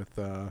tournament with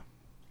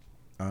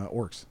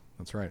Orcs.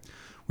 That's right.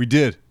 We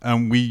did.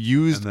 We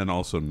used And then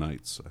also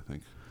Knights, I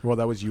think. Well,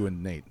 that was you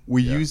and Nate.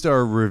 We used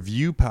our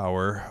review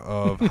power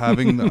of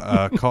having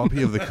a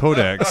copy of the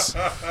Codex.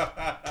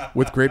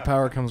 With great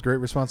power comes great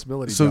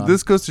responsibility. So John.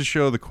 this goes to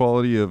show the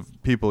quality of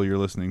people you're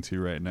listening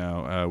to right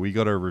now. We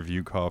got our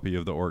review copy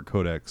of the Orc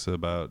Codex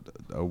about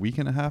a week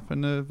and a half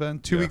in an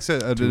event, 2 weeks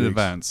at an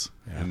advance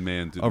And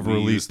man, did of we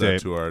use release that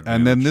date. to our And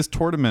then advantage. this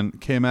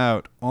tournament came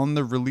out on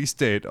the release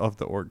date of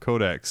the Orc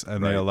Codex,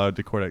 and they Right. allowed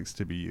the Codex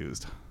to be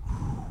used.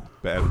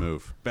 Bad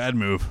move. Bad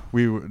move.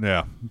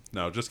 Yeah.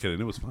 No, just kidding.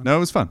 It was fun. No, it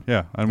was fun.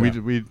 Yeah, and Yeah.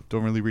 we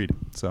don't really read,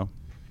 so.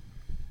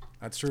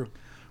 That's true.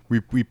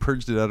 We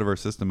purged it out of our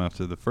system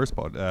after the first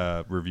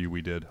review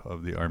we did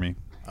of the army.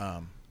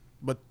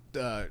 But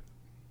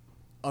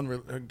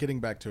getting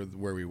back to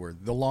where we were,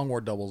 the Long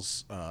War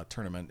Doubles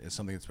tournament is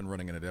something that's been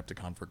running in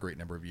Adepticon for a great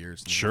number of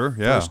years. And Sure,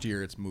 the yeah. First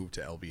year it's moved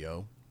to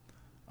LVO.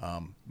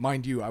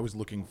 Mind you, I was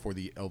looking for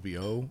the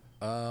LVO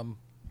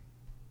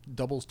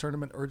doubles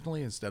tournament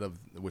originally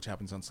which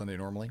happens on Sunday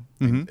normally,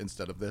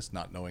 instead of this,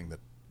 not knowing that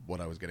what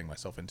I was getting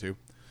myself into.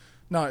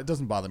 No, it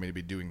doesn't bother me to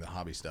be doing the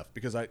hobby stuff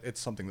because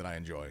it's something that I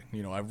enjoy.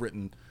 You know, I've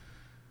written.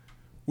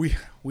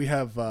 We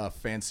have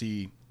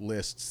fancy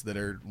lists that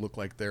look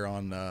like they're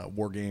on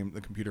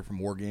the computer from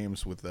War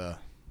Games with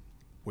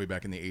way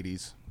back in the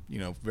 80s. You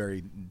know,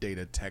 very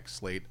data tech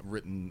slate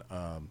written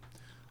a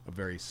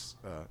very.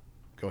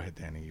 Go ahead,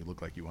 Danny. You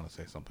look like you want to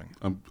say something.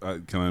 I'm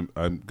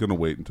gonna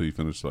wait until you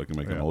finish so I can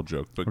make an old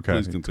joke. But Okay,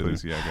 please continue.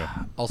 go.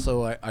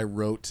 Also, I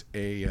wrote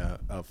a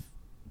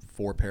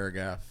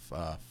 4-paragraph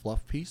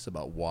fluff piece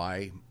about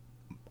why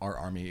our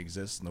army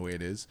exists and the way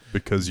it is.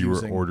 Because you were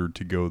using- ordered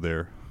to go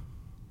there.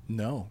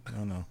 No.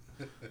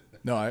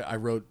 No, I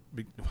wrote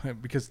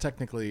because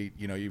technically,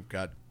 you know,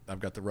 I've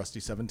got the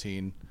Rusty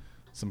 17,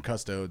 some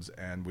Custodes,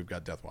 and we've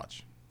got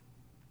Deathwatch.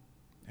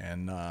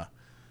 And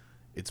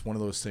it's one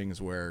of those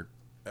things where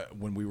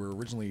when we were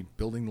originally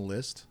building the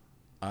list,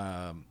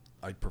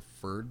 I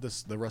preferred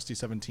the Rusty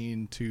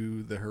 17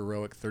 to the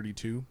Heroic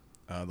 32,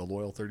 the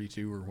Loyal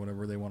 32, or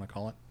whatever they want to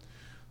call it,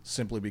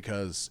 simply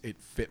because it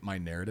fit my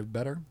narrative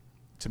better.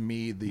 To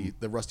me,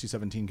 the Rusty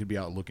 17 could be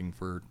out looking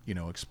for, you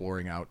know,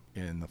 exploring out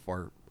in the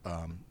far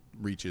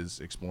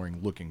reaches,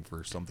 looking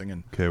for something,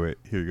 and Okay, wait.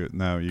 Here you go.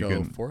 Now you go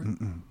can. for it.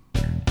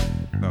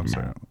 No, I'm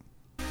sorry.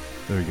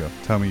 There you go.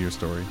 Tell me your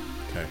story.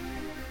 Okay.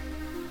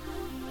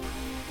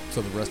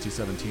 So the Rusty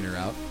 17 are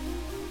out.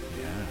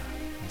 Yeah,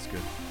 that's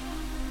good.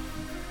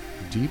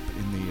 Deep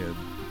in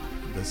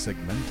the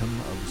segmentum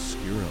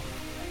obscurum,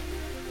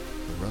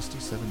 the Rusty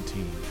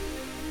 17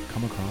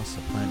 come across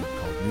a planet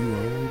called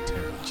New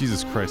Terra.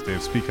 Jesus Christ,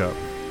 Dave, speak up.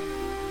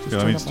 Just Yeah,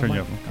 let me up just my turn you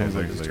mic. up. Okay,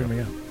 there you just go. turn me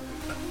up.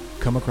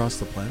 Come across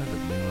the planet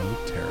of New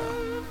Terra.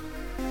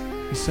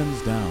 He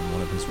sends down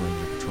one of his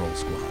Ranger Patrol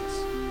squads.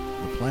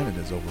 The planet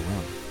is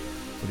overrun,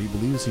 but he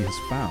believes he has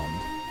found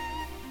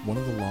one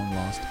of the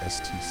long-lost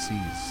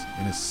STCs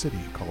in a city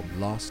called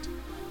Lost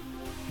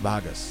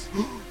Vegas.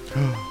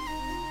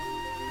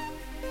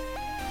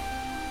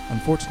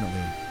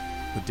 Unfortunately,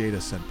 the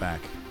data sent back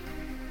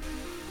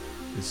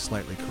is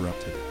slightly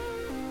corrupted,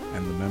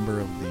 and the member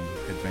of the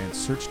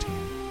advanced search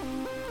team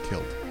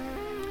killed.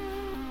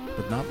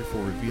 But not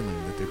before revealing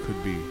that there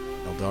could be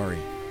Eldari,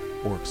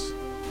 Orcs,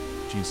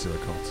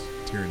 Genestealer cults,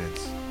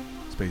 Tyranids,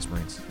 Space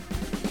Marines,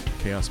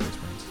 Chaos Space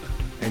Marines,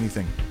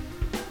 anything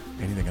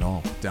at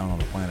all down on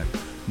the planet,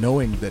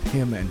 knowing that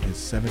him and his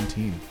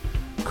 17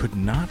 could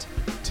not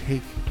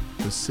take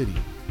the city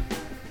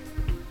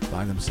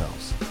by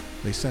themselves.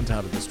 They sent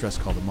out a distress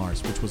call to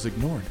Mars, which was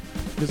ignored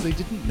because they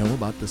didn't know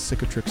about the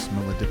Cicatrix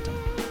Maledictum,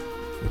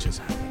 which has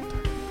happened.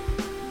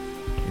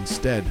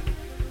 Instead,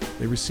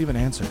 they receive an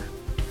answer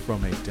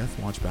from a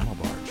Deathwatch battle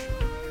barge,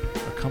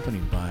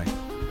 accompanied by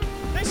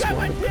a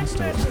squad of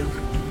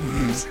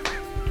Custodes.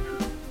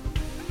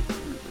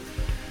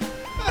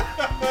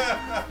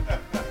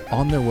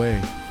 On their way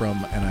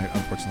from, and I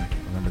unfortunately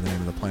can't remember the name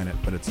of the planet,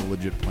 but it's a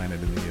legit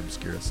planet in the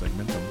Obscura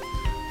Segmentum.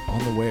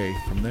 on the way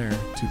from there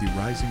to the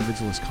rising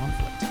Vigilus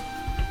conflict.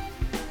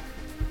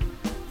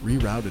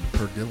 Rerouted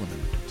Per Gilliman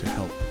to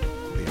help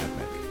the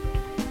Admech.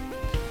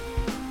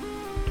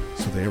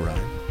 So they arrive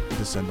and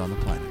descend on the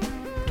planet,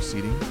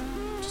 proceeding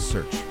to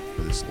search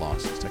for this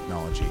lost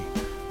technology,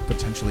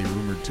 potentially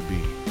rumored to be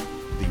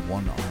the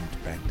one-armed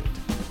bandit.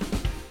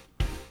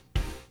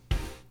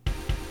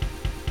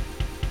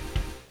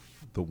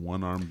 The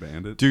one-armed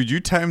bandit. Dude, you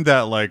timed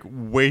that like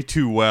way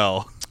too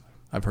well.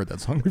 I've heard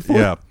that song before.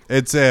 Yeah,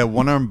 it's a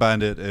one-armed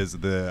bandit is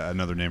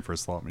another name for a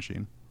slot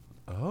machine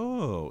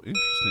Oh,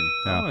 interesting.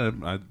 Yeah.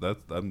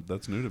 Oh,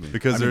 that's new to me.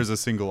 because there's a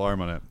single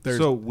arm on it,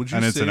 So would you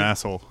and say it's an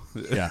asshole.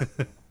 Yeah.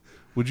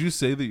 Would you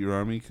say that your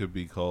army could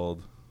be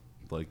called,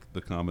 like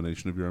the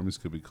combination of your armies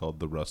could be called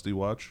the Rusty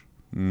Watch?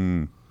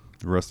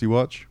 Rusty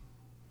Watch.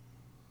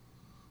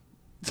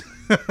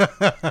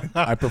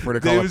 I prefer to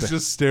call David's it the,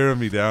 just staring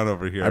me down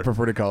over here. I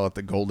prefer to call it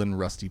the Golden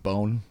Rusty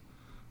Bone.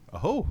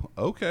 Oh,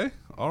 okay.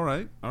 All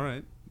right.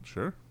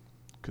 Sure.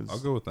 'Cause- I'll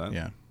go with that.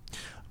 Yeah.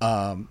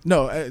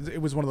 No,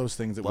 it was one of those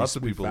things that Lots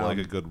of we people found. like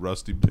a good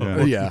rusty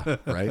bone. Yeah,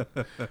 right.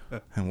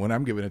 And when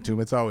I'm giving it to him,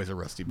 it's always a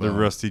rusty bone. The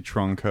Rusty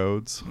Tron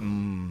codes.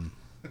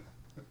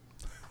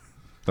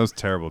 That was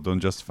terrible. Don't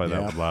justify that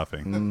Yeah. with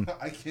laughing.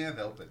 I can't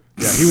help it.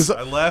 Yeah, he was.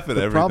 I laugh at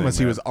The everything. problem is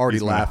he man. was already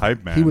He's my laughing.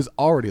 hype man. He was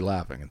already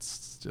laughing.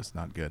 It's just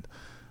not good.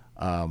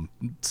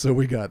 So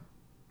we got,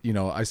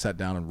 I sat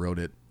down and wrote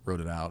it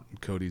out.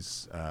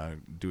 Cody's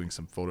doing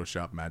some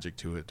Photoshop magic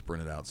to it to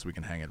print it out so we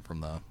can hang it from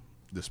the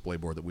display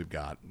board that we've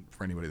got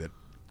for anybody that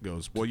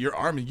goes, well, your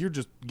army, you're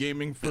just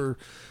gaming for,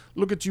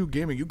 look at you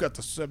gaming. You got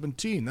the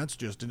 17. That's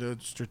just a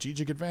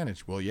strategic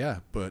advantage. Well, yeah,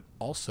 but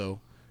also.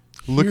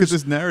 Look at here's-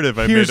 this narrative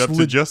I here's made up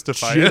to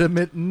justify it.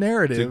 legitimate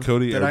narrative Did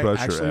Cody that I airbrush your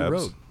actually abs?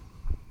 wrote.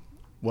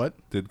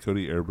 What? Did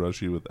Cody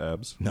airbrush you with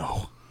abs?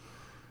 No.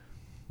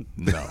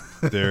 No.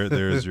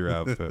 There's your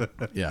outfit.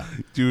 Yeah.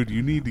 Dude,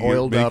 you need to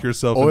Oiled make up-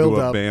 yourself oiled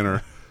into a up.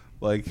 banner,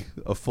 like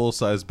a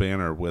full-size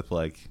banner with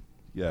like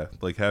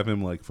have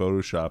him like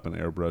Photoshop and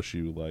airbrush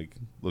you like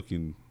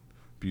looking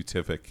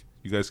beatific.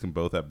 You guys can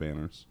both have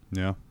banners.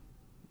 Yeah.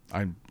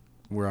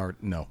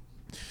 No.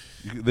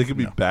 They could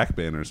be back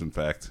banners. In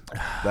fact,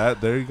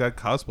 there you got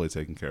cosplay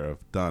taken care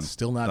of. Done.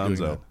 Still not doing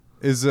that.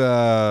 Is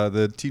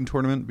the teen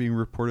tournament being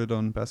reported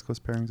on Best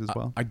Coast Pairings as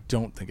well? I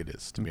don't think it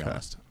is, to be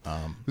honest.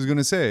 I was going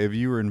to say, if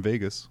you were in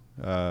Vegas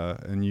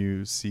and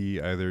you see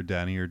either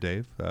Danny or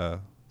Dave,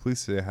 please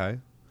say hi.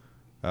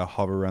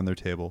 Hover around their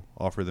table,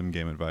 offer them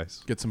game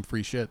advice, Get some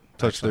free shit.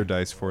 touch their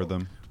dice for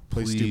them.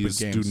 Play Please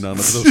stupid do games. none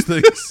of those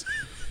things.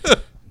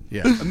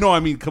 Yeah. No, I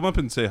mean come up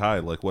and say hi,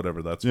 like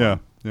whatever. That's Yeah,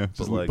 fine. yeah.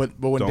 But like, But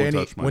when don't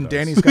touch my dice.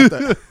 Danny's got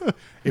the,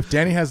 if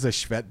Danny has the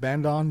Schvet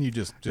band on, you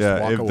just Yeah,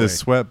 walk if away. the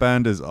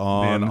sweatband is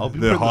on, Man, I'll be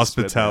the wearing the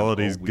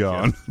hospitality's sweatband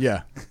all gone.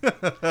 Yeah.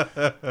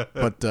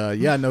 But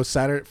yeah, no,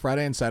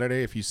 Friday and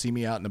Saturday, if you see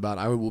me out and about,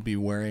 I will be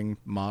wearing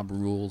Mob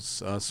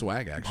Rules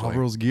swag. Actually, Mob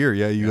Rules gear,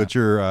 yeah. You got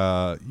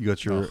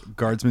your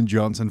Guardsman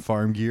Johnson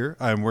farm gear.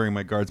 I'm wearing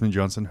my Guardsman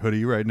Johnson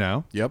hoodie right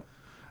now. Yep.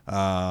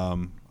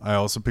 I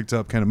also picked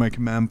up kind of my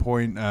Command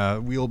Point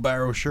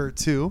wheelbarrow shirt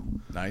too.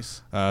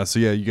 Nice. So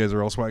yeah, you guys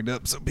are all swagged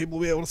up, so people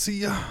will be able to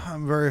see you.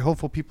 I'm very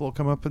hopeful people will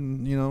come up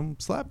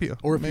and slap you,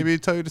 Or if maybe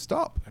tell you to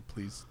stop.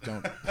 Please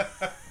don't.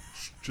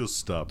 Just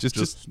stop.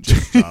 Just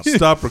stop.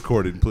 Stop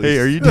recording, please. Hey,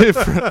 are you Dave?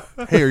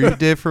 Hey, are you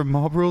Dave from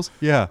Mob Rules?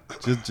 Yeah,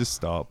 just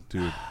stop,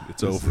 dude?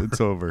 It's over.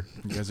 It's over.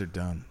 You guys are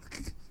done.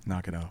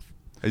 Knock it off.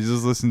 I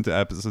just listened to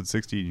episode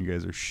 16. You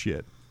guys are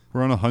shit.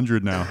 We're on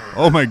 100 now.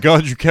 Oh my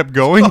god, you kept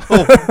going.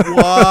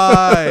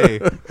 Why?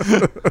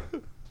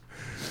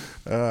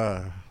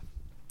 We're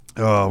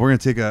gonna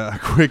take a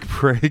quick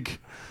break.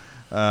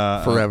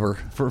 Forever.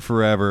 For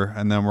forever,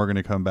 and then we're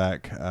gonna come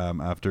back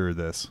after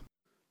this.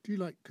 Do you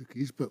like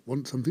cookies but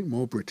want something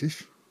more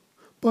British?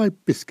 Buy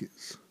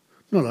biscuits.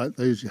 Not like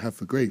those you have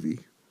for gravy.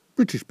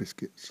 British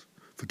biscuits.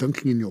 For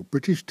dunking in your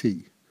British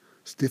tea.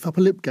 Stiff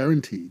upper lip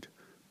guaranteed.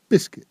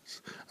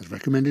 Biscuits. As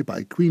recommended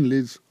by Queen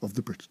Liz of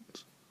the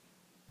Britons.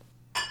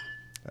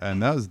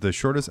 And that was the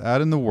shortest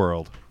ad in the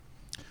world.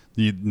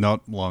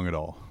 Not long at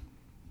all.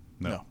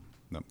 No.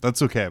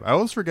 That's okay. I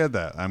always forget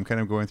that. I'm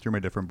kind of going through my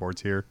different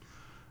boards here.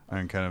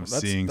 I'm kind of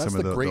seeing some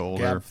of the great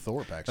older. Gav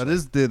Thorpe, actually. That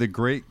is the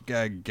great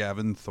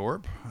Gavin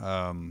Thorpe.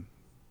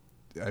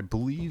 I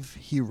believe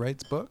he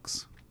writes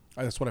books.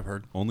 That's what I've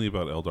heard. Only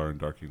about Eldar and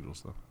Dark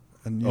Angels, though.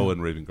 And, Oh,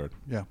 and Raven Guard.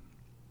 yeah.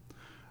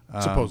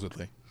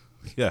 Supposedly.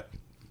 Yeah.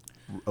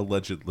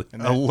 Allegedly.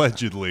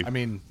 Allegedly. I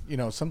mean,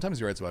 sometimes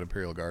he writes about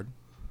Imperial Guard.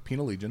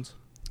 Penal Legions.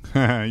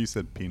 You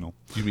said penal.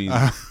 You mean...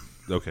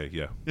 Okay,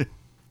 yeah.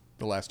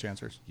 The Last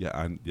Chancers. Yeah,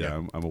 I'm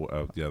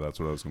that's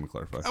what I was going to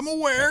clarify. I'm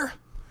aware.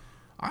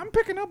 I'm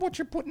picking up what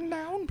you're putting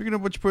down. Picking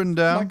up what you're putting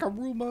down. Like a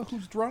Roomba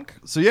who's drunk.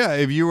 So yeah,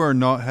 if you are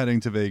not heading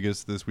to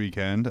Vegas this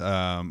weekend,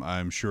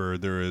 I'm sure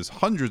there is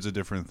hundreds of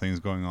different things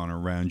going on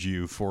around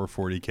you for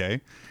 40K.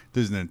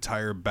 There's an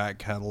entire back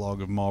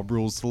catalog of Mob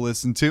Rules to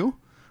listen to,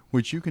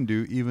 which you can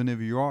do even if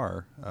you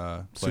are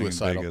playing in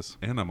Suicidal. Vegas.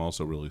 And I'm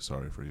also really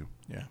sorry for you.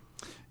 Yeah.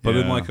 But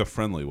in Yeah. like a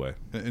friendly way.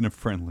 In a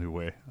friendly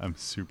way. I'm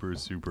super.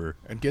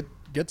 And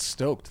get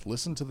stoked.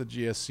 Listen to the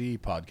GSC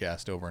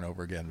podcast over and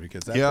over again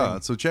because that Yeah,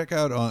 thing, so check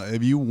out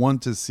if you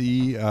want to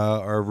see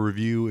our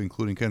review,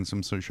 including kind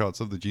of some shots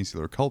of the Gene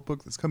Stealer Cult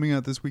book that's coming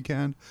out this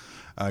weekend.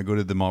 Go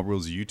to the Mob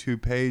Rules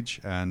YouTube page,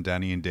 and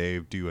Danny and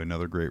Dave do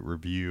another great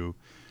review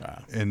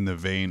in the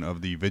vein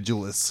of the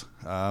Vigilus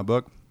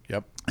book.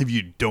 Yep. If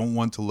you don't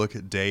want to look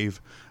at Dave,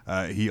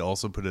 he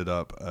also put it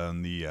up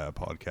on the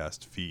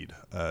podcast feed.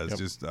 It's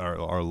just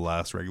our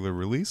last regular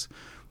release,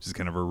 which is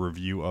kind of a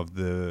review of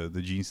the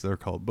Gene Stealer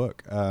Cult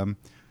book.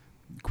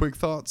 Quick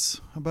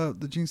thoughts about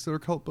the Gene Stealer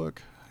Cult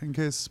book, in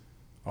case.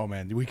 Oh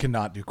man, we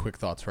cannot do quick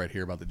thoughts right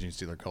here about the Gene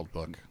Stealer Cult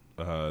book.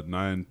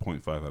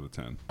 9.5 out of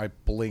 10. I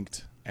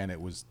blinked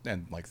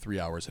and like 3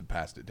 hours had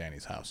passed at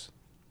Danny's house.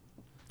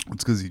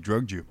 It's because he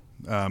drugged you.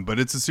 But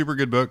it's a super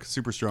good book,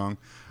 super strong.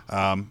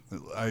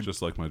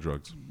 Just like my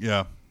drugs.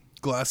 Yeah,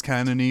 glass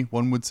cannon-y,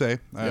 one would say.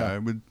 Yeah. I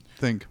would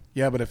think.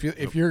 Yeah, but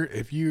if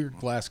your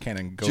glass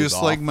cannon goes Just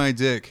off, like my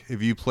dick,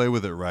 if you play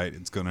with it right,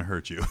 it's gonna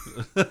hurt you.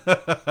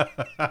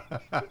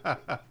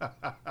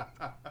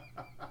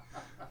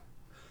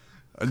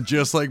 And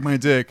just like my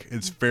dick,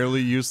 it's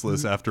fairly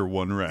useless after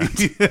one round.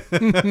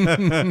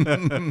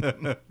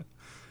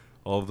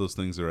 All of those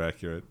things are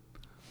accurate.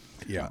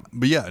 yeah,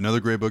 But yeah, another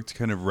great book to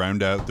kind of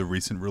round out the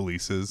recent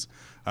releases.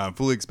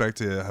 Fully expect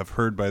to have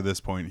heard by this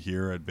point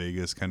here at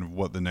Vegas kind of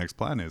what the next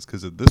plan is.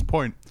 Because at this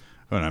point,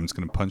 and I'm just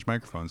going to punch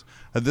microphones.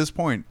 At this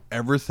point,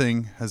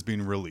 everything has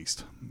been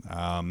released.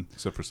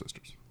 Except for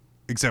Sisters.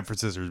 Except for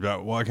Sisters.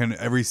 About kind of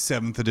every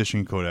 7th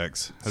edition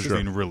codex has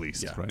been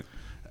released. Yeah. Right.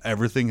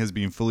 Everything has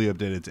been fully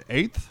updated to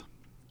 8th.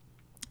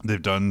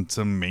 They've done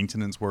some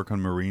maintenance work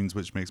on Marines,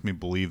 which makes me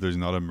believe there's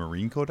not a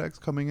Marine codex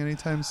coming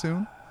anytime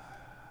soon.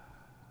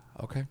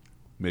 okay,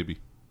 Maybe.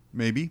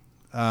 Maybe.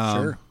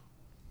 sure.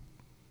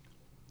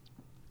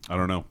 I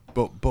don't know.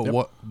 But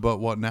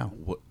what now?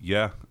 What?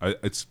 Yeah. I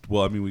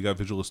mean, we got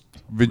Vigilus.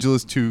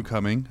 Vigilus 2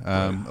 coming.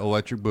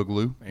 Electric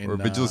Boogaloo. Or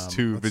And, Vigilus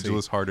 2, let's see.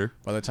 Vigilus Harder.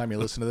 By the time you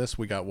listen to this,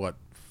 we got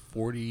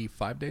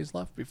 45 days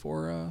left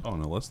before. Oh,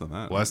 no, less than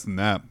that. Less than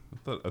that.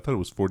 I thought it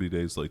was 40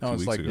 days like 2 it's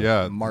weeks like ago.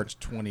 Yeah. March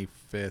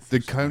 25th.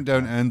 The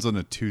countdown ends on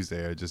a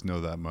Tuesday. I just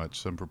know that much.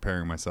 So I'm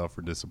preparing myself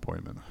for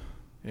disappointment.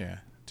 Yeah,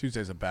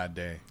 Tuesday's a bad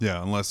day.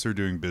 Yeah, unless they're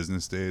doing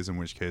business days, in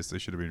which case they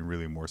should have been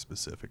really more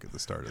specific at the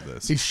start of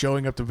this. He's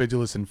showing up to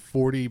Vigilus in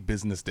 40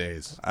 business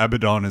days.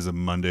 Abaddon is a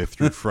Monday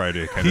through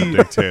Friday kind of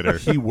dictator.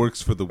 He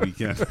works for the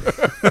weekend.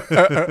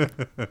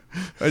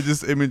 I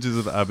just images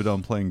of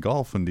Abaddon playing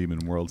golf in Demon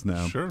Worlds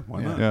now. Sure,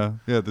 why Yeah. not?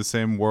 Yeah, the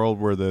same world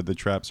where the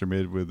traps are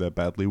made with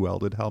badly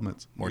welded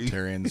helmets.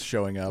 Mortarians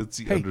showing up. It's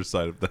the Hey,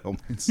 underside of the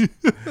helmets.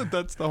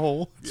 That's the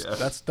whole.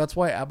 that's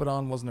why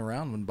Abaddon wasn't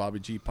around when Bobby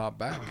G popped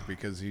back,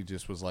 because he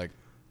just was like,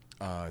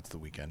 it's the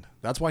weekend.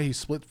 That's why he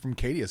split from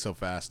Cadia so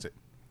fast.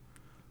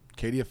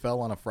 Cadia fell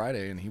on a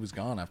Friday and he was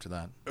gone after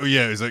that. Oh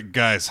yeah, he's like,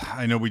 guys,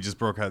 I know we just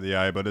broke out the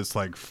eye, but it's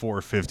like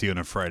 4:50 on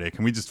a Friday.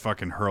 Can we just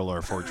fucking hurl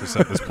our fortress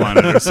at this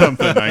planet or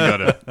something?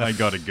 I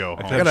gotta go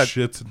home. I got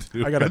shit to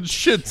do. I got a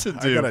shit to I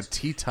do. got a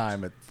tea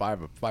time at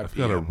 5 I've got to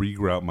p.m.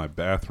 regroute my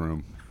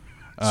bathroom.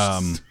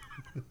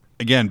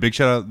 Again, big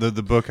shout out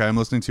the book I'm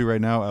listening to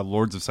right now,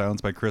 Lords of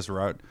Silence by Chris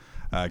Wright.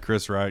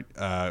 Chris Wright,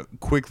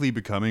 quickly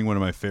becoming one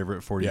of my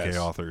favorite 40K Yes.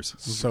 authors.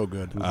 So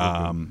good.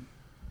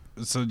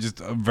 So just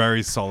a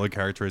very solid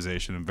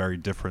characterization and very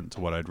different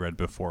to what I'd read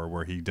before,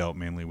 where he dealt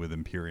mainly with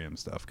Imperium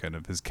stuff, kind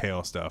of his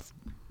chaos stuff,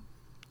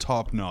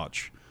 top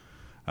notch.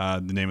 The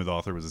name of the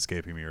author was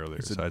escaping me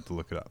earlier, so I had to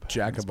look it up.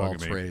 Jack It's of all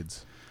bugging me.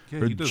 trades. Yeah,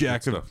 Or he does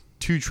Jack good of stuff.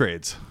 2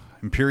 trades,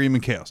 Imperium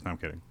and Chaos. No, I'm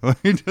kidding.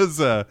 He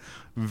does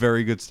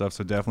very good stuff,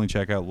 so definitely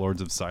check out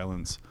Lords of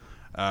Silence.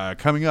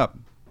 Coming up,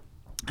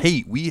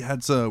 hey, we had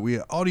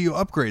audio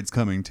upgrades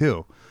coming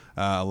too,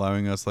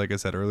 allowing us, like I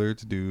said earlier,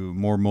 to do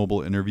more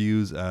mobile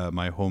interviews.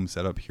 My home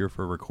setup here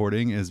for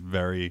recording is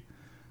very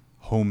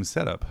home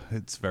setup.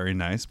 It's very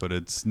nice, but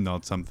it's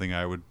not something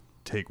I would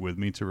take with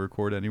me to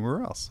record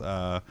anywhere else.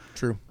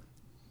 True.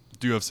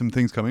 Do have some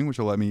things coming which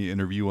will let me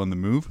interview on the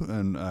move,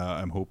 and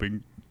I'm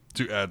hoping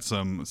to add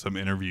some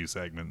interview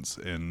segments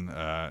in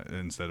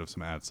instead of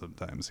some ads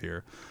sometimes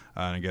here.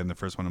 And again, the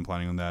first one I'm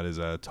planning on that is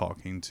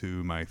talking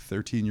to my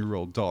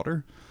 13-year-old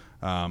daughter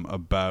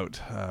about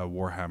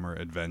Warhammer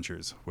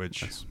Adventures,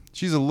 which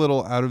she's a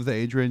little out of the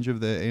age range of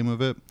the aim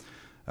of it,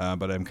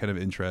 but I'm kind of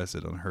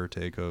interested on her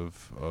take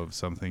of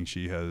something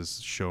she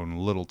has shown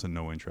little to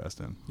no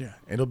interest in. Yeah,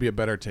 it'll be a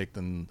better take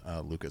than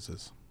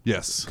Lucas's,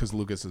 Yes, because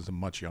Lucas is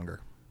much younger.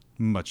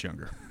 much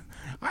younger.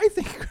 I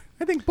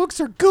think books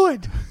are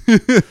good.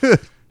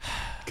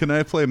 Can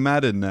I play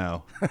Madden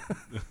now?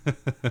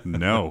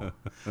 No.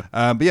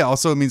 But yeah,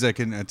 also it means I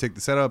can take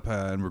the setup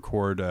and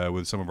record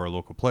with some of our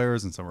local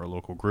players and some of our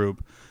local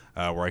group,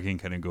 where I can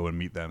kind of go and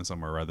meet them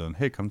somewhere rather than,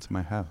 hey, come to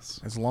my house.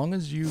 As long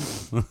as you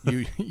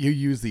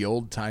use the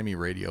old timey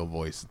radio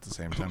voice at the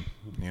same time,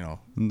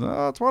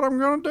 That's what I'm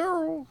going to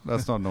do.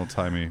 That's not no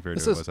timey radio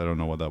This is- voice. I don't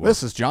know what that was.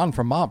 This is John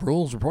from Mob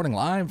Rules reporting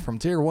live from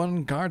Tier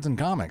 1 Cards and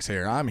Comics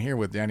here. I'm here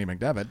with Danny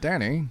McDevitt.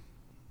 Danny.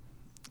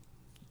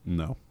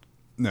 No.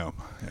 No.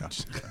 Yeah.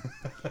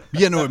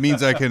 Yeah, no, it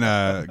means I can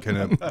kind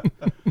of...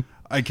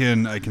 I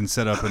can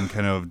set up and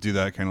kind of do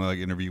that kind of like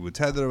interview with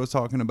Ted that I was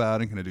talking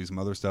about, and kind of do some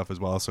other stuff as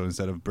well. So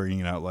instead of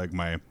bringing out like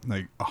my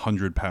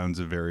 100 pounds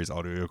of various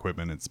audio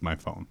equipment, it's my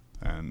phone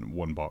and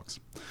one box.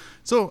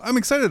 So I'm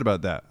excited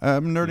about that.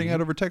 I'm nerding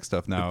out over tech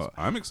stuff now.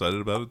 I'm excited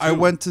about it too. I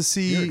went to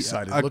see. You're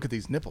excited. Look at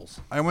these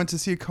nipples. I went to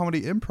see a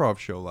comedy improv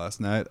show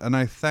last night, and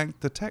I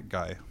thanked the tech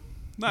guy.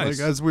 Nice.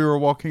 Like as we were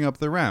walking up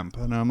the ramp,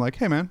 and I'm like,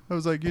 "Hey man," I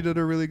was like, "You did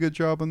a really good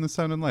job on the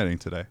sound and lighting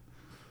today."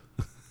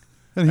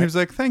 And he was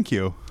like, "Thank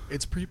you."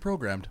 It's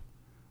pre-programmed.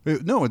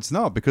 No, it's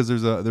not, because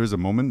there's a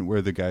moment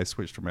where the guy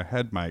switched from a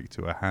head mic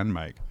to a hand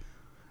mic,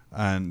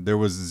 and there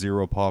was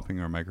zero popping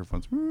or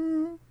microphones.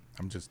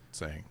 I'm just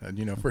saying.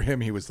 And, for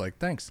him, he was like,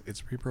 thanks.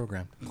 It's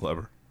pre-programmed.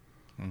 Clever.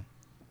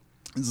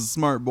 He's a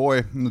smart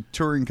boy in the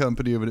touring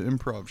company of an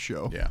improv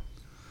show. Yeah.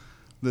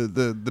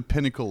 The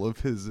pinnacle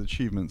of his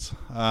achievements.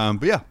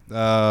 But yeah,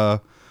 I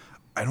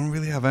don't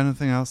really have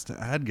anything else to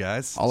add,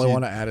 guys. All I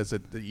want to add is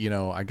that,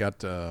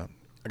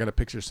 I got a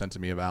picture sent to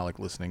me of Alec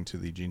listening to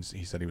the Gene.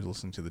 He said he was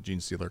listening to the Gene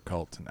Stealer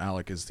Cult, and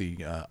Alec is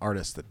the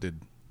artist that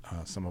did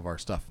some of our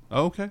stuff.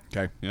 Oh, okay.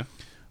 Okay. Yeah.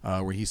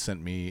 Where he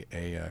sent me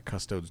a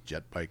Custodes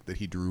jet bike that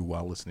he drew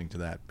while listening to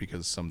that,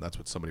 because that's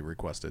what somebody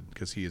requested,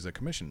 because he is a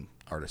commission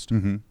artist.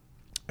 Mm-hmm.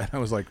 And I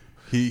was like,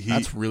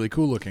 that's really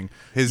cool looking.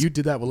 You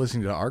did that while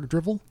listening to Arc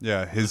Drivel?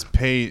 Yeah, his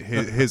pain,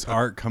 his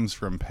art comes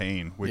from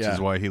pain, which is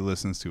why he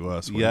listens to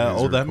us. When Yeah.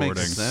 he's Oh, that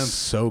recording. makes sense.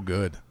 So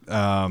good.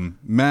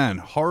 Man,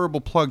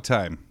 horrible plug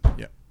time.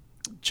 Yeah.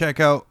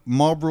 Check out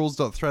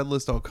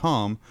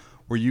mobrules.threadless.com,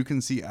 where you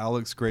can see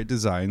Alec's great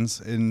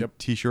designs in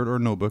t-shirt or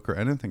notebook or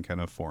anything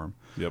kind of form.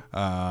 Yep.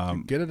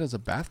 Get it as a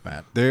bath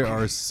mat. There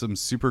are some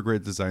super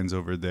great designs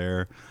over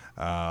there,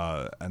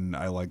 and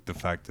I like the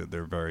fact that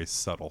they're very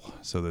subtle.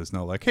 So there's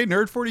no like, hey,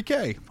 nerd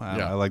 40K.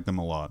 I like them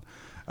a lot.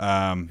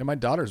 And my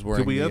daughter's wearing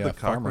Did we add the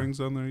cock farmer. rings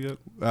on there yet?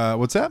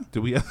 What's that?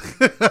 Did we add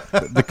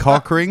The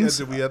cock rings?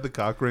 did we add the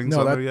cock rings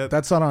No, on there yet?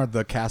 that's on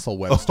the Castle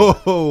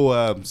website. Oh,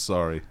 I'm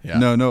sorry. Yeah.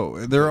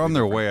 No, they're on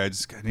their way. I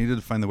needed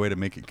to find the way to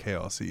make it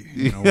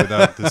chaosy,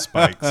 without the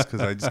spikes,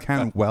 because I just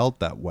can't weld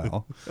that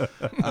well.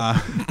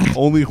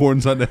 Only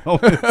horns on the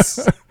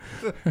helmets.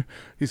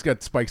 He's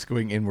got spikes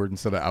going inward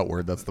instead of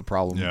outward. That's the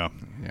problem. Yeah.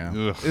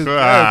 Yeah. Ugh.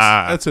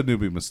 That's a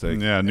newbie mistake.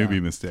 Yeah,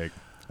 newbie mistake.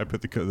 I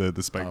put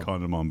the spike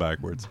condom on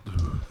backwards.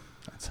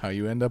 That's how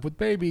you end up with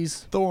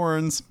babies.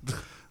 Thorns.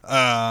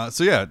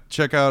 So yeah,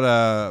 check out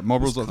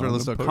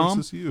mobrules.threadless.com.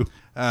 This you.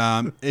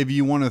 If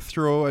you want to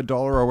throw $1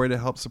 our way to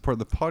help support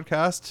the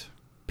podcast,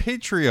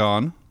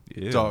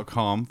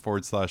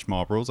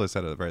 patreon.com/mobrules. I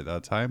said it right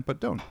that time, but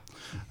don't.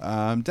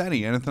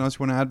 Danny, anything else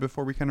you want to add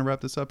before we kind of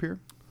wrap this up here?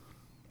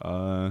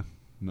 No,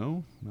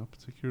 not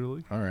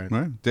particularly. All right.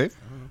 All right, Dave?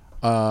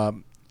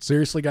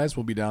 Seriously, guys,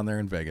 we'll be down there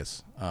in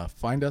Vegas.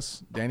 Find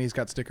us. Danny's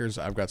got stickers.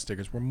 I've got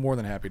stickers. We're more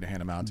than happy to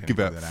hand them out to Give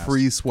anybody out that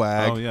free asks.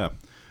 swag. Oh, yeah.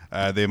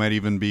 They might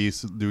even be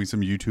doing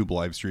some YouTube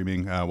live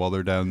streaming while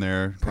they're down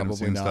there. kind of Probably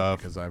seeing not, stuff.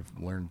 because I've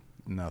learned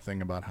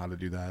nothing about how to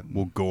do that.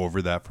 We'll go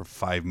over that for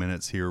 5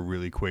 minutes here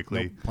really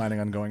quickly. Nope. Planning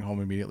on going home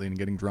immediately and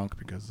getting drunk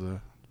because the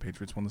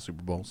Patriots won the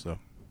Super Bowl. So,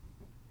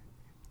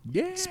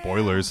 yeah.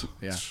 Spoilers.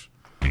 Yeah.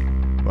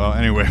 Well,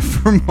 anyway,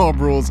 from Mob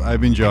Rules,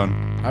 I've been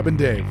John. I've been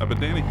Dave. I've been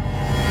Danny.